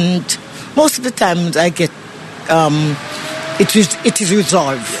 and most of the time I get it is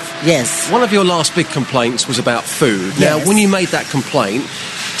resolved. Yes. One of your last big complaints was about food. Yes. Now, when you made that complaint,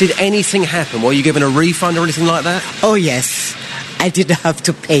 did anything happen? Were you given a refund or anything like that? Oh yes, I didn't have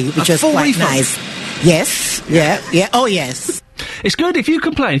to pay, which was quite refund? nice. Yes. Yeah. Oh yes. It's good if you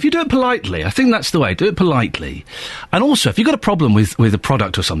complain. If you do it politely, I think that's the way. Do it politely. And also, if you've got a problem with a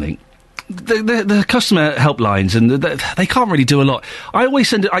product or something, the customer helplines, and they can't really do a lot. I always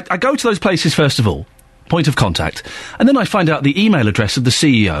send it... I go to those places first of all, point of contact, and then I find out the email address of the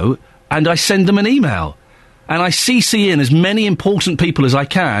CEO, and I send them an email. And I CC in as many important people as I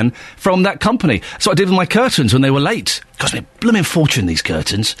can from that company. So I did with my curtains when they were late. It cost me a blooming fortune, these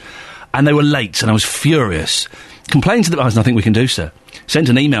curtains. And they were late, and I was furious. Complained to them, there's nothing we can do, sir. Sent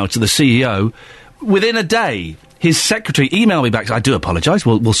an email to the CEO. Within a day, his secretary emailed me back. I do apologise.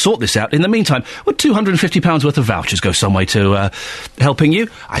 We'll sort this out. In the meantime, would £250 worth of vouchers go some way to helping you?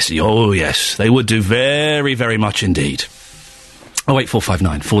 I said, oh, yes, they would do very, very much indeed.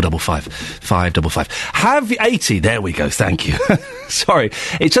 08459 455 555. Have 80. There we go. Thank you. Sorry.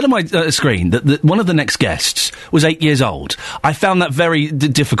 It said on my screen that one of the next guests was 8 years old. I found that very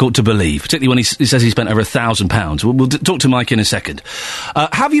difficult to believe, particularly when he says he spent over £1,000. We'll talk to Mike in a second.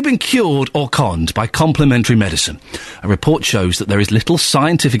 Have you been cured or conned by complementary medicine? A report shows that there is little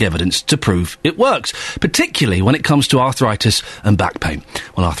scientific evidence to prove it works, particularly when it comes to arthritis and back pain.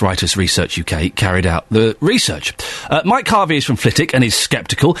 Well, Arthritis Research UK carried out the research. Mike Harvey is from Flitwick and is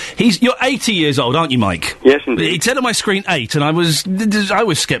sceptical. You're 80 years old, aren't you, Mike? Yes, indeed. It said on my screen 8, and I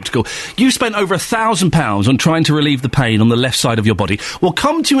was sceptical. You spent over £1,000 on trying to relieve the pain on the left side of your body. We'll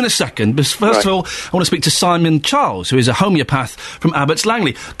come to you in a second, but first of all, I want to speak to Simon Charles, who is a homeopath from Abbots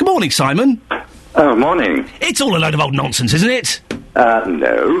Langley. Good morning, Simon. Oh, morning. It's all a load of old nonsense, isn't it?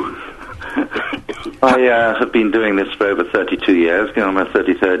 No. I have been doing this for over 32 years, going on my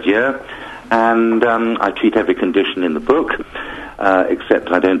 33rd year, and I treat every condition in the book,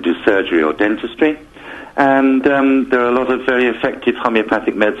 except I don't do surgery or dentistry. And there are a lot of very effective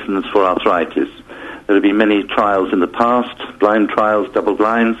homeopathic medicines for arthritis. There have been many trials in the past, blind trials, double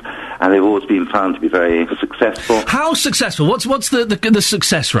blinds, and they've always been found to be very successful. How successful? What's the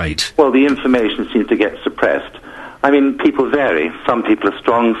success rate? Well, the information seems to get suppressed. I mean, people vary. Some people are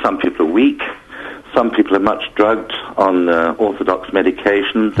strong, some people are weak. Some people are much drugged on orthodox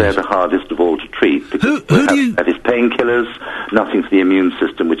medications. They're the hardest of all to treat. Because that is painkillers, nothing for the immune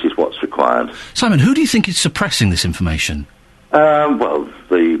system, which is what's required. Simon, who do you think is suppressing this information? Well,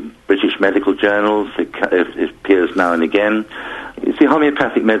 the British medical journals, it appears now and again. You see,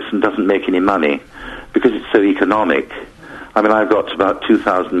 homeopathic medicine doesn't make any money because it's so economic. I mean, I've got about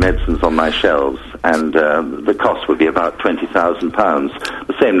 2,000 medicines on my shelves, and the cost would be about £20,000.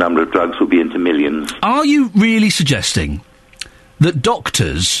 The same number of drugs will be into millions. Are you really suggesting that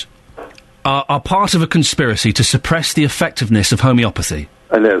doctors are part of a conspiracy to suppress the effectiveness of homeopathy?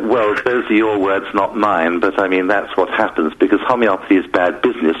 Well, those are your words, not mine, but I mean, that's what happens, because homeopathy is bad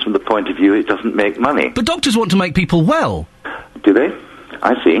business from the point of view it doesn't make money. But doctors want to make people well. Do they?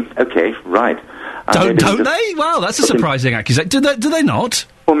 I see. Okay, right. Don't they? Well, that's a surprising accusation. Do they not?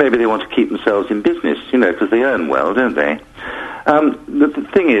 Well, maybe they want to keep themselves in business, because they earn well, don't they? The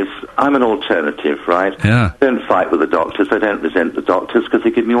thing is, I'm an alternative, right? Yeah. I don't fight with the doctors. I don't resent the doctors because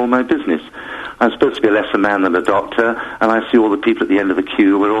they give me all my business. I'm supposed to be a lesser man than a doctor, and I see all the people at the end of the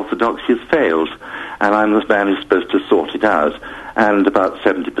queue where orthodoxy has failed, and I'm the man who's supposed to sort it out, and about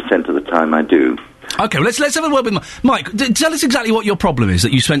 70% of the time I do. OK, well, let's have a word with Mike. Tell us exactly what your problem is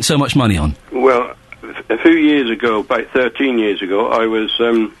that you spent so much money on. Well, a few years ago, about 13 years ago, I was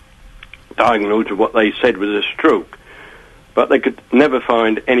diagnosed with what they said was a stroke. But they could never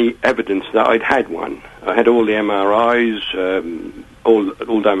find any evidence that I'd had one. I had all the MRIs,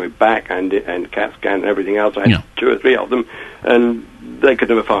 all down my back and CAT scan and everything else. I had 2 or 3 of them, and they could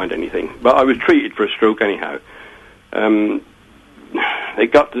never find anything. But I was treated for a stroke anyhow.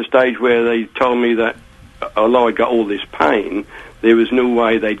 It got to the stage where they told me that although I got all this pain, there was no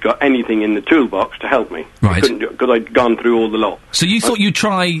way they'd got anything in the toolbox to help me. Right. I couldn't do it because I'd gone through all the lot. So you thought you'd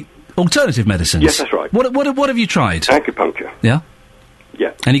try alternative medicines? Yes, that's right. What have you tried? Acupuncture. Yeah?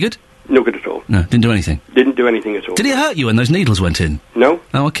 Yeah. Any good? No good at all. No, didn't do anything? Didn't do anything at all. Did it hurt you when those needles went in? No.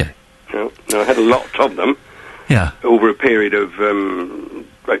 Oh, OK. No, I had a lot of them. Yeah. Over a period of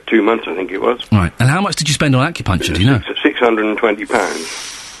about 2 months, I think it was. Right. And how much did you spend on acupuncture, do you know? £620.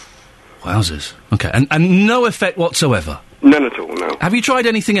 Wowzers. OK. And no effect whatsoever? None at all, no. Have you tried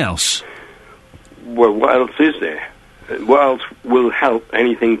anything else? Well, what else is there? What else will help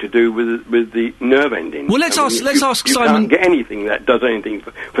anything to do with the nerve endings? Well, let's ask Simon. You can't get anything that does anything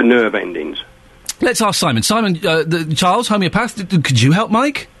for nerve endings. Let's ask Simon. Simon, Charles, homeopath, could you help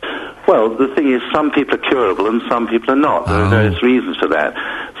Mike? Well, the thing is, some people are curable and some people are not. There are various reasons for that.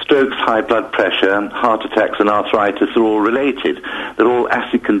 Strokes, high blood pressure, heart attacks and arthritis are all related. They're all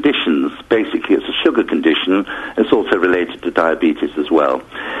acid conditions. Basically, it's a sugar condition. It's also related to diabetes as well.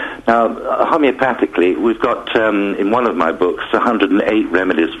 Now, homeopathically, we've got, in one of my books, 108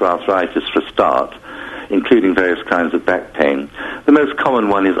 remedies for arthritis for a start, including various kinds of back pain. The most common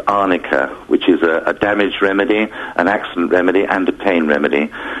one is arnica, which is a damage remedy, an accident remedy, and a pain remedy.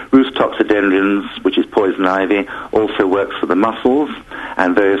 Rhus toxidendrins, which is poison ivy, also works for the muscles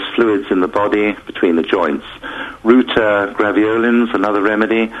and various fluids in the body between the joints. Ruta graveolens, another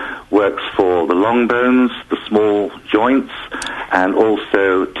remedy, works for the long bones, the small joints, and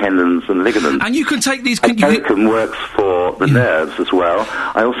also tendons and ligaments. And you can take these... Agaricum works for the nerves as well.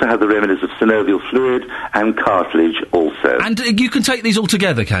 I also have the remedies of synovial fluid and cartilage also. And you can take these all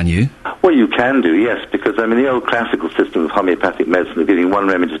together, can you? Well, you can do, yes, because, I mean, the old classical system of homeopathic medicine of giving one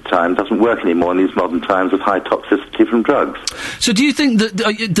remedy at a time doesn't work anymore in these modern times of high toxicity from drugs. So do you think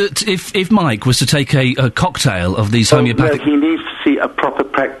that if Mike was to take a cocktail of these homeopathic... No, he needs to see a proper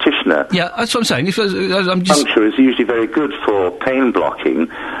practitioner. Yeah, that's what I'm saying. Puncture is usually very good for pain blocking,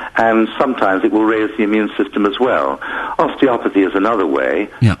 and sometimes it will raise the immune system as well. Osteopathy is another way,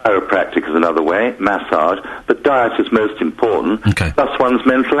 chiropractic is another way, massage, but diet is most important, plus one's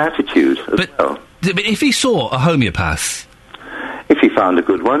mental attitude as well. But if he saw a homeopath... If he found a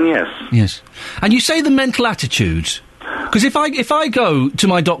good one, yes. Yes. And you say the mental attitude... Because if I go to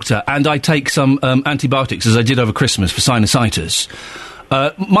my doctor and I take some antibiotics, as I did over Christmas for sinusitis,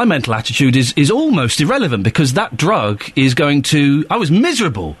 my mental attitude is almost irrelevant, because that drug is going to... I was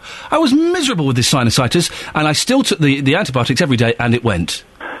miserable. With this sinusitis, and I still took the antibiotics every day, and it went.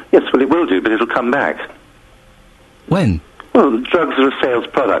 Yes, well, it will do, but it'll come back. When? Well, drugs are a sales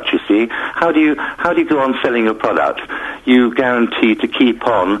product, you see. How do you go on selling your product? You guarantee to keep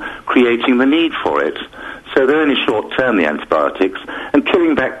on creating the need for it. So they're only short-term, the antibiotics, and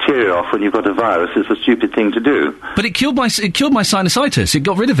killing bacteria off when you've got a virus is a stupid thing to do. But it killed my sinusitis. It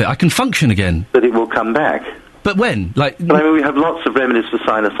got rid of it. I can function again. But it will come back. But when? Well, I mean, we have lots of remedies for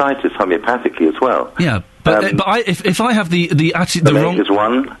sinusitis homeopathically as well. Yeah, but if I have the wrong... is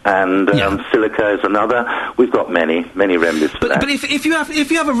one, and silica is another. We've got many remedies for that. But if you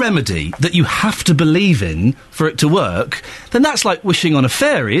have a remedy that you have to believe in for it to work, then that's like wishing on a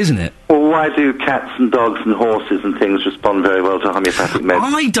fairy, isn't it? Well, why do cats and dogs and horses and things respond very well to homeopathic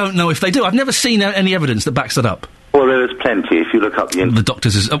medicine? I don't know if they do. I've never seen any evidence that backs that up. Well, there is plenty if you look up the internet. The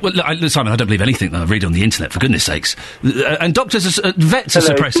doctors... Simon, I don't believe anything that I read on the internet, for goodness sakes. And doctors... vets are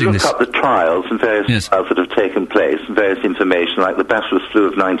suppressing this. If you look up the trials and various trials that have taken place, and various information, like the Bacillus flu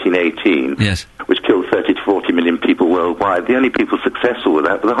of 1918, which killed 30 to 40 million people worldwide, the only people successful with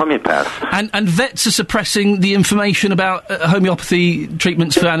that were the homeopaths. And vets are suppressing the information about homeopathy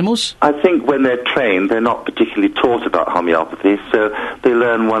treatments for animals? I think when they're trained, they're not particularly taught about homeopathy, so they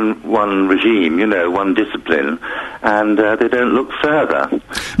learn one regime, one discipline, and they don't look further.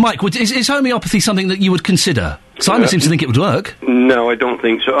 Mike, is homeopathy something that you would consider? Simon seems to think it would work. No, I don't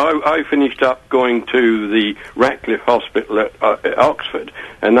think so. I finished up going to the Ratcliffe Hospital at Oxford,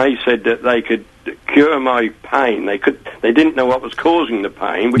 and they said that they could cure my pain. They didn't know what was causing the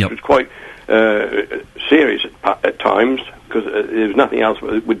pain, which was quite serious at times, because there was nothing else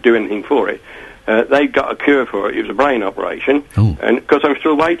that would do anything for it. They got a cure for it. It was a brain operation, and because I'm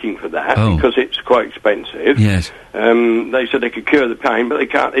still waiting for that because it's quite expensive. Yes. They said they could cure the pain, but they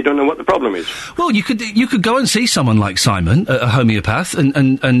can't. They don't know what the problem is. Well, you could go and see someone like Simon, a homeopath,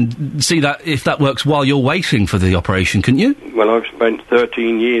 and see that if that works while you're waiting for the operation, couldn't you? Well, I've spent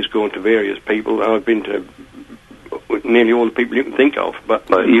 13 years going to various people. I've been to nearly all the people you can think of, but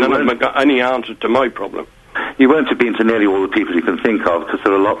none of them have got any answer to my problem. You won't have been to nearly all the people you can think of, because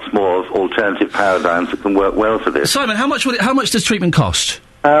there are lots more alternative paradigms that can work well for this. Simon, how much does treatment cost?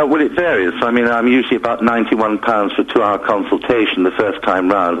 Well, it varies. I mean, I'm usually about £91 for a 2-hour consultation the first time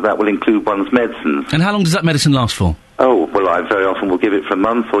round. That will include one's medicines. And how long does that medicine last for? Oh, well, I very often will give it for a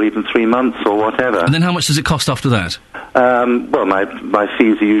month or even 3 months or whatever. And then how much does it cost after that? Well, my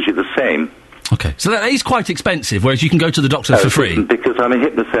fees are usually the same. Okay, so that is quite expensive, whereas you can go to the doctor for free. Because I'm a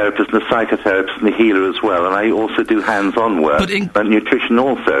hypnotherapist and a psychotherapist and a healer as well, and I also do hands-on work, and nutrition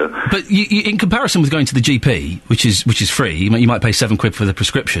also. But in comparison with going to the GP, which is free, you might pay £7 for the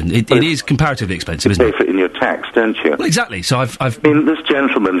prescription. It is comparatively expensive, isn't it? You pay for it in your tax, don't you? Well, exactly. So I've... I mean, this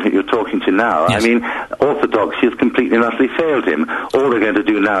gentleman that you're talking to now, I mean, orthodoxy has completely and utterly failed him. All they're going to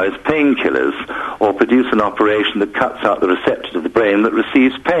do now is painkillers or produce an operation that cuts out the receptor of the brain that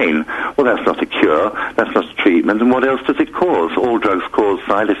receives pain. Well, that's not a cure, that's not a treatment, and what else does it cause? All drugs cause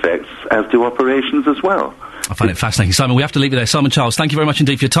side effects, as do operations as well. I find it fascinating. Simon, we have to leave it there. Simon Charles, thank you very much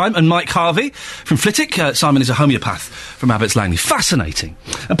indeed for your time. And Mike Harvey from Flitwick. Simon is a homeopath from Abbots Langley. Fascinating.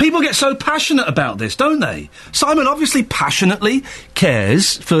 And people get so passionate about this, don't they? Simon obviously passionately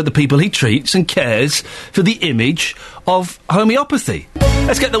cares for the people he treats and cares for the image of homeopathy.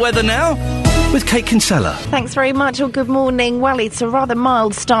 Let's get the weather now with Kate Kinsella. Thanks very much. Well, good morning. Well, it's a rather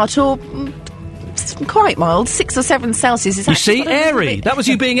mild start, or quite mild, 6 or 7 Celsius. You see, airy. That was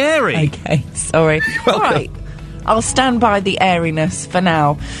you being airy. Okay, sorry. All right, I'll stand by the airiness for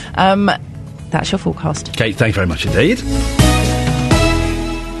now. That's your forecast. Kate, thank you very much indeed.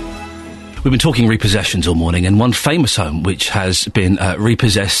 We've been talking repossessions all morning, and one famous home which has been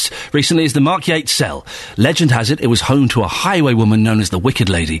repossessed recently is the Mark Yates cell. Legend has it was home to a highwaywoman known as the Wicked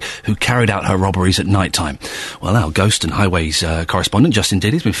Lady, who carried out her robberies at night time. Well, our Ghost and Highways correspondent, Justin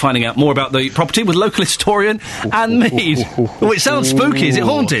Diddy, has been finding out more about the property with local historian Anne Mead. Oh, it sounds spooky. Is it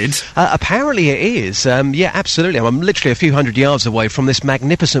haunted? Apparently it is. Yeah, absolutely. I'm literally a few hundred yards away from this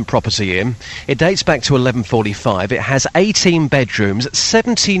magnificent property in. It dates back to 1145. It has 18 bedrooms,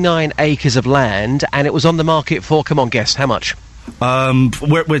 79 acres of land, and it was on the market for, come on, guess, how much? In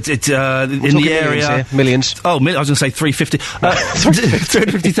the area... Millions. Oh, I was going to say 350.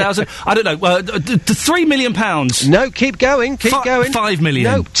 350,000? I don't know. £3 million. No, keep going, going. 5 million.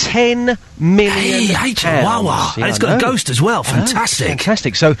 No, 10 million Hey, pounds. and it's got a ghost as well. Fantastic.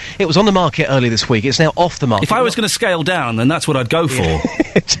 Fantastic. So, it was on the market earlier this week. It's now off the market. If I was going to scale down, then that's what I'd go for.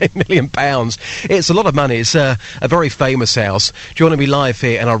 £10 million. It's a lot of money. It's a very famous house. Joining me live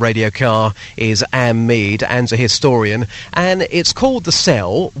here in our radio car is Anne Mead. Anne's a historian, and it's called The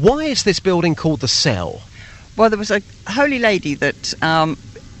Cell. Why is this building called The Cell? Well, there was a holy lady that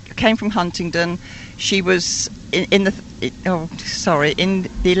came from Huntingdon. She was in the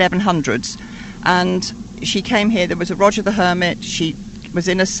 1100s, and she came here. There was a Roger the Hermit. She was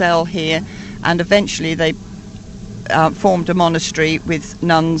in a cell here, and eventually they formed a monastery with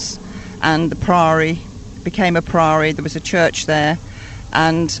nuns, and the priory became a priory. There was a church there,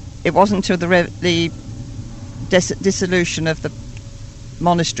 and it wasn't until the dissolution of the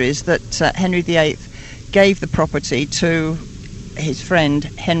monasteries that Henry VIII gave the property to his friend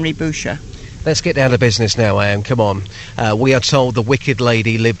Henry Boucher. Let's get down to business now, Anne. Come on. We are told the Wicked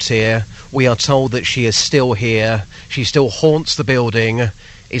Lady lived here. We are told that she is still here. She still haunts the building.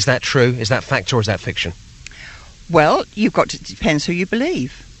 Is that true? Is that fact or is that fiction? Well, it depends who you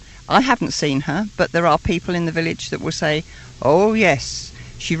believe. I haven't seen her, but there are people in the village that will say, oh yes,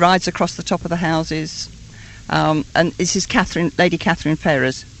 she rides across the top of the houses. And this is Lady Catherine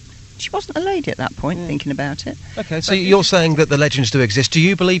Ferrers. She wasn't a lady at that point, thinking about it. Okay, so you're saying that the legends do exist. Do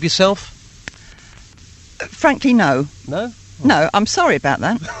you believe yourself? Frankly, no. No? No, I'm sorry about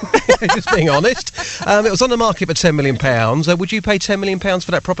that. Just being honest. It was on the market for £10 million. Would you pay £10 million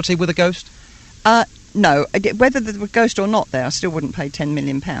for that property with a ghost? No. Whether there were a ghost or not there, I still wouldn't pay £10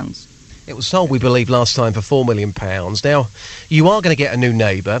 million. It was sold, we believe, last time for £4 million. Now, you are going to get a new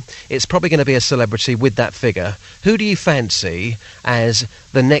neighbour. It's probably going to be a celebrity with that figure. Who do you fancy as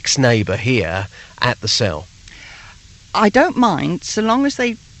the next neighbour here at the Cell? I don't mind, so long as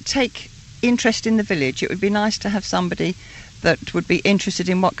they take interest in the village. It would be nice to have somebody that would be interested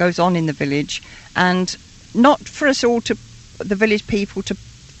in what goes on in the village, and not for us all the village people to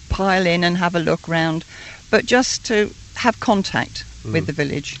pile in and have a look round, but just to have contact with the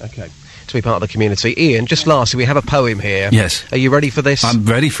village. Okay. To be part of the community. Ian, just lastly, we have a poem here. Yes. Are you ready for this? I'm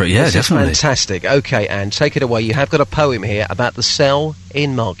ready for it, yeah, this definitely. Is fantastic. Okay, Anne, take it away. You have got a poem here about the Cell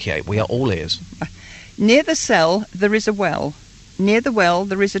in Markyate. We are all ears. Near the cell there is a well. Near the well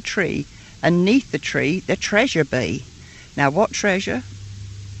there is a tree, and neath the tree the treasure be. Now what treasure?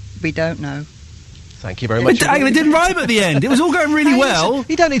 We don't know. Thank you very much. It didn't rhyme at the end. It was all going really well.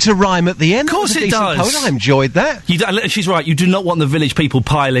 You don't need to rhyme at the end. Of course it does. Poem. I enjoyed that. She's right. You do not want the village people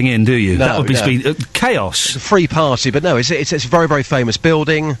piling in, do you? No, that would be chaos. It's a free party, but no, it's a very, very famous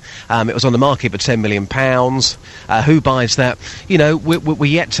building. It was on the market for £10 million. Who buys that? You know, we're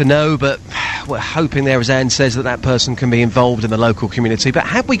yet to know, but we're hoping there, as Anne says, that person can be involved in the local community. But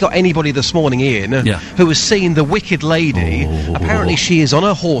have we got anybody this morning, Ian, who has seen the Wicked Lady? Apparently she is on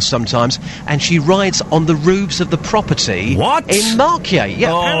her horse sometimes, and she rides on the roofs of the property. What? In Markyate. Yeah,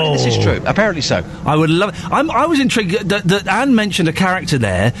 apparently this is true. Apparently so. I would love it. I was intrigued that Anne mentioned a character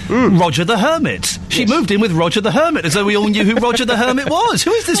there, Roger the Hermit. She moved in with Roger the Hermit, as though we all knew who Roger the Hermit was.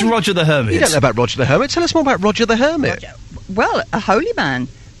 Who is this Roger the Hermit? You don't know about Roger the Hermit. Tell us more about Roger the Hermit. Well, a holy man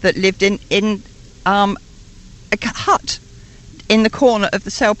that lived in a hut in the corner of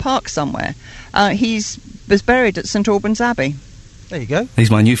the Cell Park somewhere. Was buried at St Albans Abbey. There you go. He's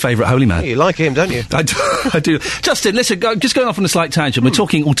my new favourite holy man. Yeah, you like him, don't you? I do. Justin, listen, just going off on a slight tangent. We're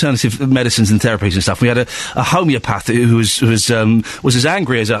talking alternative medicines and therapies and stuff. We had a homeopath who was as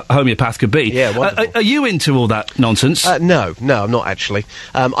angry as a homeopath could be. Yeah, wonderful. Are you into all that nonsense? No, I'm not actually.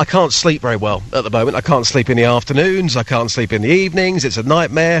 I can't sleep very well at the moment. I can't sleep in the afternoons. I can't sleep in the evenings. It's a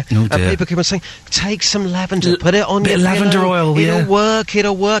nightmare. Oh, dear. People come and say, take some lavender, put it on bit your of lavender oil,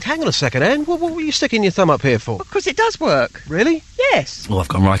 It'll work. Hang on a second, Anne. What were you sticking your thumb up here for? Because it does work. Really? Yes. Oh, I've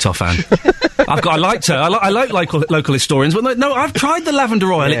gone right off, Anne. I like local historians, but no, I've tried the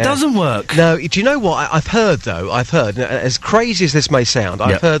lavender oil. Yeah. It doesn't work. No, do you know what? I've heard, as crazy as this may sound,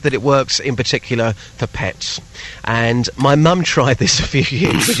 I've heard that it works in particular for pets. And my mum tried this a few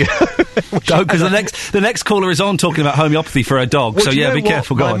years ago. Go, because the next caller is on talking about homeopathy for her dog. Well, so yeah, be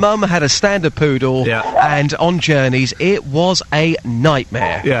careful. Go My on. mum had a standard poodle, and on journeys it was a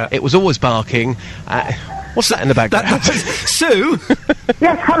nightmare. Yeah. It was always barking. What's that in the background? Sue?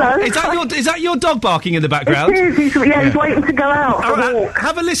 Yes, hello. Is that your dog barking in the background? It is. He's waiting to go out for a walk.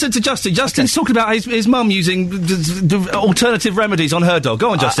 Have a listen to Justin. Justin's talking about his mum using alternative remedies on her dog.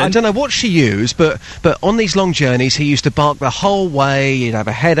 Go on, Justin. I don't know what she used, but on these long journeys, he used to bark the whole way. He'd have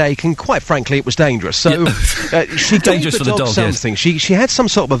a headache, and quite frankly, it was dangerous. So she Dangerous gave for the dog, something. She had some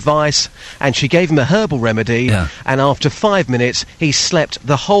sort of advice, and she gave him a herbal remedy. And after 5 minutes, he slept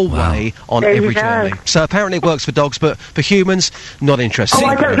the whole way on There you every go. journey. So apparently, it works for dogs, but for humans, not interesting. Oh,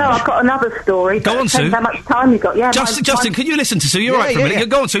 I don't know. I've got another story. Go on, Sue. How much time you got? Yeah, Justin, can you listen to Sue? You're right for a minute. yeah.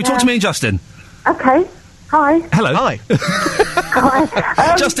 Go on, Sue. Talk to me and Justin. Okay. Hi. Hello. Hi.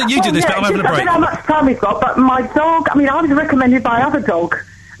 Hi. Justin, you do this bit. I'm having a break. I don't know how much time we've got, but my dog, I was recommended by other dog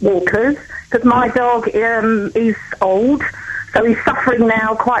walkers, because my dog is old, so he's suffering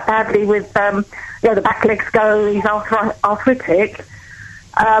now quite badly with, the back legs go, he's arthritic,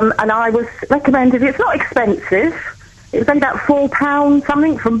 and I was recommended, it's not expensive, it was only about £4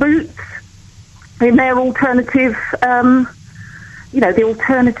 something from Boots, in their alternative, the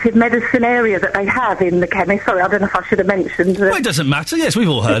alternative medicine area that they have in the chemist. Sorry, I don't know if I should have mentioned. Well, it doesn't matter. Yes, we've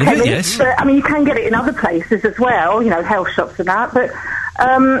all heard of it, yes. But, you can get it in other places as well, health shops and that. But,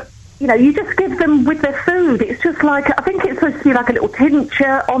 you just give them with their food. It's just like, I think it's supposed to be like a little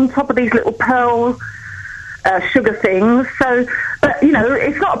tincture on top of these little pearl sugar things. So, but,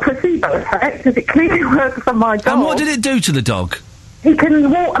 it's not a placebo effect, because it clearly works on my dog. And what did it do to the dog? He can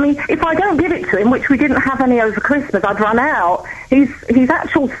walk. If I don't give it to him, which we didn't have any over Christmas, I'd run out. His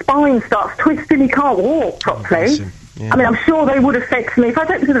actual spine starts twisting. He can't walk properly. I'm sure they would have said to me, if I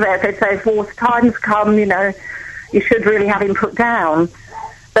took him to the vet, they'd say, if worse times come, you should really have him put down.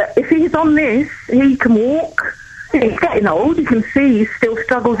 But if he's on this, he can walk. He's getting old. You can see he still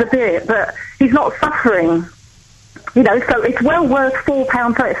struggles a bit, but he's not suffering. So it's well worth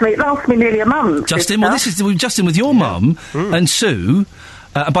 £4 for me. It lasts me nearly a month. Justin, well, this is Justin with your mum and Sue.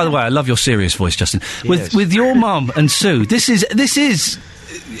 By the way, I love your serious voice, Justin. With your mum and Sue, this is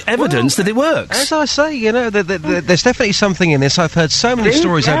evidence that it works. As I say, there's definitely something in this. I've heard so many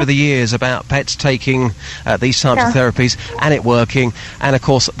stories over the years about pets taking these types of therapies and it working. And of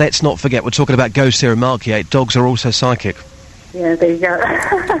course, let's not forget, we're talking about Ghost here in Markyate. Dogs are also psychic. Yeah, there you go.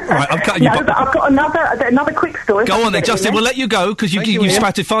 Right, I'm cutting you. But I've got another quick story. Go on then, Justin. We'll let you go because you've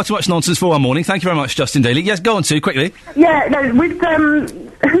spattered far too much nonsense for one morning. Thank you very much, Justin Daly. Yes, go on, Sue, quickly. Yeah, no, with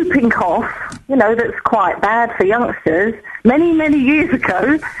whooping cough, that's quite bad for youngsters. Many, many years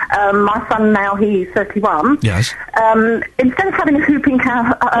ago, my son now, he's 31. Yes. Instead of having a whooping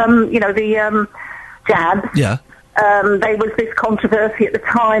cough, the jab. Yeah. There was this controversy at the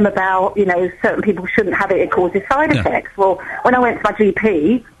time about, certain people shouldn't have it, it causes side effects. Well, when I went to my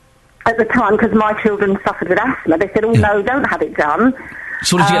GP at the time, because my children suffered with asthma, they said, no, don't have it done.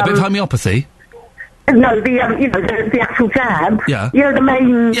 So did you get a bit of homeopathy? No, the actual jab. Yeah. The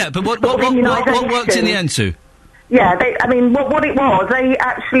main... Yeah, but what worked in the end, Sue? Yeah, what it was, they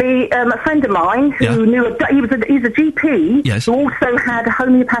actually, a friend of mine who knew, he's a GP, who also had a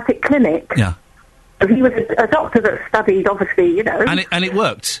homeopathic clinic. Yeah. He was a doctor that studied, obviously, And it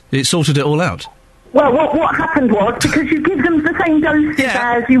worked. It sorted it all out. Well, what happened was, because you give them the same doses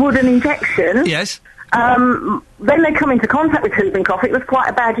as you would an injection... Yes. Then they come into contact with whooping cough. It was quite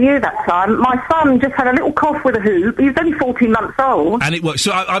a bad year that time. My son just had a little cough with a hoop. He was only 14 months old. And it worked.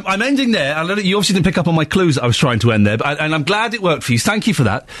 So I'm ending there. You obviously didn't pick up on my clues that I was trying to end there, and I'm glad it worked for you. Thank you for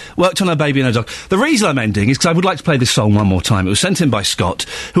that. Worked on her baby and her dog. The reason I'm ending is because I would like to play this song one more time. It was sent in by Scott,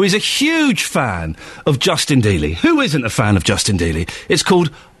 who is a huge fan of Justin Dealey. Who isn't a fan of Justin Dealey? It's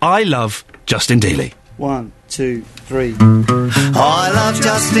called I Love Justin Dealey. 1, 2, 3. I love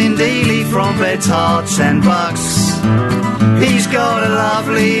Justin Dealey from Beds, Hearts and Bucks. He's got a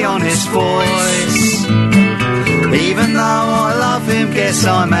lovely honest voice. Even though I love him, guess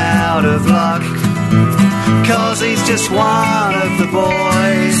I'm out of luck, 'cause he's just one of the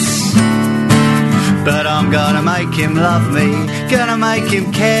boys. But I'm gonna make him love me, gonna make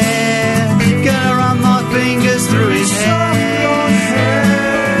him care, gonna run my fingers through his hair.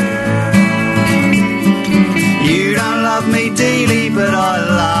 You don't love me, Dealey, but I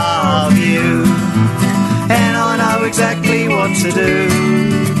love you, and I know exactly what to do.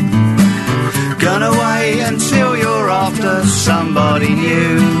 Gonna wait until you're after somebody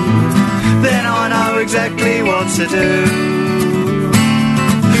new, then I know exactly what to do.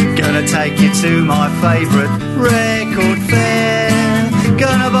 Gonna take you to my favourite record fair,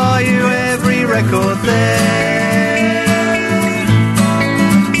 gonna buy you every record there.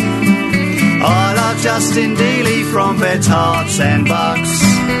 Justin Dealey from Beds, Hearts and Bucks.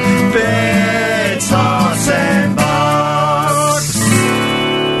 Beds, Hearts and Bucks.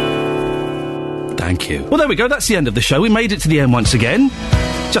 Thank you. Well, there we go. That's the end of the show. We made it to the end once again.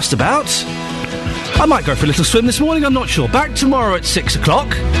 Just about. I might go for a little swim this morning, I'm not sure. Back tomorrow at 6 o'clock.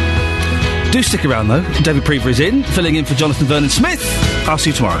 Do stick around, though. David Prever is in, filling in for Jonathan Vernon Smith. I'll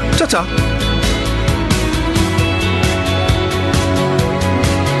see you tomorrow. Ta-ta.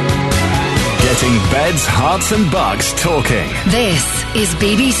 Getting beds, hearts and bucks talking. This is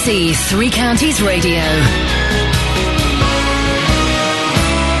BBC Three Counties Radio.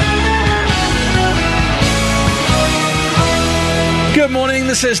 Good morning,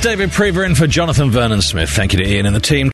 this is David Prever in for Jonathan Vernon Smith. Thank you to Ian and the team.